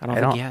 I don't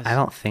think he has. I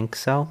don't think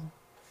so.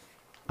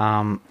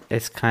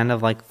 It's kind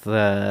of like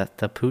the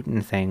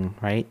Putin thing,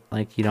 right?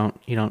 Like you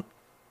don't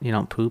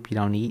poop, you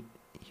don't eat.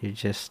 You're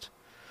just.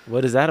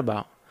 What is that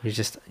about? You're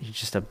just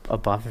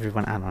above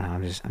everyone. I don't know.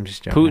 I'm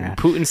just joking.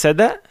 Putin said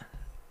that?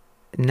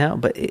 No,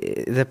 but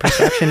the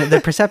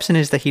perception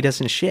is that he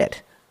doesn't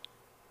shit.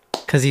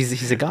 Because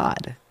he's a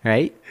god,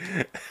 right?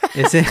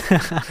 Is it?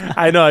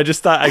 I know. I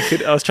just thought I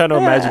was trying to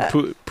imagine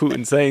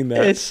Putin saying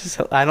that. It's just,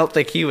 I don't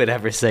think he would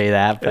ever say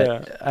that,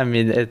 but I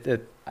mean,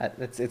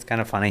 it's kind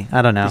of funny.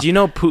 I don't know. Did you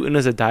know Putin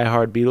is a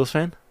diehard Beatles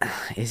fan?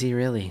 Is he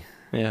really?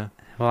 Yeah.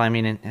 Well, I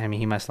mean,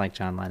 he must like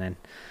John Lennon.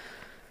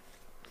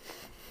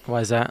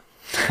 Why is that?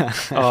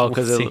 Oh,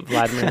 because of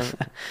Vladimir.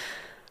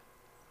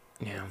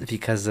 Yeah.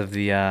 Because of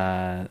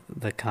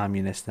the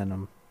communist in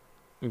him.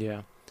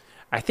 Yeah.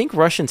 I think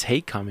Russians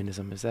hate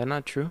communism. Is that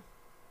not true?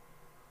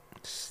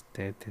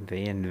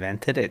 They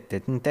invented it,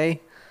 didn't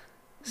they?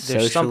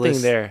 There's something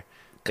there.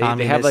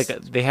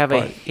 They have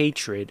a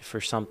hatred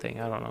for something.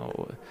 I don't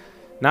know.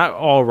 Not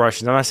all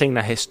Russians. I'm not saying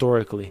that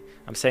historically.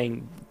 I'm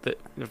saying that.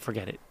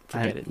 Forget it.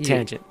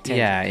 Tangent.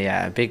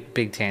 Yeah.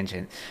 Big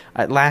tangent.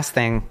 Last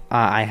thing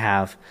I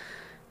have.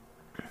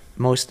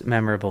 Most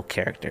memorable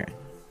character.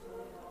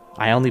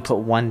 I only put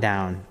one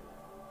down.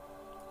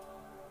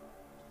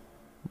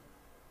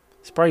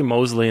 It's probably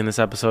Mosley in this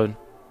episode.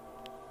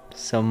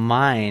 So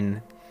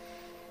mine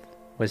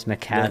was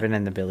McCavern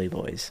and the Billy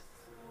Boys.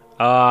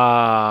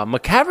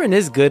 McCavern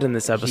is good in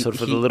this episode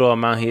for the little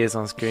amount he is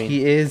on screen.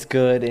 He is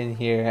good in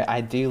here. I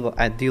do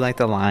like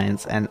the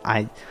lines, and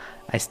I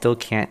still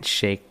can't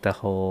shake the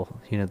whole,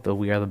 the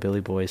We Are the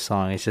Billy Boys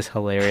song. It's just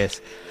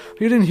hilarious.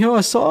 You didn't hear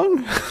our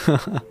song?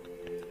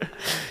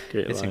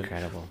 It's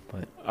incredible.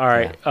 But all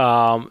right,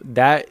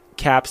 that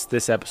caps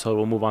this episode.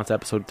 We'll move on to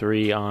episode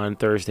 3 on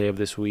Thursday of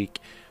this week.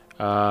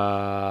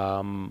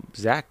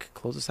 Zach,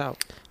 close us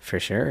out. For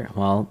sure.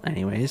 Well,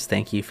 anyways,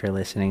 thank you for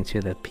listening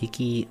to the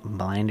Peaky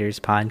Blinders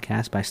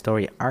podcast by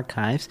Story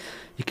Archives.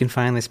 You can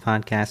find this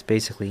podcast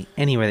basically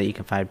anywhere that you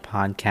can find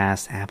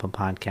podcasts: Apple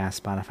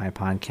Podcasts, Spotify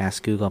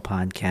Podcasts, Google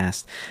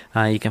Podcasts.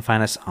 You can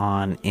find us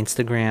on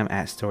Instagram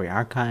at Story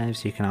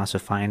Archives. You can also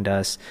find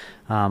us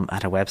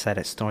at our website at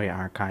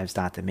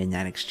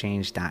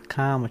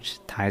storyarchives.themidnightexchange.com, which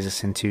ties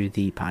us into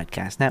the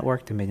podcast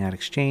network, The Midnight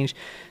Exchange.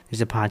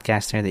 There's a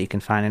podcast there that you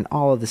can find in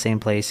all of the same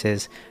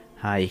places.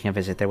 You can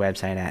visit their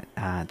website at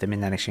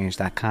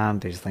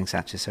themidnightexchange.com. There's links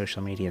out to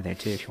social media there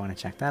too if you want to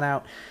check that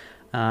out.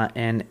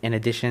 And in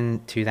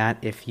addition to that,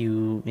 if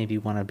you maybe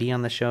want to be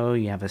on the show,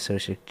 you have a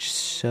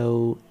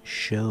show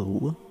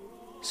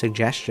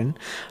suggestion,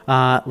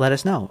 let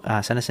us know.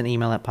 Send us an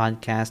email at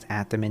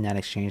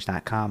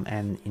podcast@themidnightexchange.com,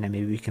 and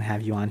maybe we can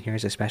have you on here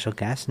as a special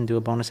guest and do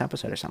a bonus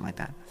episode or something like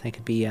that. I think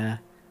it'd be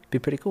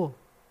pretty cool.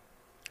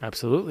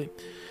 Absolutely.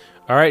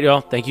 All right, y'all.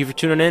 Thank you for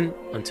tuning in.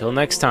 Until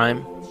next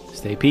time,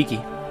 stay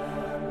peaky.